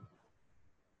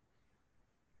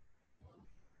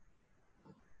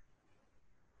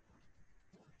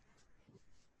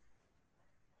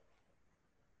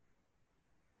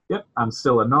 Yep, and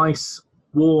still a nice,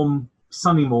 warm,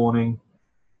 sunny morning,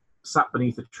 sat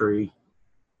beneath a tree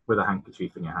with a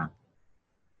handkerchief in your hand.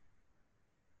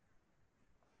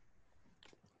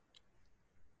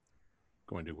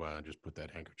 Going to just put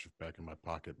that handkerchief back in my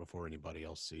pocket before anybody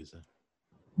else sees it.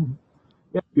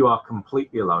 Yep, you are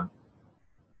completely alone.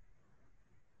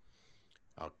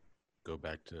 I'll go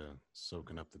back to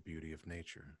soaking up the beauty of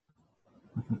nature.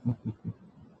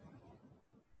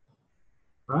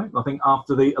 Right, I think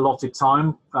after the allotted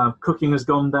time, cooking has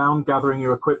gone down, gathering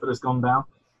your equipment has gone down.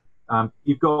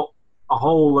 You've got a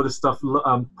whole lot of stuff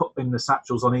put in the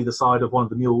satchels on either side of one of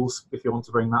the mules if you want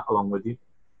to bring that along with you.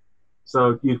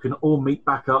 So you can all meet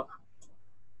back up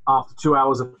after 2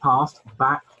 hours have passed,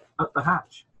 back at the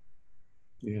hatch.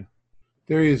 Yeah.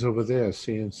 There he is over there.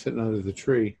 See him sitting under the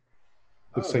tree.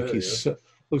 Looks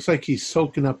like he's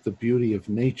soaking up the beauty of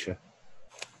nature.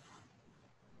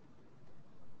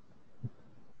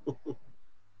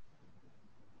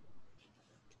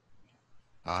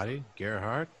 Adi,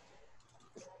 Gerhard,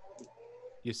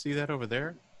 you see that over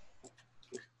there?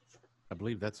 I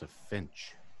believe that's a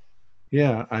finch.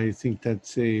 Yeah, I think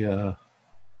that's a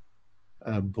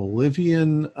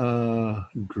Bolivian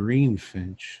green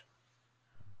finch.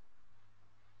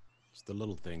 It's the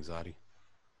little things, Adi.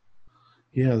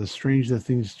 Yeah, the stranger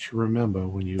things that you remember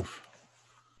when you've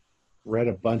read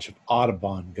a bunch of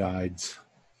Audubon guides.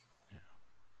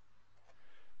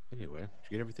 Anyway, did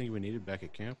you get everything we needed back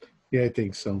at camp? Yeah, I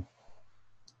think so.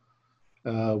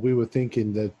 We were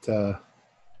thinking that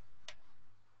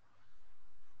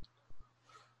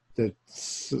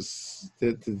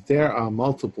there are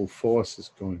multiple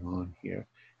forces going on here,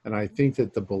 and I think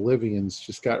that the Bolivians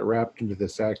just got wrapped into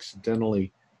this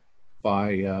accidentally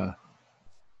by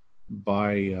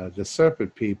the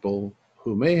Serpent people,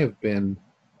 who may have been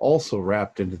also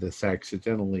wrapped into this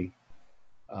accidentally.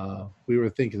 We were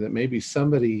thinking that maybe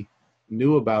somebody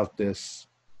knew about this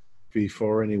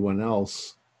before anyone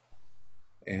else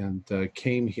and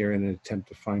came here in an attempt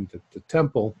to find the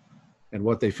temple, and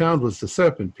what they found was the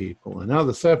Serpent people, and now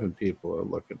the Serpent people are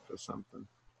looking for something.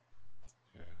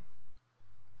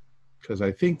 Because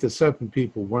I think the Serpent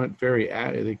people weren't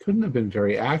they couldn't have been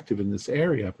very active in this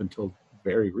area up until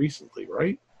very recently,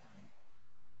 right?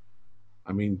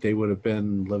 I mean, they would have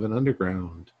been living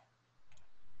underground.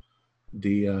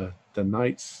 The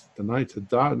Knights of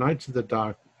the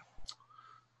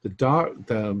Dark,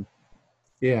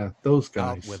 yeah, those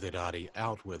guys. Out with it, Adi.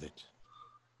 Out with it.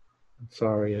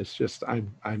 Sorry, it's just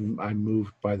I'm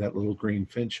moved by that little green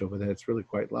finch over there. It's really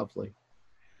quite lovely.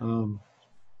 I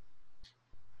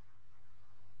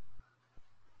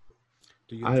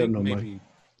don't know.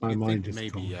 My mind is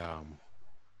maybe going.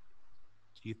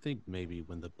 do you think maybe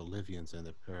when the Bolivians and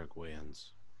the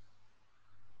Paraguayans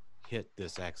hit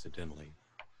this accidentally,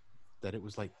 that it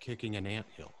was like kicking an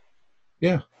anthill?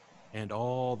 Yeah. And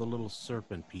all the little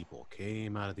serpent people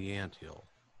came out of the anthill,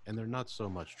 and they're not so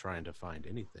much trying to find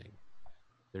anything.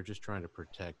 They're just trying to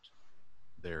protect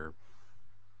their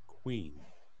queen.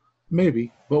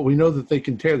 Maybe, but we know that they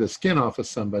can tear the skin off of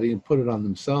somebody and put it on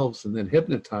themselves and then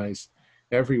hypnotize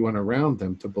everyone around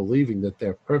them to believing that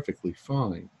they're perfectly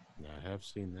fine. I have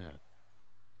seen that.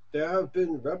 There have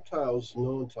been reptiles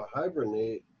known to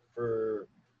hibernate for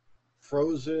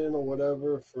frozen or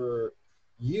whatever for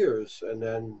years and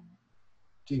then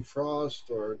defrost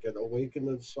or get awakened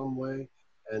in some way,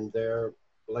 and they're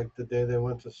like the day they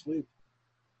went to sleep.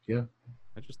 Yeah.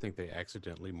 I just think they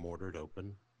accidentally mortared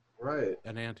open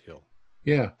an anthill.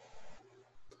 Yeah.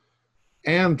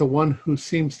 And the one who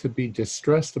seems to be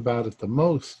distressed about it the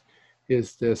most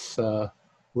is this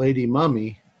lady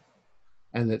mummy,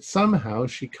 and that somehow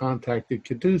she contacted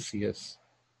Caduceus.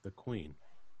 The queen.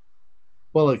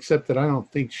 Well, except that I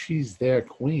don't think she's their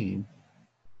queen.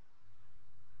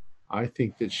 I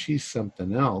think that she's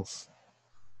something else.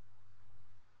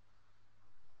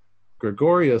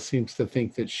 Gregorio seems to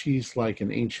think that she's like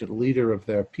an ancient leader of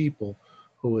their people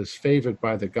who was favored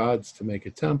by the gods to make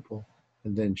a temple,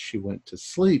 and then she went to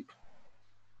sleep,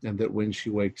 and that when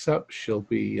she wakes up, she'll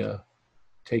be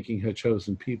taking her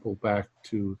chosen people back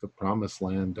to the promised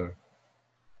land or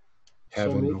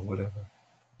heaven or whatever.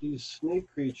 These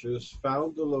snake creatures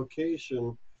found the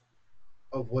location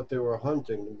of what they were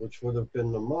hunting, which would have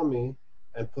been the mummy,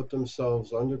 and put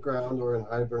themselves underground or in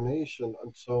hibernation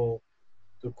until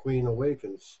the queen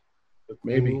awakens. The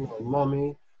Maybe. queen or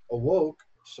mummy awoke,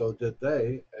 so did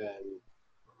they, and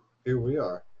here we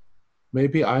are.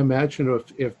 Maybe I imagine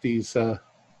if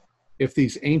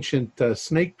these ancient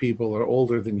snake people are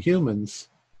older than humans,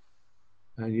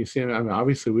 and you see, I mean,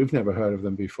 obviously we've never heard of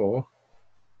them before,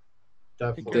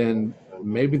 Definitely. then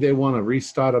maybe they want to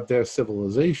restart up their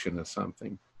civilization or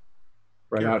something.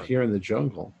 Right out Garrett. here in the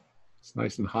jungle, it's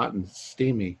nice and hot and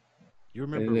steamy. You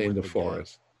remember in when the the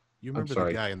forest. You I'm remember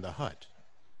sorry. the guy in the hut?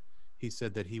 He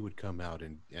said that he would come out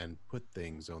and put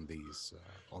things on these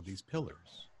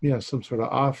pillars. Yeah, some sort of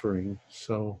offering.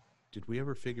 So Did we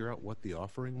ever figure out what the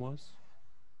offering was?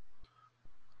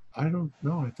 I don't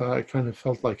know. I kind of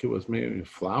felt like it was maybe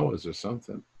flowers or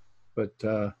something, but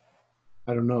I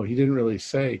don't know. He didn't really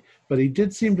say, but he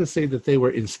did seem to say that they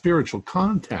were in spiritual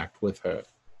contact with her.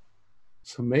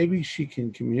 So maybe she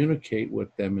can communicate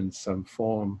with them in some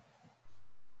form,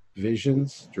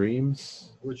 visions,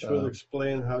 dreams. Which will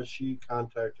explain how she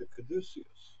contacted Caduceus.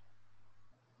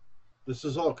 This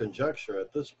is all conjecture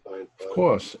at this point. But Of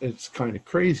course, it's kind of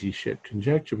crazy shit,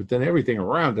 conjecture, but then everything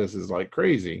around us is like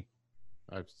crazy.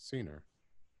 I've seen her.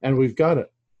 And we've got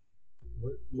it.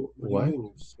 What do What? you mean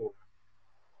you've seen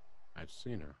her? I've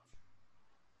seen her.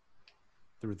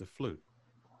 Through the flute.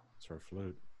 It's her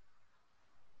flute.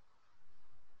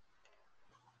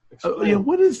 Oh, yeah,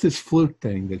 what is this flute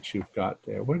thing that you've got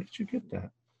there? Where did you get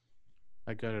that?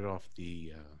 I got it off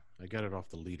the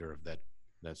leader of that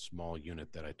small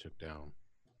unit that I took down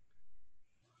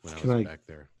when I was back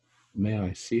there. May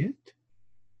I see it?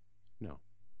 No.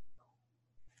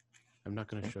 I'm not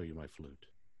going to show you my flute.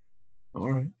 All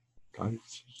right.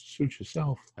 Suit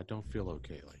yourself. I don't feel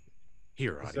okay. Like,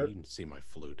 here, Adi, you can see my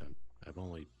flute. I'm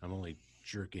only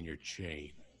jerking your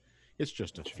chain. It's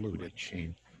just a flute.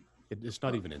 It's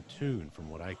not even in tune from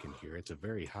what I can hear. It's a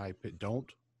very high pitch. Don't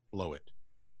blow it.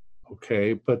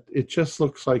 Okay, but it just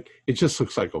looks like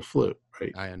a flute,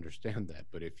 right? I understand that,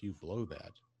 but if you blow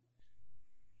that,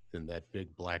 then that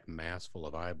big black mass full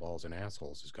of eyeballs and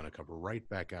assholes is going to come right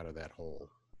back out of that hole.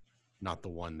 Not the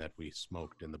one that we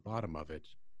smoked in the bottom of it,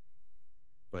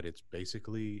 but it's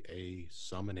basically a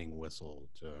summoning whistle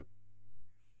to...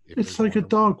 It's like a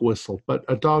dog whistle, but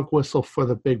a dog whistle for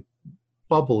the big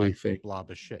bubbly thing.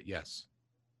 Blob of shit, yes.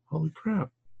 Holy crap.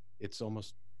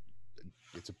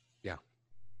 Yeah.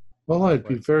 Well, I'd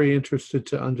be very interested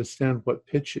to understand what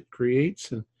pitch it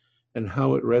creates and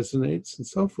how it resonates and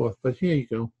so forth. But here you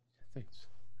go. Thanks.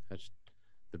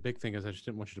 The big thing is I just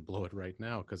didn't want you to blow it right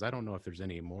now because I don't know if there's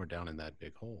any more down in that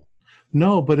big hole.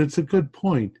 No, but it's a good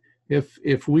point.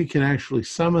 If we can actually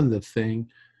summon the thing,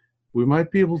 we might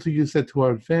be able to use that to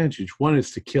our advantage. One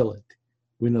is to kill it.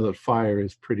 We know that fire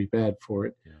is pretty bad for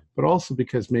it, yeah. But also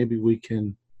because maybe we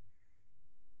can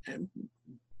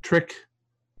trick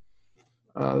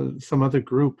some other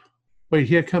group. Wait,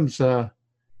 here comes the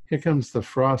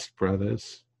Frost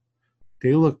Brothers.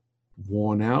 They look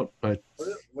worn out, but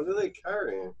what are they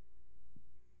carrying?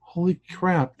 Holy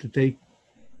crap! Did they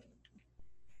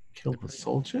kill the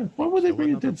soldier? Why would they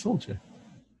bring a dead soldier?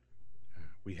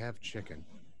 We have chicken.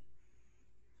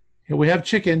 Yeah, we have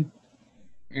chicken.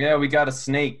 Yeah, we got a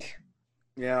snake.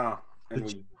 Yeah, and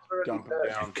we dump it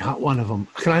down. You got one of them.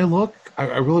 Can I look?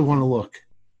 I really want to look.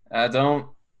 Don't.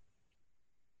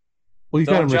 Well, you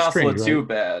got him jostle restrained, it right? too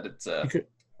bad.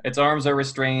 Its arms are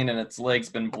restrained and its legs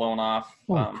been blown off.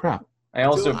 Oh crap! I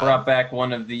also brought back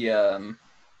one of the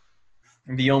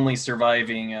only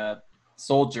surviving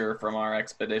soldier from our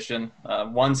expedition.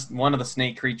 One of the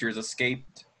snake creatures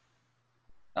escaped.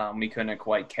 We couldn't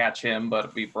quite catch him,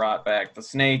 but we brought back the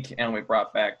snake and we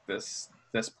brought back this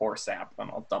poor sap, and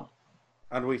I'll dump.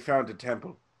 And we found a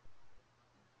temple.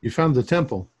 You found the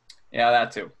temple? Yeah,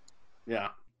 that too. Yeah.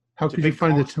 How could you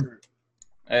find the temple?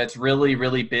 It's really,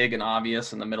 really big and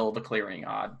obvious in the middle of the clearing,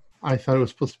 Odd. I thought it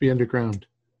was supposed to be underground.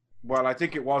 Well, I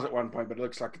think it was at one point, but it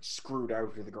looks like it's screwed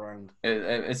out of the ground.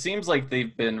 It seems like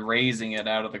they've been raising it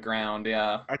out of the ground,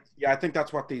 yeah. I think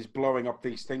that's what these blowing up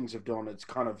these things have done. It's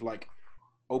kind of like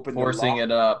forcing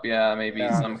it up, yeah. Maybe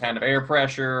some kind of air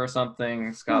pressure or something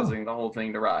is causing the whole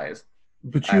thing to rise.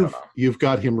 But you've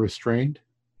got him restrained?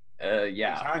 Yeah.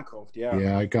 He's handcuffed, yeah.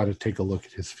 Yeah, I got to take a look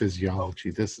at his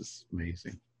physiology. This is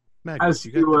amazing. Magnus,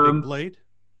 you got the big blade?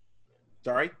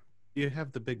 Sorry? You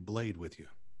have the big blade with you.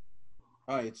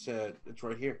 Oh, it's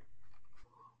right here.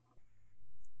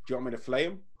 Do you want me to flay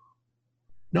him?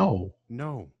 No.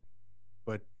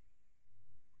 But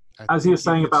as you're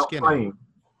saying about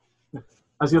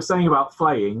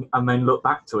flaying, and then look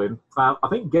back to him, I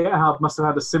think Gerhard must have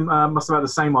had the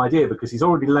same idea because he's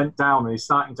already leant down and he's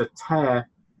starting to tear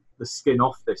the skin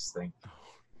off this thing.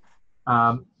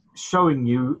 showing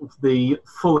you the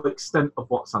full extent of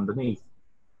what's underneath.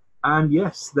 And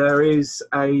yes, there is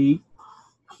a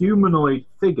humanoid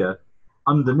figure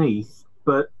underneath,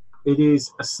 but it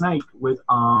is a snake with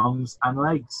arms and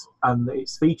legs, and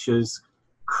its features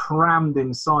crammed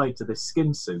inside to this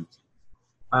skin suit.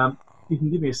 You can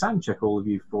give me a sound check, all of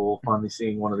you, for finally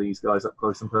seeing one of these guys up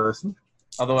close and personal.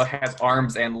 Although it has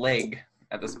arms and leg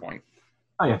at this point.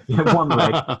 Oh yeah, you have one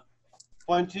leg.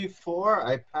 24,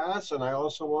 I pass, and I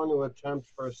also want to attempt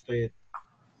first aid.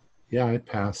 Yeah, I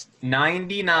passed.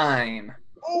 99.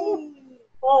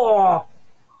 Oh!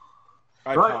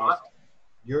 I Right. passed.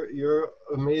 You're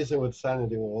amazing with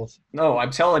sanity rolls. No, I'm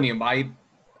telling you,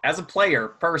 as a player,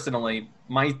 personally,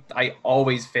 I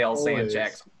always fail sand Always.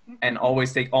 checks and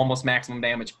always take almost maximum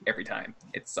damage every time.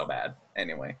 It's so bad.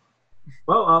 Anyway.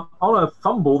 Well, on a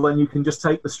fumble, then you can just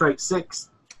take the straight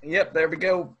 6. Yep, there we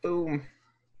go. Boom.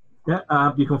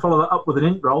 Yeah, you can follow that up with an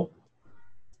int roll.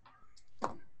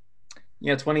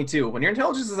 Yeah, 22. When your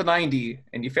intelligence is a 90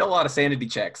 and you fail a lot of sanity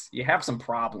checks, you have some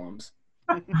problems.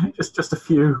 just a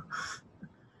few.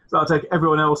 So I'll take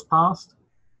everyone else passed.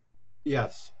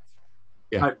 Yes.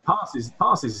 Yeah. Right,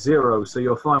 passes 0, so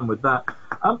you're fine with that.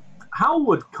 How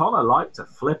would Connor like to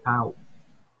flip out?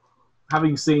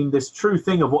 Having seen this true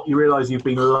thing of what you realise you've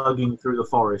been lugging through the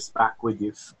forest back with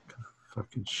you.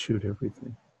 Fucking shoot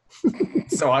everything.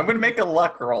 So I'm going to make a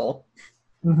luck roll.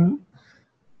 Mm-hmm.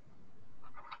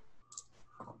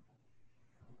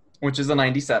 Which is a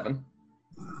 97.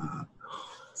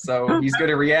 So he's going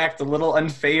to react a little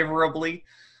unfavorably.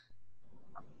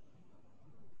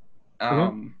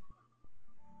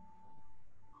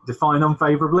 Define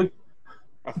unfavourably.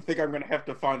 I think I'm going to have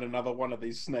to find another one of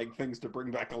these snake things to bring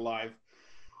back alive.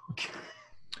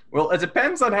 Well, it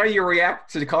depends on how you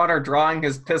react to Connor drawing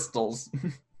his pistols.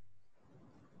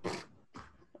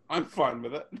 I'm fine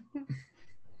with it.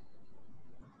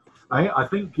 I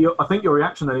think your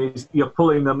reaction then is you're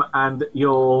pulling them and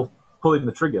you're pulling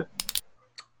the trigger.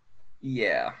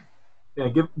 Yeah. Yeah,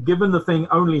 given the thing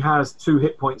only has 2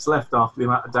 hit points left after the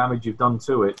amount of damage you've done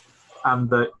to it, and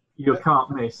that you can't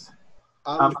miss.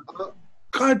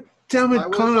 God damn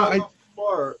it, Connor! I was on the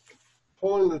floor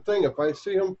pulling the thing. If I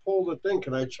see him pull the thing,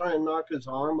 can I try and knock his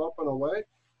arm up and away?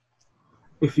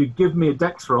 If you give me a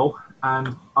dex roll,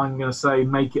 and I'm going to say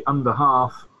make it under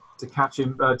half to catch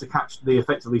him, to catch the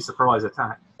effectively surprise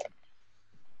attack.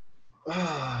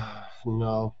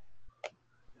 No.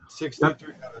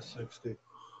 63 out of 60.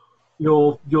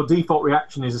 Your default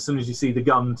reaction is, as soon as you see the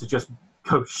gun, to just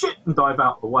go shit and dive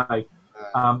out of the way.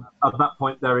 At that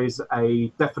point, there is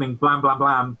a deafening blam, blam,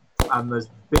 blam, and there's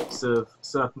bits of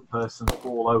Serpent person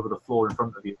all over the floor in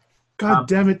front of you. God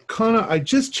damn it, Connor! I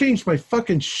just changed my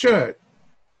fucking shirt.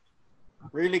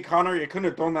 Really, Connor? You couldn't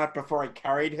have done that before I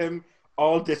carried him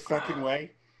all this fucking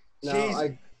way? No,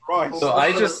 Jesus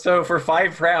Christ. So for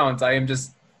 5 rounds, I am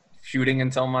just shooting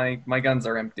until my guns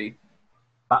are empty.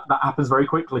 That happens very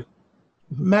quickly.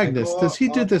 Magnus, does he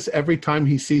do this every time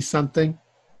he sees something?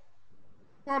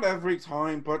 Not every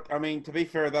time, but I mean, to be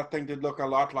fair, that thing did look a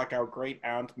lot like our great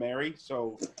Aunt Mary,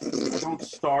 so I don't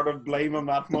start to blame him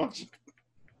that much.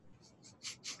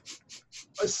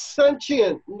 A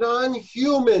sentient,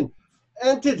 non-human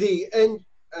entity, and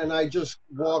I just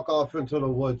walk off into the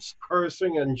woods,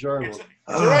 cursing and journaling. It's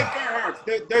all right,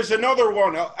 Gerhard. There's another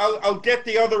one. I'll get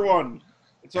the other one.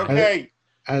 It's okay.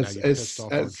 As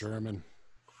German.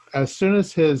 As soon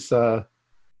as his gun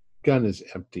is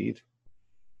emptied,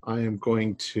 I am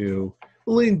going to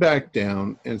lean back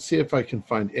down and see if I can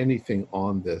find anything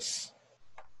on this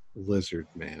lizard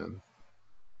man.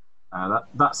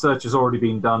 That search has already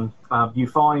been done. You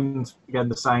find, again,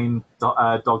 the same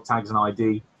dog tags and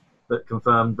ID that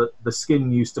confirm that the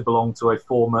skin used to belong to a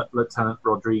former Lieutenant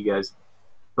Rodriguez,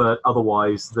 but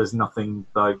otherwise there's nothing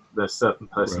like the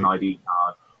Serpent person ID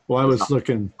card. Well, I was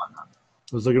looking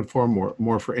for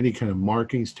more for any kind of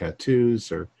markings,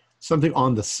 tattoos, or something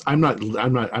on the. I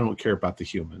don't care about the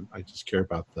human. I just care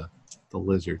about the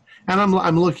lizard. And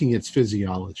I'm looking its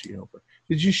physiology over.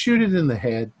 Did you shoot it in the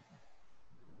head?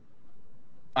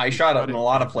 I shot it in a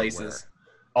lot of places.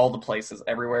 All the places,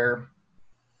 everywhere.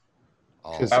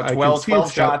 About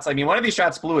 12 shots. I mean, one of these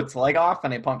shots blew its leg off,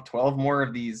 and I pumped 12 more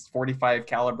of these 45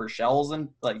 caliber shells and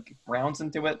rounds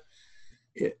into it.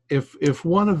 If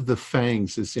one of the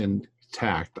fangs is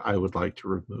intact, I would like to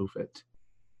remove it.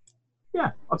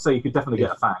 Yeah, I'd say you could definitely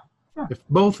get a fang. Yeah. If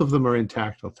both of them are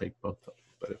intact, I'll take both of them.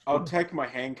 But I'll take my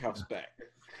handcuffs back.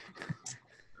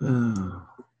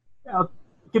 Yeah,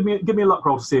 give me a luck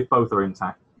roll to see if both are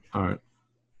intact. All right.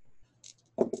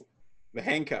 The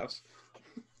handcuffs.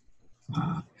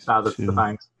 The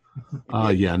fangs.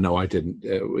 Yeah, no, I didn't.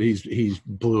 He's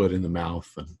blew it in the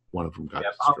mouth, and one of them got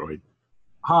destroyed.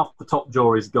 Half the top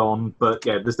jaw is gone, but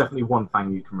yeah, there's definitely one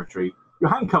fang you can retrieve. Your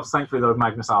handcuffs, thankfully, though,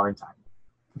 Magnus, are intact.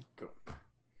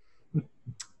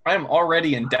 I am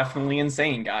already indefinitely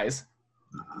insane, guys.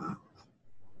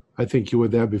 I think you were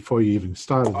there before you even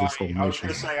started this whole mission. I was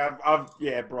going to say,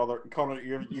 yeah, brother, Connor,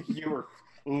 you were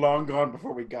long gone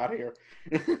before we got here.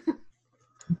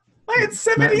 I had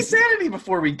 70 sanity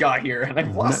before we got here, and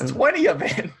I've lost 20 of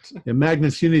it. Yeah,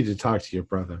 Magnus, you need to talk to your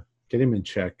brother. Get him in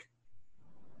check.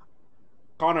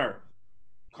 Connor,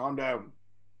 calm down.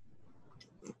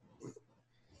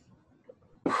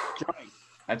 Johnny.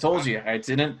 I told you, I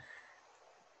didn't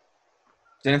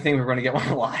think we were going to get one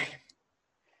alive.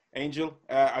 Angel,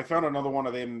 I found another one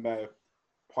of them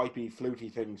pipey, fluty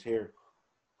things here.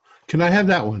 Can I have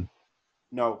that one?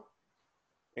 No.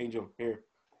 Angel, here.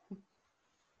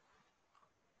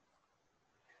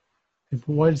 But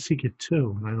why does he get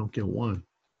two and I don't get one?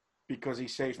 Because he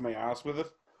saved my ass with it.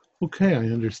 Okay, I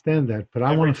understand that, but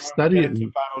I want to study it.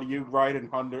 Into battle, you ride and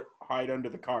hide under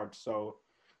the cart, so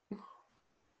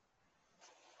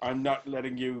I'm not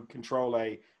letting you control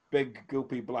a big,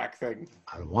 goopy black thing.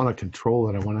 I don't want to control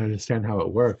it. I want to understand how it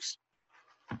works.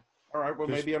 All right, well,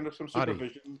 maybe under some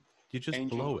supervision. You just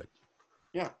blow it.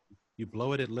 Yeah. You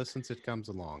blow it, it listens, it comes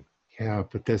along. Yeah,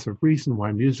 but there's a reason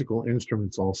why musical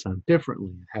instruments all sound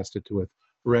differently. It has to do with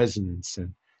resonance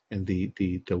and the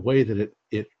way that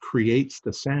it creates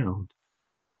the sound.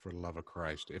 For the love of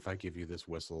Christ, if I give you this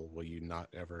whistle, will you not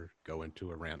ever go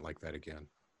into a rant like that again?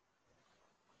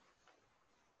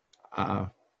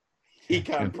 He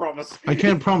can't promise. I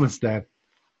can't promise that.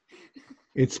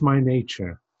 It's my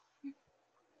nature.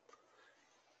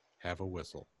 Have a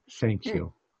whistle. Thank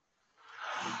you.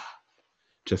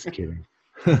 Just kidding.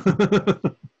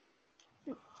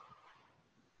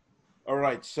 All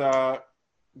right. So,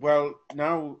 well,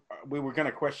 now we were going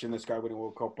to question this guy when he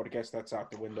woke up, but I guess that's out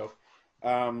the window.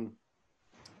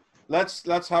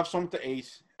 Let's have something to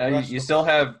eat. You still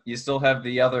have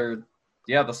the other,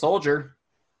 the soldier.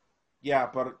 Yeah,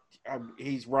 but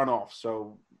he's run off.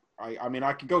 So I mean,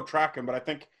 I could go track him, but I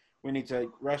think we need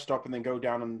to rest up and then go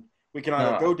down, and we can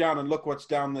either go down and look what's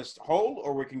down this hole,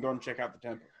 or we can go and check out the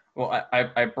temple. Well,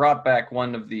 I brought back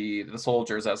one of the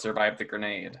soldiers that survived the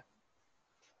grenade.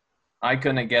 I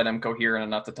couldn't get him coherent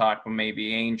enough to talk, but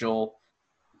maybe Angel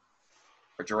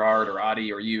or Gerard or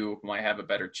Adi or you might have a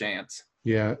better chance.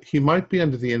 Yeah, he might be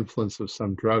under the influence of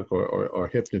some drug or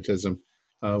hypnotism.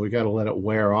 We got to let it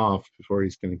wear off before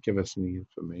he's going to give us any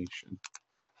information.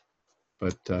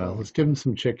 But let's give him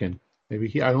some chicken.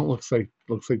 Maybe I don't looks like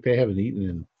they haven't eaten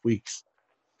in weeks.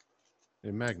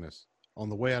 Hey Magnus, on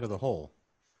the way out of the hole,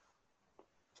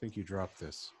 I think you dropped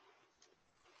this.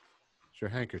 It's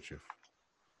your handkerchief.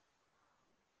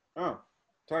 Oh,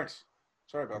 thanks.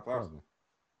 Sorry about that.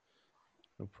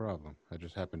 No problem. I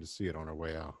just happened to see it on our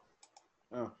way out.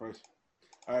 Oh, right.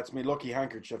 It's my lucky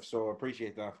handkerchief, so I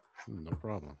appreciate that. No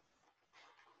problem.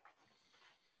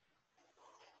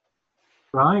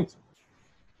 Right.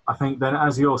 I think then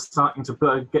as you're starting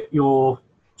to get your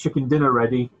chicken dinner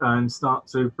ready and start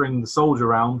to bring the soldier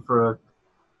around for a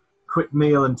quick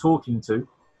meal and talking to,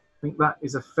 I think that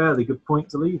is a fairly good point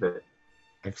to leave it.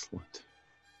 Excellent.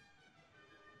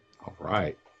 All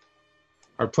right.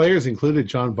 Our players included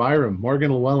John Byram,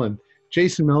 Morgan Llewellyn,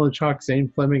 Jason Melichok,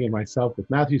 Zane Fleming, and myself, with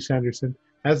Matthew Sanderson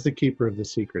as the keeper of the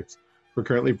secrets. We're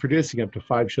currently producing up to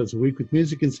 5 shows a week with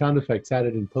music and sound effects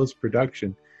added in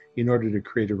post-production in order to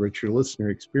create a richer listener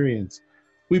experience.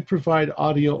 We provide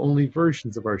audio-only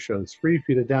versions of our shows free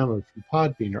for you to download from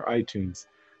Podbean or iTunes.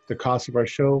 The costs of our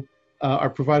show are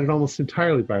provided almost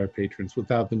entirely by our patrons.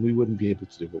 Without them, we wouldn't be able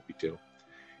to do what we do.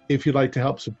 If you'd like to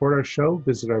help support our show,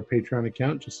 visit our Patreon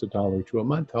account. Just $1 or $2 a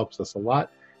month helps us a lot.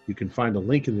 You can find a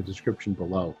link in the description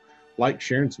below. Like,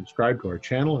 share, and subscribe to our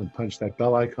channel, and punch that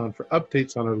bell icon for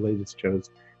updates on our latest shows.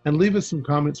 And leave us some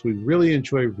comments. We really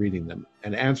enjoy reading them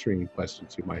and answering any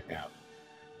questions you might have.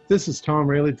 This is Tom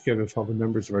Rayleigh, together with all the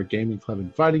members of our gaming club,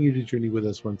 inviting you to journey with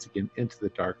us once again into the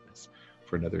darkness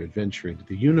for another adventure into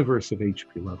the universe of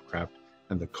H.P. Lovecraft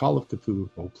and the Call of Cthulhu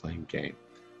role-playing game.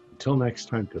 Until next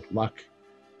time, good luck,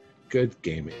 good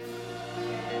gaming.